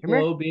here.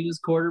 Garoppolo being his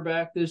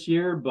quarterback this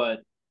year,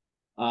 but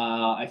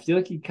I feel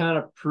like he kind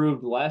of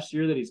proved last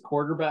year that he's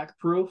quarterback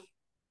proof.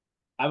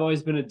 I've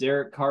always been a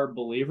Derek Carr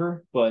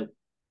believer, but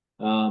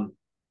um,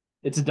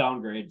 it's a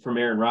downgrade from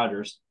Aaron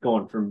Rodgers,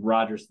 going from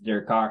Rodgers to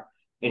Derek Carr,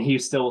 and he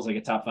still was like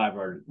a top five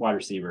wide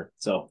receiver.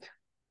 So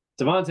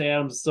Devontae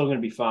Adams is still going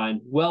to be fine.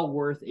 Well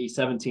worth a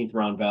 17th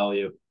round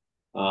value.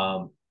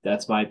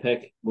 That's my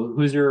pick.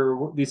 Who's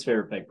your least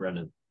favorite pick,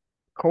 Brendan?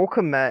 Cole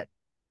Kmet,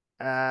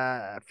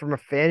 from a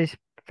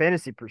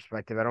fantasy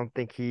perspective, I don't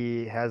think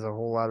he has a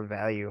whole lot of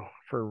value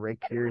for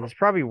Rick here. He's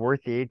probably worth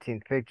the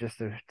 18th pick just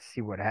to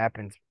see what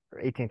happens.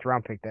 18th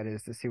round pick, that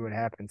is, to see what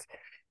happens.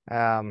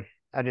 Um,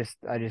 I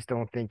just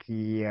don't think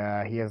he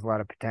has a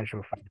lot of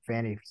potential from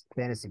a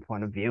fantasy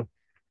point of view.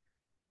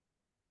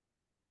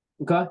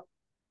 Okay,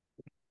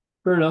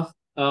 fair enough.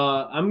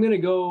 I'm gonna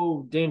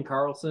go Dan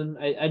Carlson.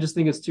 I just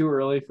think it's too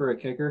early for a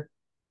kicker.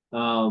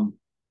 Um,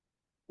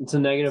 it's a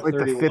It's negative like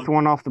the fifth 31.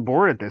 one off the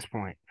board at this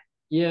point.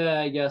 Yeah,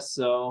 I guess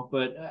so.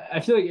 But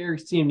I feel like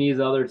Eric's team needs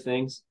other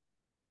things.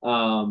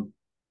 Um,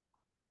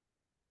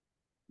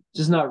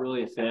 just not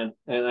really a fan.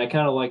 And I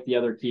kind of like the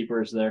other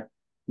keepers there.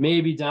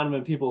 Maybe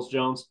Donovan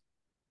Peoples-Jones.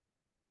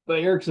 But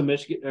Eric's a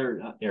Michigan, or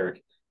not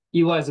Eric.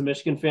 Eli's a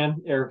Michigan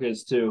fan. Eric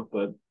is too.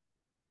 But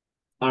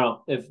I don't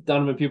know. If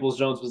Donovan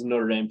Peoples-Jones was a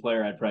Notre Dame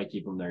player, I'd probably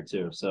keep him there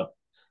too. So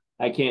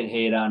I can't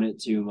hate on it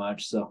too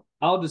much. So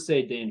I'll just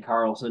say Dan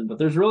Carlson. But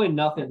there's really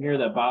nothing here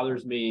that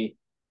bothers me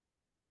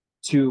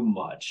too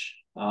much.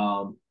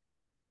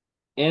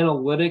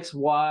 Analytics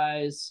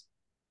wise,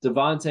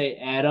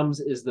 Devontae Adams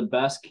is the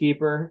best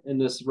keeper in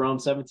this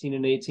round 17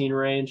 and 18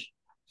 range,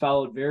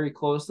 followed very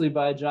closely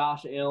by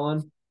Josh Allen.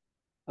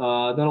 Then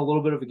a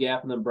little bit of a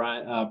gap, and then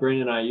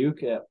Brandon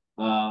Aiyuk at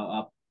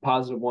a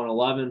positive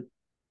 111.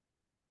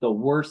 The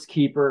worst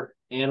keeper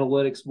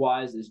analytics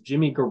wise is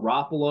Jimmy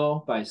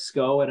Garoppolo by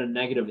SCO at a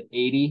negative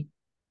 80.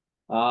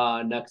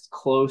 Next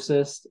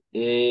closest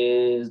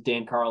is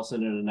Dan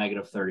Carlson at a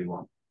negative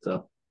 31.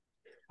 So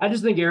I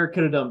just think Eric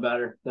could have done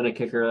better than a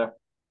kicker there.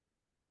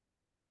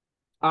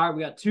 All right,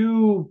 we got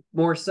two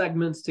more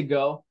segments to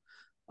go.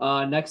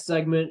 Next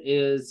segment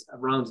is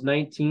rounds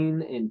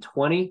 19 and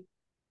 20.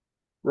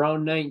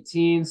 Round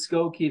 19,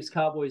 SCO keeps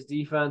Cowboys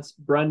defense.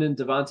 Brendan,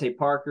 Devontae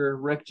Parker,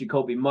 Rick,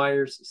 Jacoby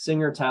Myers,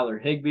 Singer, Tyler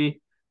Higbee,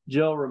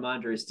 Joe,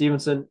 Ramondre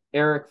Stevenson,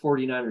 Eric,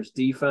 49ers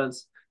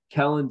defense,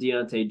 Kellen,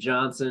 Deontay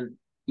Johnson,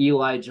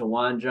 Eli,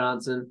 Jawan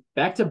Johnson.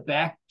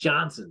 Back-to-back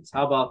Johnsons.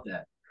 How about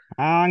that?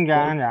 On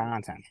John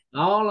Johnson.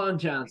 All on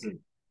Johnson.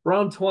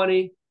 Round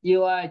 20,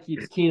 Eli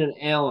keeps Keenan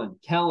Allen,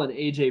 Kellen,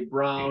 A.J.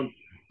 Brown,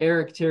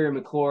 Eric, Terry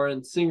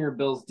McLaurin, Singer,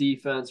 Bills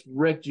defense,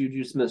 Rick,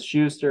 Juju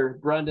Smith-Schuster,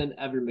 Brendan,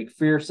 Evan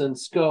McPherson,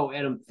 SCO,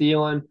 Adam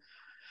Thielen,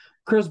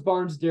 Chris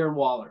Barnes, Darren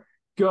Waller.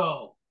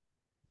 Go.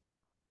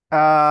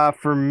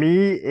 For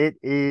me, it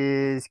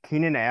is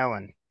Keenan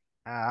Allen.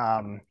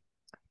 Um,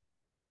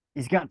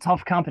 he's got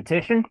tough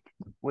competition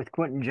with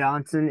Quentin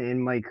Johnson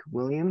and Mike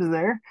Williams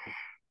there.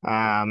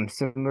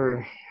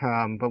 Similar,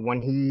 but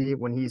when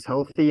he's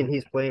healthy and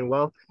he's playing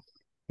well,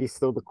 he's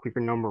still the clear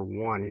number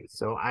one.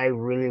 So I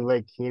really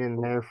like Keenan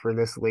there for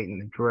this late in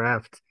the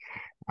draft.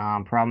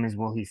 Problem is,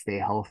 will he stay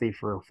healthy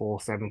for a full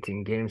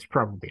 17 games?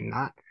 Probably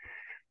not.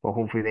 But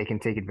hopefully they can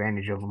take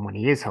advantage of him when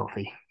he is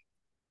healthy.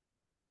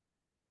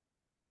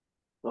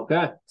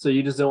 Okay. So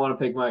you just don't want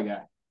to pick my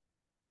guy.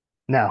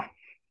 No.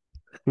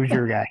 Who's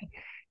your guy?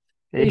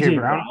 A.J.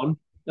 Brown?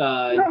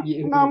 Brown. No,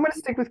 I'm gonna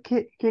stick with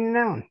Keenan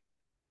Allen.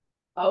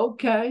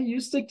 Okay, you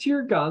stick to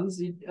your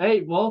guns.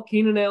 Hey, well,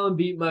 Keenan Allen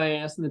beat my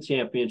ass in the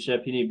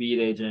championship, and he beat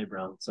AJ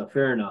Brown, so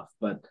fair enough.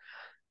 But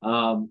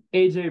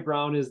AJ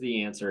Brown is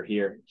the answer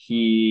here.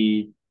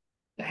 He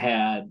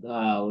had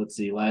let's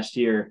see, last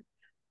year,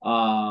 he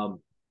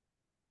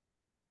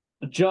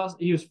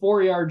was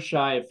 4 yards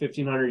shy of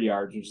 1,500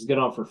 yards, which is good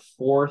on for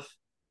fourth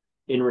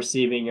in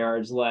receiving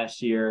yards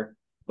last year.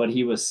 But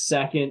he was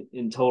second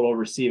in total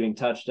receiving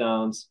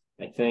touchdowns,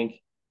 I think.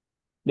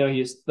 No,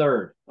 he is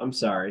third. I'm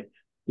sorry.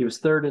 He was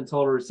third in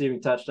total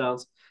receiving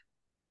touchdowns.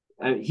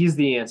 He's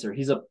the answer.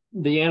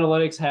 The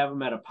analytics have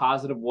him at a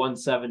positive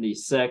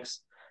 176.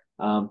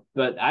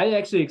 But I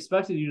actually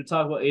expected you to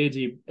talk about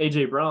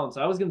AJ Brown.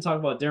 So I was going to talk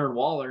about Darren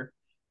Waller,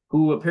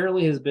 who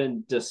apparently has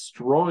been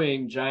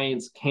destroying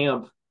Giants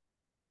camp.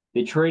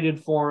 They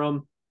traded for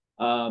him.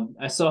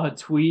 I saw a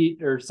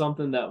tweet or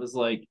something that was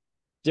like,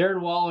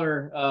 Darren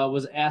Waller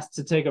was asked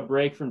to take a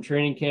break from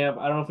training camp.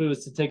 I don't know if it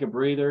was to take a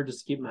breather, just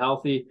to keep him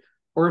healthy,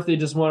 or if they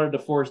just wanted to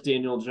force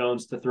Daniel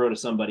Jones to throw to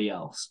somebody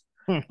else.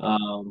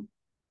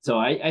 So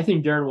I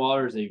think Darren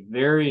Waller is a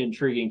very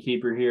intriguing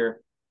keeper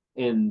here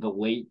in the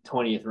late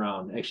 20th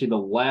round, actually the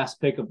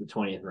last pick of the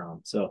 20th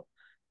round. So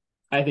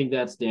I think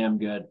that's damn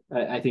good.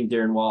 I think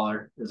Darren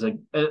Waller is a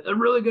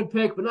really good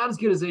pick, but not as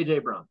good as A.J.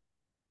 Brown.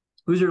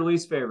 Who's your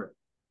least favorite?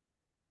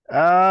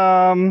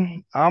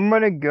 I'm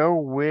gonna go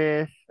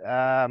with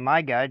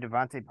my guy,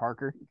 Devontae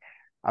Parker.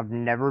 I've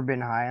never been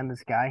high on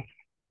this guy.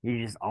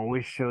 He just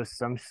always shows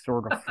some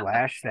sort of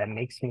flash that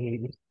makes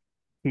me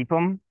keep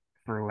him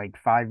for like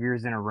 5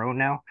 years in a row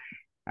now.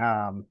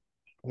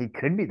 He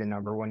could be the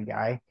number one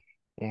guy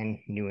in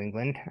New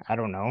England. I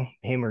don't know,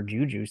 him or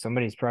Juju.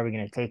 Somebody's probably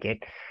gonna take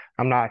it.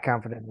 I'm not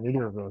confident in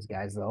either of those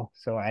guys though,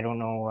 so I don't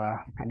know.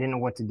 I didn't know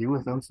what to do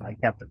with them, so I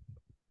kept him.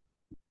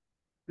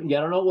 Yeah,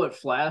 I don't know what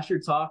flash you're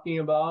talking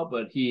about,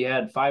 but he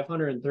had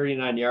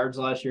 539 yards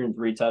last year and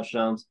 3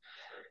 touchdowns.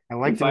 I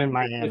liked him in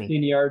Miami.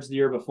 15 yards the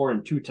year before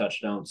and 2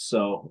 touchdowns.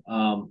 So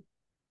I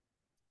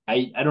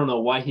don't know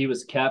why he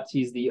was kept.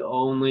 He's the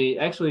only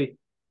actually,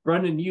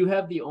 Brendan, you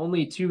have the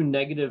only 2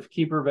 negative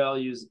keeper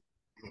values.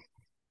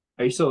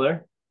 Are you still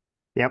there?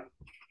 Yep.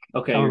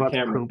 Okay, your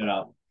camera cut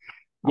out.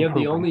 You have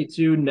the only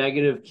 2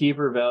 negative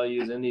keeper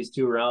values in these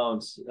 2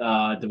 rounds.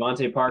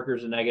 Devontae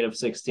Parker's a negative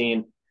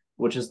 16.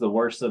 which is the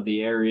worst of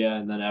the area,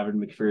 and then Evan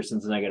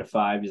McPherson's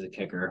 -5. He's a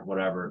kicker,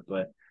 whatever.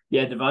 But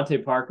yeah,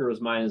 Devontae Parker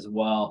was mine as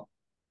well,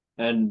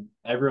 and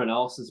everyone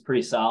else is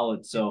pretty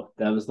solid. So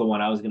that was the one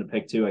I was going to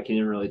pick too. I can't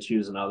even really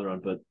choose another one,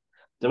 but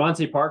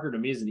Devontae Parker to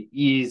me is an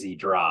easy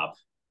drop.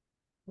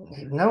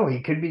 No,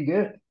 he could be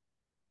good.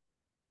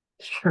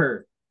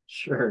 Sure.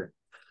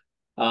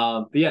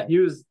 But yeah, he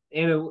was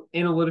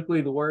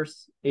analytically the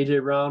worst. AJ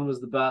Brown was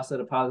the best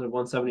at a positive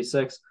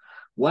 176.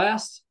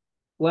 Last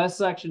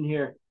section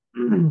here,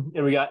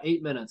 and we got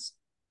 8 minutes.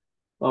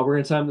 Well, we're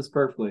gonna time this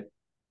perfectly.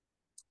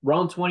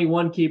 Round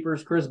 21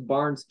 keepers: Chris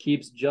Barnes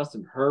keeps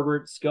Justin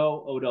Herbert,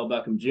 Sco Odell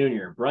Beckham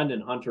Jr.,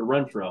 Brendan Hunter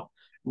Renfrow,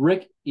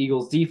 Rick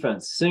Eagles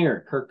defense,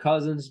 Singer Kirk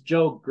Cousins,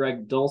 Joe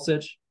Greg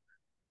Dulcich,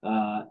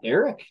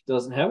 Eric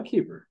doesn't have a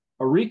keeper,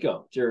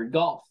 Arico Jared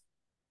Goff,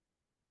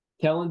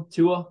 Kellen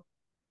Tua,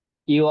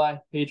 Eli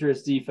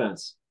Patriots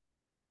defense.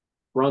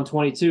 Round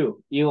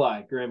 22,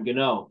 Eli Graham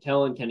Gano,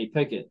 Kellen Kenny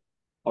Pickett,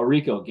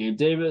 Arico Gabe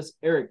Davis,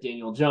 Eric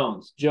Daniel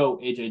Jones, Joe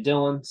AJ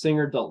Dillon,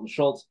 Singer Dalton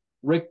Schultz,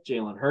 Rick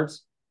Jalen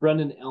Hurts,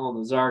 Brendan Allen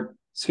Lazard,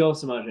 Sco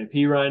Samaje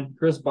Perine,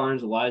 Chris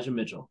Barnes, Elijah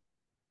Mitchell.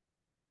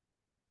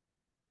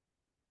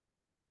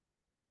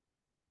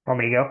 Want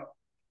me to go?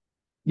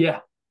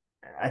 Yeah.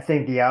 I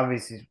think the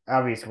obvious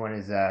one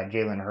is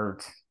Jalen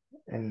Hurts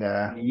in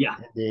the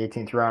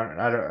 18th round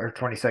or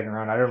 22nd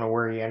round. I don't know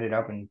where he ended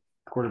up in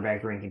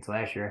quarterback rankings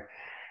last year.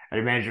 I'd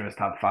imagine it was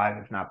top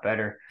 5, if not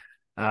better.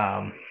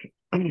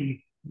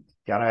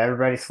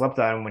 Everybody slept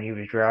on him when he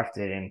was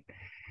drafted,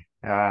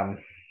 and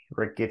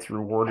Rick gets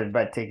rewarded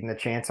by taking the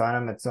chance on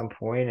him at some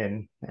point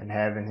and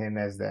having him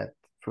as that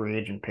free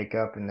agent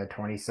pickup in the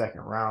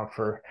 22nd round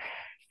for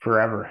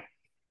forever.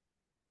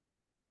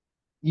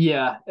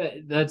 Yeah,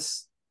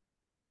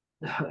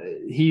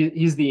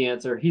 he's the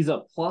answer. He's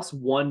a plus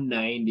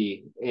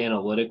 190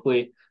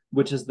 analytically,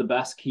 which is the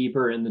best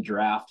keeper in the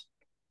draft.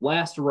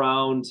 Last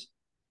round,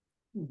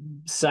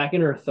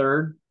 second or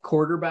third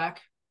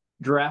quarterback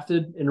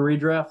drafted in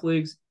redraft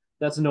leagues.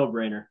 That's a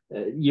no-brainer.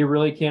 You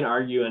really can't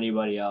argue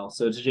anybody else.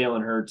 So it's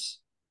Jalen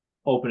Hurts,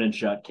 open and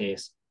shut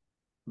case.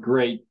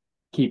 Great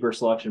keeper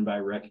selection by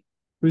Rick.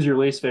 Who's your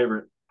least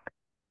favorite?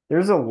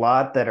 There's a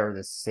lot that are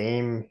the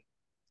same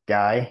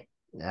guy,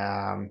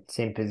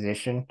 same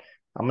position.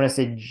 I'm going to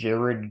say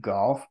Jared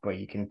Goff, but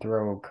you can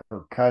throw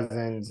Kirk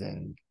Cousins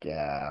and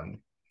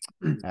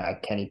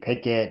Kenny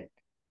Pickett.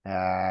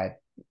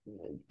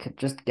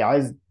 Just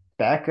guys,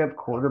 backup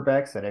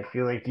quarterbacks that I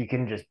feel like you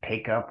can just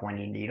pick up when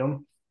you need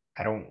them.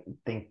 I don't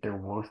think they're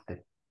worth a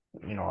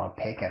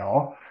pick at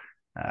all.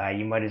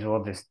 You might as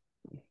well just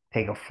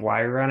take a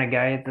flyer on a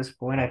guy at this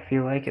point, I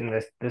feel like,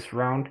 in this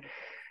round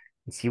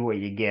and see what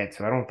you get.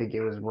 So I don't think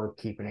it was worth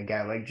keeping a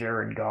guy like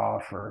Jared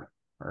Goff or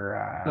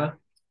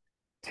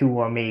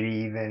Tua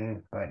maybe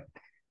even, but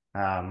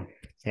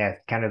yeah,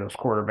 kind of those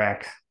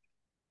quarterbacks.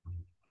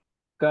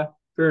 Okay,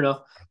 fair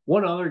enough.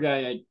 One other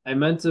guy I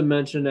meant to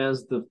mention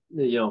as the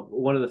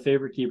one of the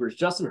favorite keepers,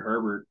 Justin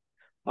Herbert.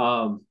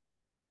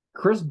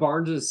 Chris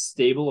Barnes'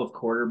 stable of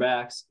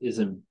quarterbacks is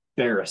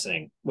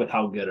embarrassing with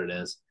how good it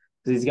is.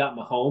 Because he's got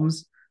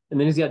Mahomes, and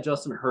then he's got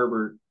Justin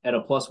Herbert at a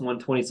plus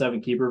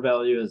 127 keeper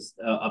value as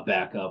a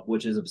backup,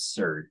 which is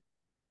absurd.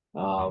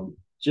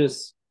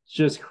 Just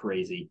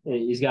crazy.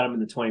 He's got him in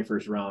the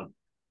 21st round.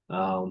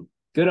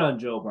 Good on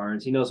Joe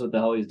Barnes. He knows what the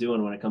hell he's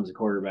doing when it comes to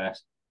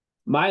quarterbacks.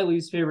 My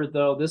least favorite,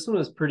 though, this one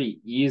was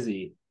pretty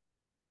easy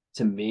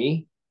to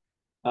me.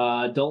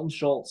 Dalton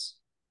Schultz,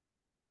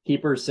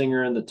 keeper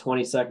Singer in the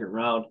 22nd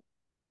round.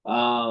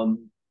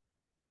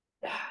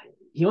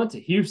 He went to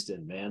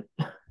Houston, man.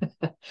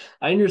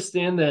 I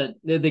understand that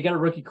they got a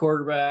rookie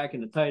quarterback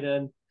and a tight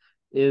end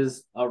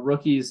is a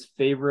rookie's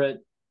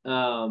favorite,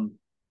 best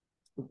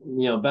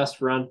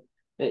friend.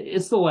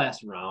 It's the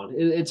last round.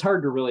 It's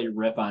hard to really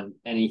rip on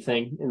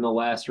anything in the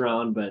last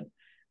round, but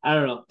I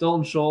don't know.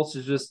 Dalton Schultz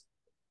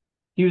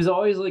he was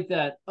always like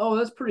that. Oh,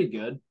 that's pretty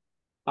good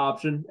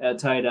option at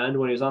tight end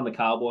when he was on the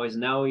Cowboys.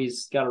 Now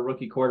he's got a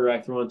rookie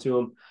quarterback thrown to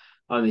him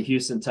on the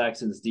Houston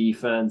Texans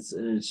defense,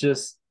 and it's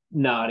just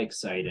not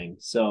exciting.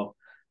 So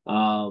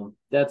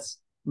that's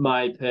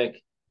my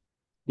pick.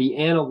 The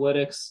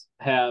analytics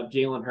have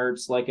Jalen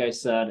Hurts, like I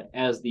said,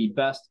 as the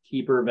best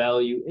keeper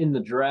value in the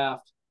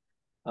draft.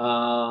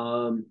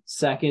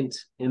 Second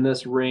in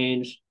this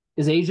range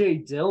is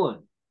AJ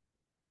Dillon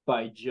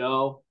by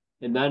Joe.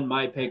 And then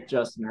my pick,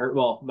 Justin Herbert.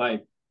 Well, my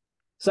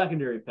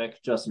secondary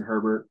pick, Justin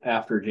Herbert,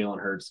 after Jalen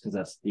Hurts, because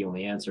that's the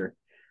only answer.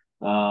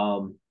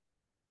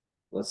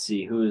 Let's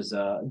see, who's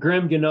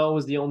Graham Gano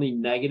was the only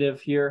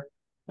negative here,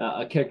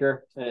 a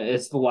kicker.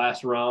 It's the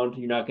last round.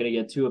 You're not going to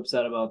get too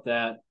upset about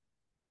that.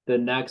 The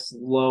next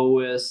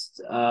lowest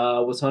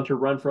was Hunter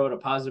Renfrow at a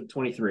positive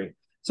 23.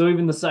 So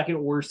even the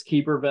second worst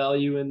keeper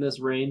value in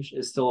this range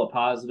is still a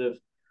positive.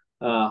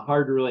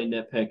 Hard to really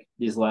nitpick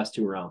these last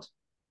 2 rounds.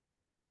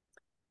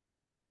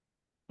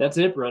 That's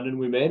it, Brendan.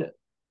 We made it.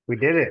 We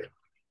did it.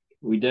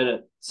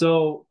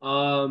 So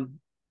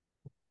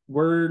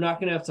we're not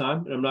going to have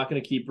time, and I'm not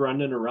going to keep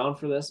Brendan around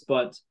for this,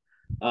 but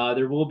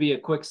there will be a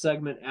quick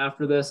segment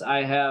after this.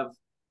 I have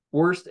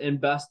worst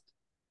and best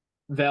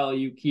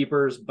value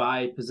keepers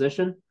by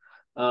position.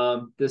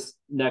 This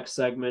next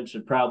segment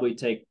should probably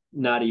take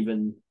not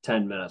even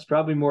 10 minutes,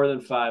 probably more than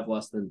 5,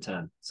 less than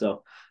 10.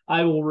 So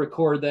I will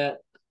record that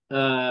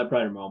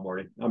probably tomorrow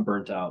morning. I'm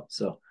burnt out.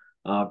 So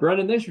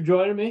Brendan, thanks for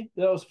joining me.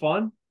 That was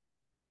fun.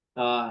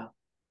 I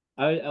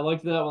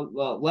liked that one.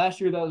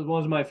 Last year, that was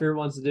one of my favorite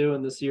ones to do,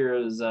 and this year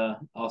is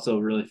also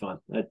really fun.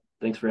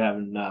 Thanks for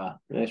coming on.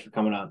 Thanks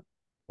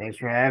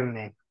for having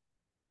me.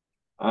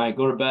 All right,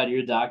 go to bed.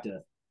 You're a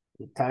doctor.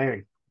 I'm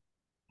tired.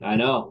 I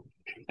know.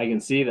 I can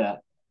see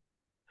that.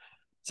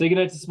 Say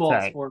goodnight to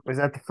Small Sport. Was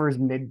that the first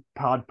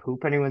mid-pod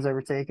poop anyone's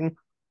ever taken?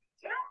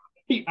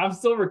 I'm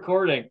still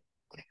recording.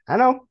 I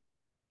know.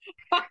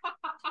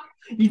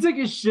 You took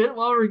a shit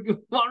while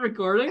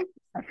recording?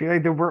 I feel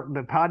like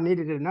the pod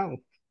needed to know.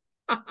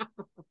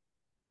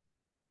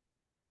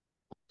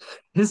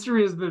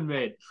 History has been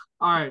made.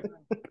 All right. Do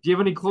you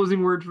have any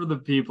closing words for the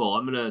people?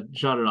 I'm going to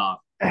shut it off.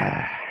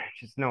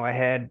 Just know I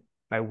had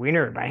my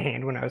wiener in my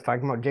hand when I was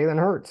talking about Jalen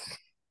Hurts.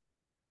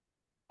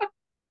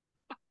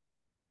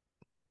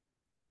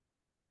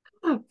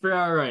 All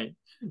right.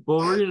 Well,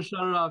 we're going to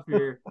shut it off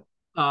here.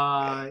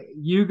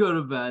 You go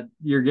to bed.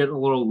 You're getting a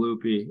little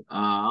loopy.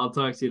 I'll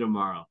talk to you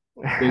tomorrow.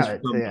 Thanks for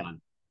coming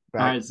on.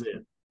 All right, see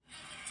you.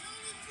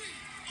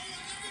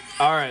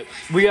 All right,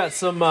 we got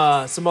some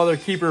other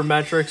keeper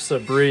metrics to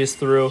breeze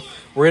through.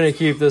 We're going to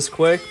keep this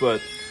quick,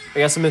 but I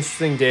got some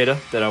interesting data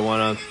that I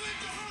want to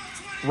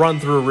run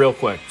through real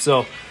quick.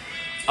 So,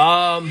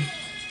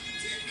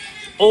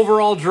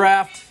 overall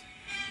draft,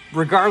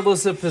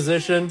 regardless of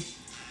position,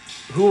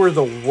 who are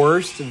the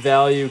worst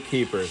value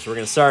keepers? We're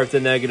going to start with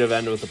the negative,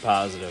 end with the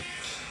positive.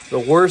 The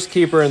worst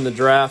keeper in the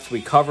draft,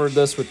 we covered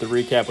this with the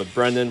recap with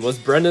Brendan, was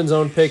Brendan's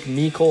own pick,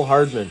 Mecole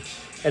Hardman,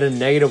 at a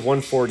negative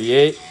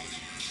 148.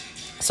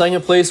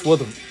 Second place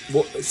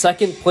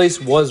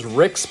was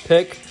Rick's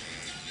pick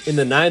in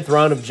the 9th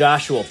round of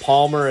Joshua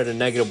Palmer at a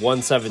negative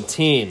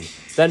 117.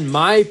 Then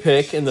my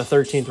pick in the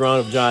 13th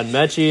round of John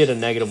Mechie at a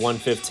negative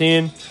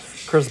 115.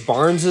 Chris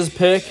Barnes'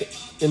 pick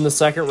in the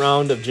 2nd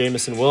round of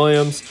Jameson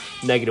Williams,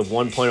 negative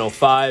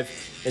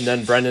 1.05. And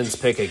then Brendan's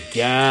pick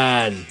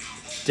again,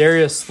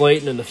 Darius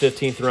Slayton in the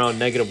 15th round,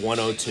 negative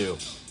 102.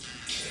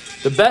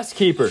 The best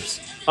keepers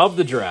of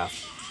the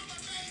draft.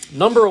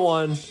 Number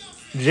 1,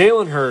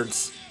 Jalen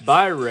Hurts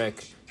by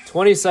Rick,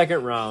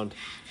 22nd round,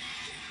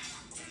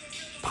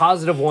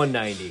 positive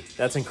 190.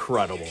 That's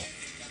incredible.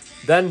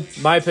 Then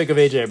my pick of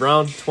A.J.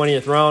 Brown,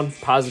 20th round,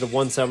 positive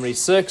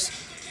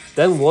 176.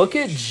 Then look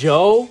at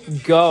Joe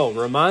go.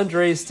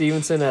 Ramondre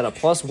Stevenson at a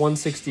plus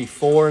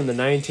 164 in the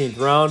 19th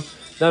round.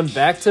 Then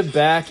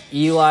back-to-back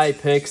Eli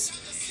picks.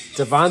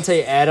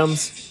 Devontae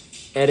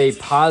Adams at a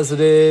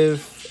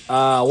positive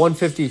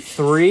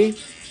 153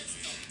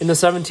 in the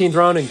 17th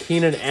round. And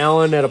Keenan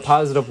Allen at a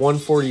positive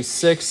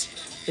 146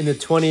 in the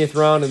 20th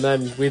round. And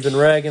then we've been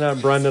ragging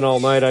on Brendan all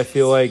night, I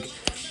feel like.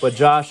 But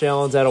Josh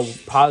Allen's at a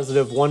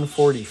positive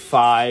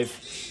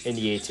 145 in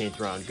the 18th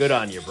round. Good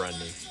on you,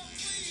 Brendan.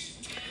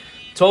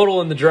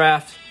 Total in the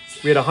draft,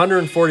 we had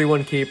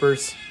 141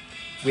 keepers.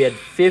 We had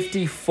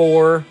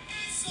 54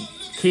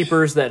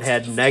 keepers that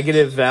had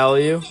negative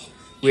value.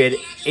 We had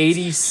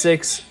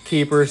 86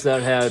 keepers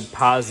that had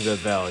positive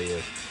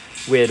value.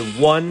 We had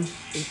one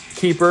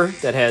keeper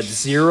that had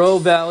zero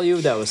value.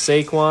 That was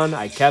Saquon.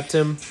 I kept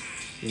him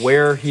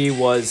where he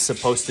was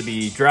supposed to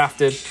be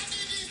drafted.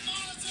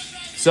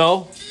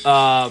 So,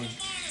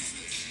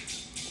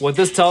 what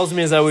this tells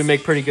me is that we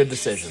make pretty good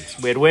decisions.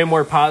 We had way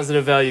more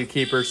positive value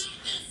keepers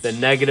than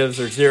negatives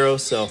or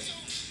zeros, so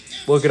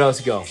look at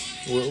us go.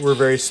 We're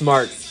very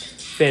smart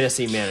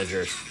fantasy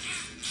managers.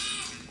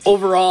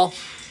 Overall,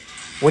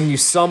 when you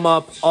sum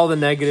up all the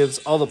negatives,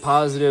 all the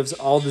positives,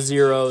 all the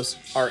zeros,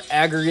 our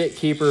aggregate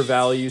keeper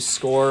value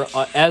score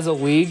as a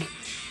league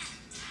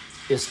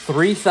is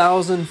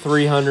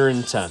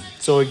 3,310.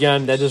 So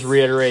again, that just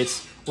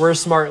reiterates we're a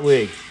smart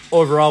league.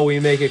 Overall, we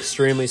make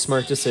extremely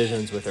smart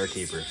decisions with our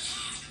keepers.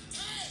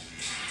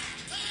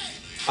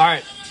 All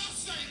right,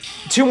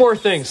 2 more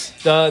things.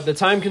 The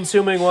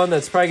time-consuming one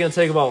that's probably going to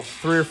take about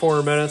 3 or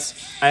 4 minutes.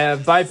 I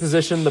have by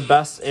position the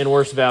best and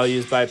worst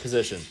values by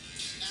position.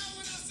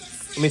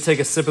 Let me take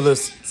a sip of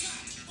this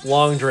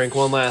long drink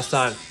one last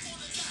time.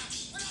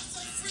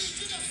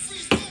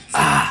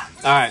 All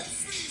right.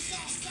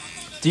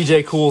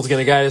 DJ Cool's going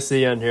to guide us to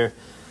the end here.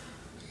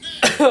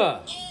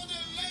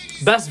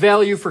 Best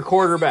value for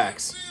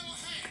quarterbacks.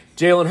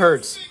 Jalen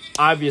Hurts,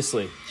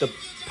 obviously. The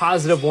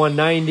positive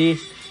 190.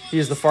 He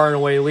is the far and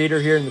away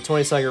leader here in the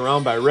 22nd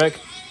round by Rick.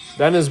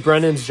 Then is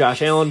Brendan's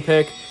Josh Allen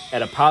pick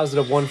at a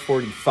positive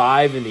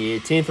 145 in the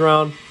 18th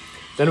round.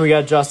 Then we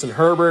got Justin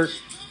Herbert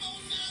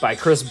by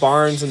Chris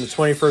Barnes in the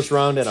 21st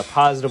round at a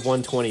positive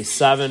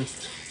 127.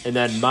 And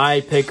then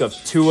my pick of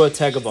Tua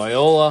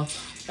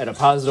Tagovailoa at a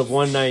positive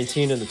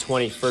 119 in the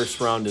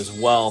 21st round as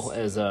well,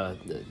 as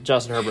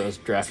Justin Herbert was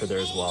drafted there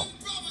as well.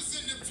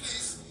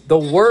 The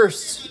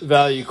worst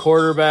value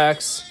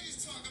quarterbacks,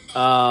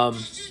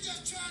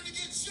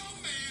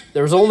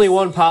 there was only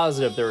one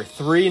positive. There were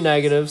 3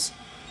 negatives.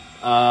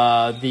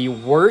 The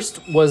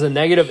worst was a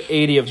negative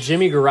 80 of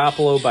Jimmy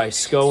Garoppolo by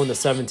SCO in the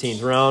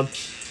 17th round.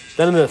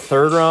 Then in the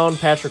third round,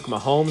 Patrick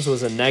Mahomes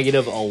was a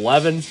negative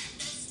 11.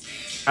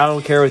 I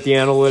don't care what the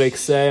analytics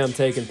say. I'm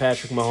taking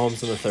Patrick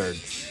Mahomes in the third.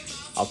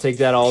 I'll take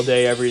that all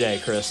day, every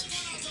day, Chris.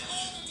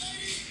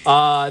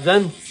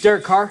 Then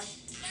Derek Carr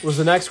was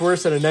the next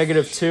worst at a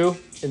negative 2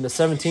 in the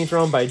 17th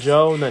round by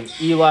Joe. And then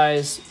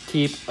Eli's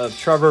keep of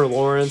Trevor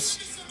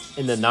Lawrence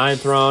in the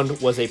 9th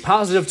round was a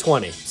positive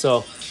 20.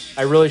 So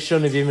I really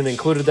shouldn't have even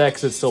included that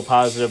because it's still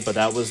positive, but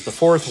that was the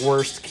 4th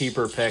worst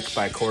keeper pick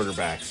by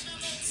quarterbacks.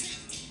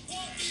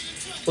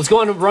 Let's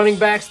go on to running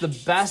backs. The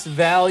best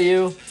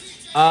value.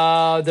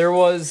 There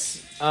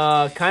was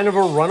kind of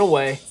a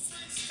runaway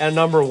at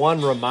number 1.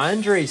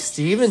 Ramondre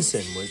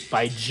Stevenson was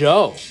by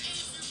Joe.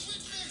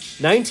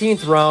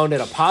 19th round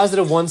at a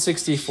positive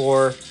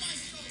 164.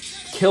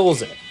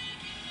 Kills it.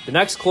 The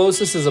next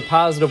closest is a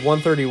positive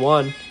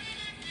 131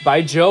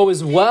 by Joe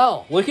as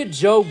well. Look at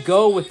Joe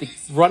go with the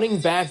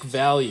running back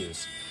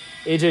values.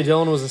 A.J.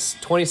 Dillon was a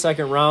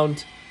 22nd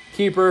round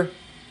keeper.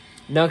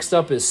 Next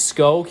up is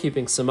SCO,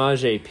 keeping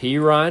Samaje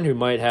Perine, who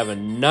might have a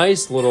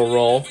nice little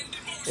role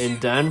in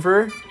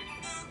Denver.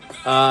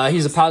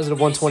 He's a positive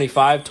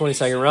 125,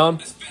 22nd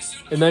round.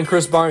 And then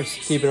Chris Barnes,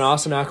 keeping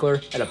Austin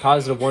Eckler at a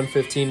positive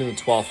 115 in the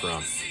 12th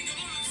round.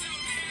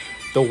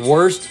 The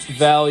worst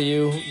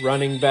value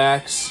running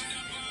backs.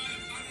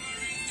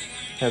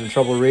 Having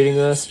trouble reading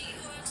this.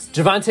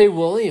 Javonte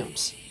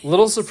Williams.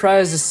 Little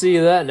surprised to see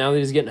that now that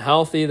he's getting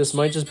healthy. This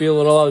might just be a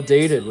little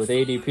outdated with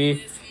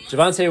ADP.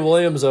 Javonte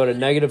Williams out at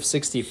negative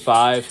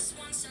 65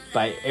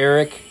 by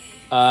Eric,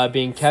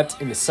 being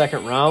kept in the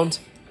 2nd round.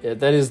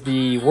 That is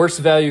the worst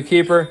value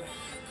keeper.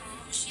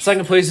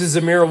 Second place is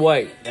Zamir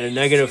White at a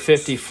negative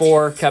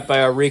 54, kept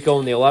by Rico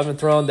in the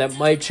 11th round. That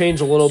might change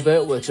a little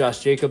bit with Josh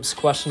Jacobs'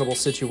 questionable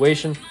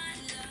situation.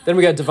 Then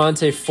we got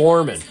Deontay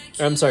Foreman.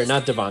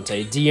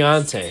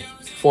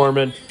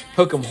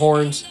 Hook'em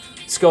Horns.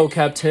 SCO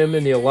kept him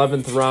in the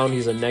 11th round.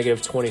 He's a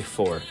negative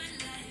 24.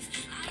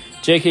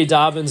 J.K.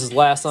 Dobbins is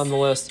last on the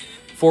list.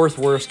 4th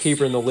worst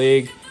keeper in the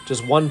league.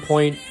 Just 1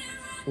 point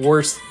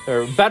worse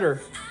or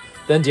better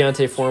than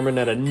Deontay Foreman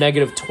at a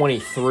negative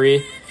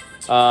 23.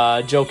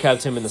 Joe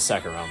kept him in the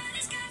 2nd round.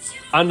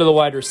 On to the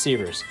wide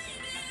receivers.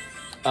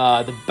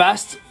 The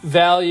best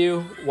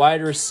value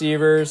wide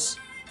receivers.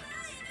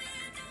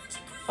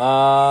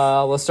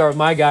 Let's start with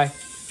my guy.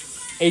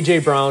 A.J.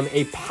 Brown,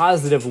 a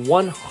positive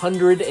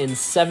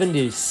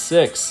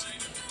 176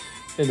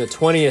 in the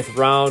 20th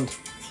round.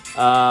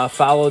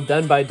 Followed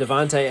then by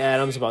Devontae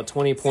Adams, about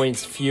 20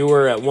 points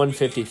fewer at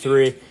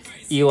 153.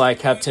 Eli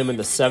kept him in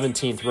the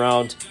 17th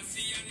round.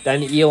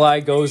 Then Eli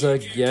goes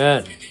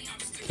again.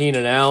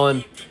 Keenan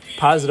Allen,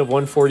 positive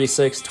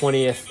 146,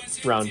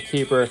 20th round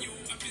keeper.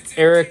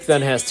 Eric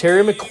then has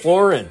Terry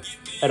McLaurin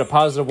at a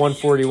positive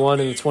 141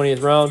 in the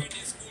 20th round.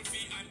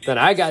 Then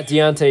I got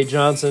Deontay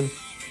Johnson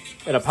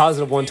at a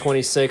positive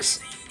 126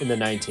 in the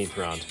 19th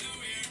round.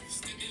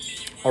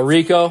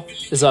 Orico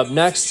is up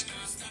next.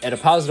 At a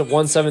positive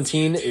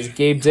 117 is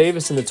Gabe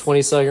Davis in the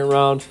 22nd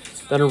round.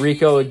 Then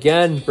Orico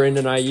again,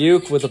 Brandon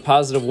Ayuk with a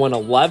positive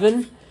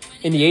 111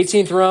 in the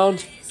 18th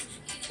round.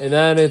 And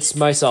then it's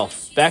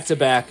myself,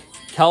 back-to-back,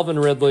 Calvin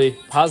Ridley,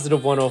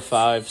 positive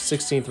 105,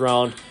 16th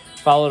round,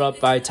 followed up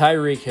by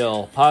Tyreek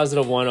Hill,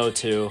 positive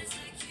 102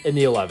 in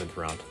the 11th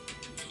round.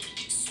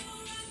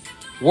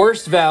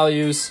 Worst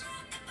values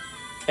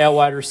at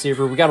wide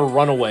receiver. We got a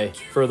runaway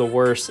for the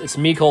worst. It's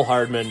Mecole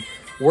Hardman,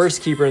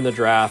 worst keeper in the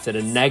draft at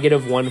a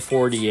negative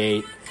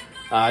 148.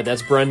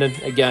 That's Brendan,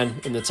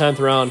 again, in the 10th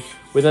round.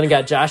 We then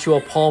got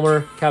Joshua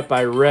Palmer, kept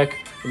by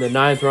Rick in the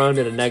 9th round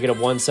at a negative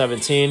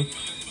 117.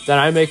 Then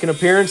I make an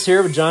appearance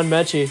here with John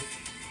Mechie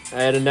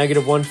at a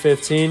negative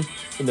 115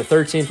 in the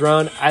 13th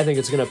round. I think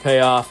it's going to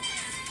pay off.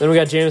 Then we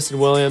got Jameson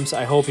Williams.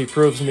 I hope he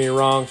proves me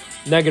wrong.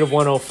 Negative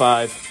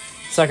 105.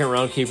 2nd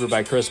round keeper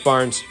by Chris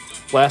Barnes.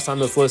 Last on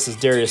this list is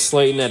Darius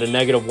Slayton at a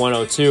negative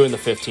 102 in the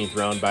 15th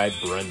round by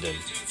Brendan.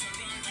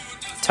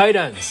 Tight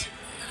ends.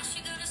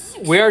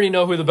 We already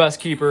know who the best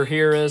keeper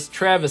here is.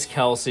 Travis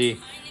Kelce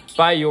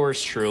by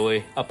yours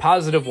truly. A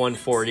positive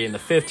 140 in the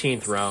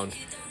 15th round.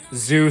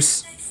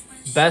 Zeus,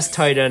 best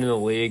tight end in the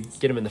league.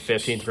 Get him in the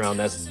 15th round.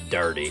 That's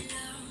dirty.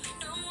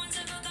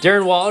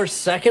 Darren Waller,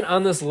 2nd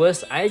on this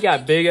list. I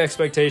got big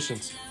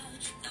expectations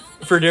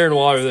for Darren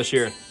Waller this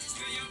year.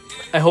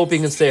 I hope he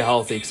can stay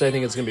healthy because I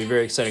think it's going to be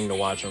very exciting to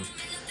watch him.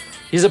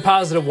 He's a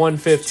positive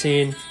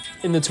 115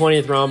 in the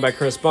 20th round by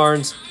Chris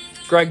Barnes.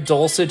 Greg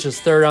Dulcich is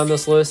 3rd on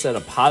this list at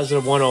a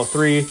positive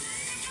 103.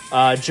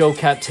 Joe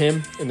kept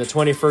him in the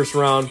 21st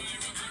round.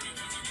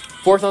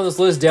 4th on this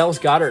list, Dallas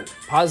Goedert,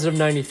 positive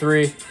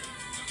 93.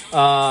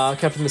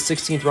 Kept in the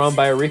 16th round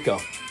by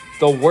Orico.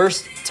 The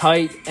worst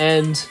tight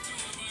end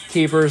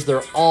keepers,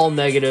 they're all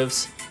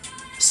negatives.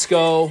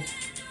 SCO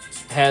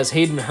has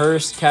Hayden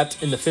Hurst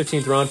kept in the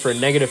 15th round for a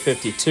negative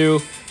 52.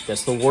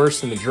 That's the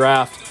worst in the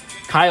draft.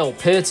 Kyle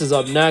Pitts is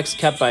up next,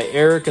 kept by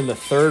Eric in the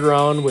 3rd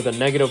round with a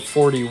negative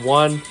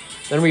 41.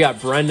 Then we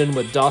got Brendan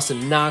with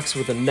Dawson Knox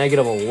with a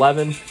negative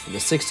 11 in the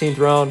 16th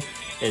round.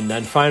 And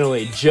then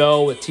finally,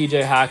 Joe with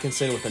TJ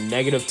Hawkinson with a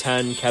negative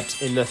 10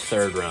 kept in the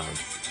 3rd round.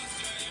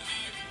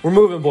 We're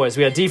moving, boys.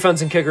 We got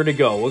defense and kicker to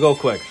go. We'll go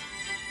quick.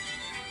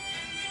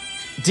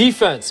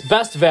 Defense,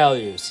 best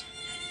values.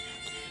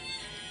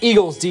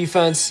 Eagles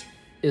defense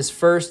is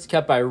first,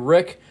 kept by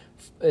Rick.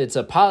 It's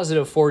a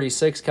positive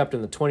 46, kept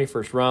in the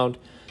 21st round.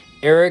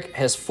 Eric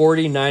has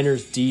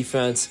 49ers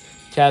defense,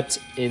 kept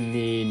in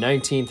the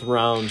 19th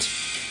round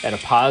at a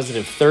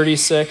positive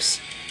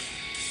 36.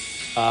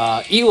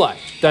 Eli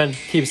then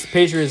keeps the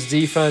Patriots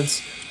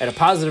defense at a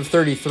positive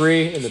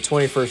 33 in the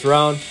 21st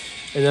round.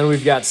 And then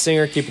we've got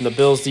Singer keeping the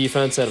Bills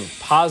defense at a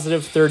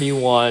positive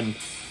 31,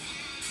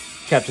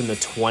 kept in the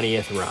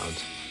 20th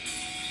round.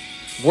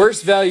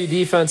 Worst value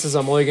defenses,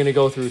 I'm only going to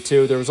go through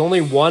 2. There was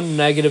only one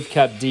negative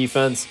kept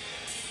defense.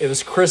 It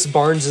was Chris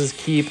Barnes'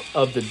 keep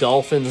of the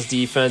Dolphins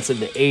defense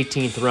in the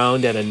 18th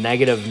round at a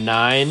negative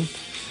 9.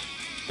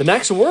 The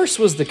next worst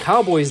was the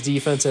Cowboys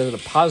defense at a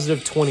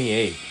positive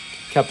 28,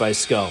 kept by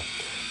Sco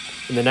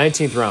in the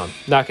 19th round.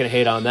 Not going to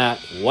hate on that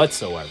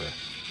whatsoever.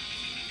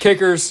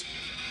 Kickers,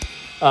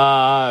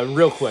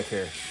 real quick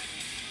here.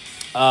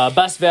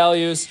 Best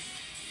values,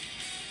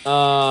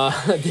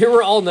 they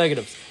were all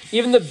negatives.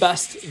 Even the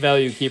best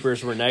value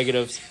keepers were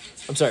negatives.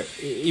 I'm sorry,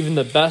 even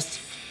the best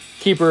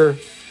keeper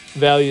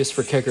values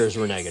for kickers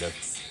were negative.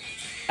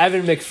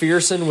 Evan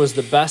McPherson was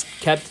the best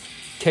kept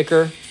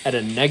kicker at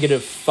a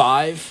negative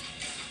 5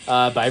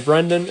 by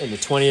Brendan in the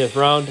 20th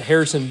round.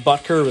 Harrison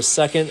Butker was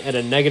second at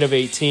a negative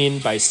 18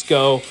 by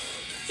Sco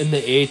in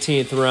the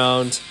 18th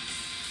round.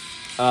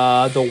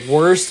 The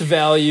worst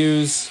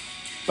values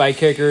by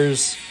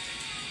kickers,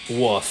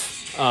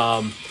 woof.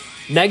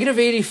 Negative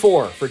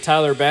 84 for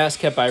Tyler Bass,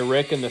 kept by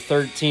Rick in the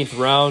 13th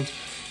round.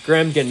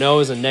 Graham Gano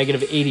is a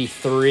negative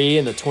 83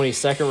 in the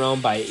 22nd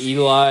round by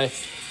Eli.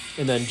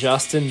 And then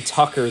Justin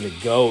Tucker, the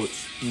GOAT,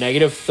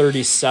 negative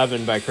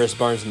 37 by Chris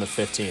Barnes in the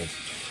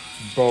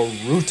 15th.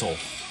 Brutal.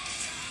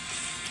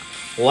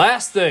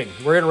 Last thing,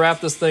 we're going to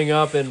wrap this thing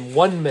up in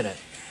 1 minute.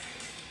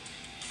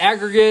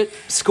 Aggregate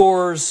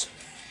scores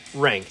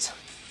ranked.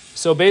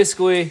 So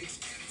basically,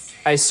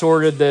 I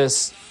sorted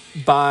this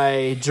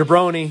by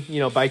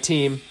jabroni, by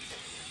team.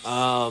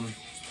 I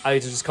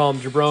like to just call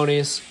them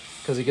jabronis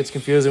because it gets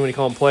confusing when you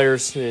call them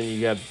players. And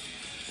you got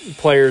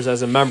players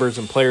as in members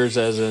and players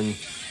as in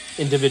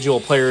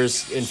individual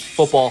players in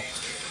football.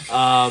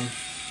 I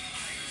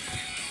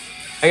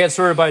get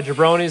sorted by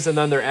jabronis and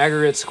then their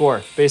aggregate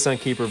score based on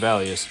keeper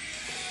values.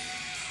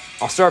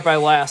 I'll start by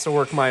last and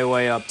work my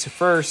way up to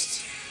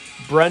first.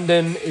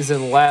 Brendan is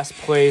in last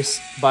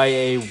place by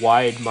a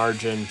wide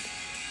margin.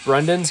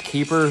 Brendan's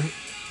keeper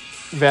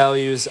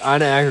values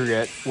on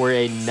aggregate were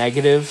a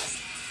negative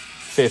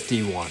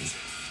 51.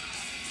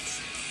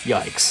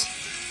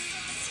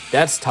 Yikes.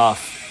 That's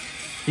tough.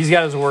 He's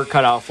got his work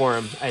cut out for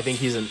him. I think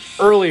he's an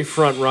early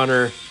front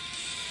runner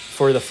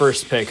for the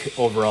first pick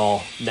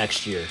overall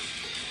next year.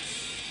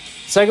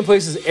 Second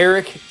place is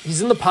Eric.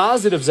 He's in the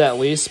positives at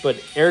least,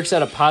 but Eric's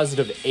at a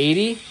positive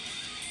 80.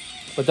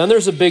 But then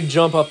there's a big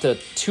jump up to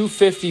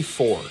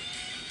 254,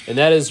 and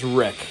that is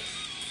Rick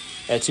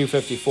at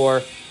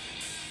 254.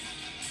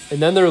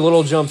 And then there are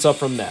little jumps up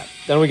from that.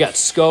 Then we got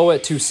Sco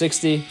at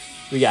 260.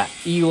 We got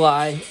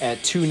Eli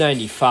at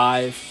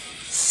 295.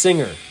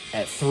 Singer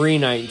at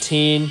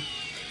 319.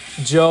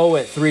 Joe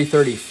at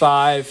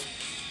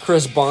 335.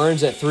 Chris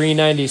Barnes at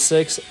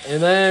 396.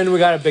 And then we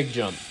got a big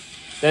jump.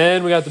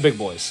 Then we got the big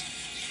boys.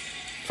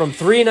 From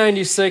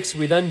 396,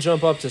 we then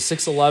jump up to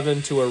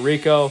 611 to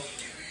Arico.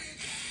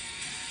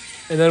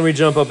 And then we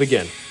jump up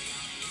again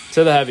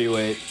to the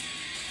heavyweight.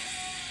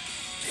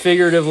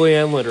 Figuratively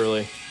and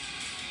literally,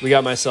 we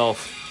got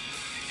myself,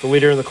 the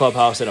leader in the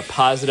clubhouse, at a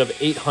positive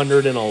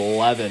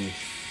 811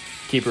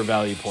 keeper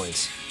value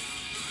points.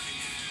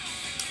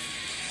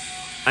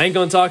 I ain't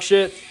going to talk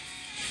shit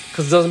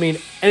because it doesn't mean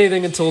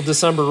anything until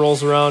December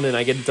rolls around and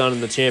I get done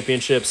in the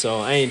championship,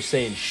 so I ain't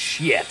saying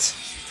shit.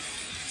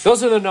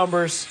 Those are the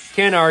numbers.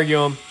 Can't argue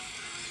them.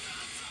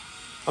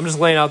 I'm just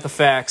laying out the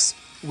facts.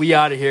 We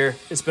out of here.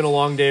 It's been a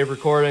long day of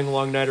recording, a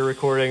long night of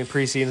recording.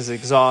 Preseason is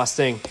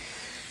exhausting.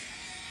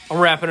 I'm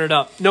wrapping it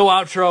up. No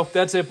outro.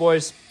 That's it,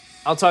 boys.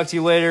 I'll talk to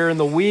you later in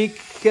the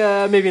week,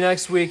 maybe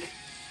next week.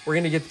 We're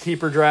going to get the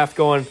keeper draft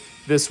going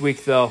this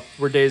week, though.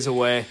 We're days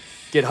away.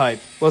 Get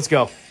hype. Let's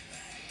go.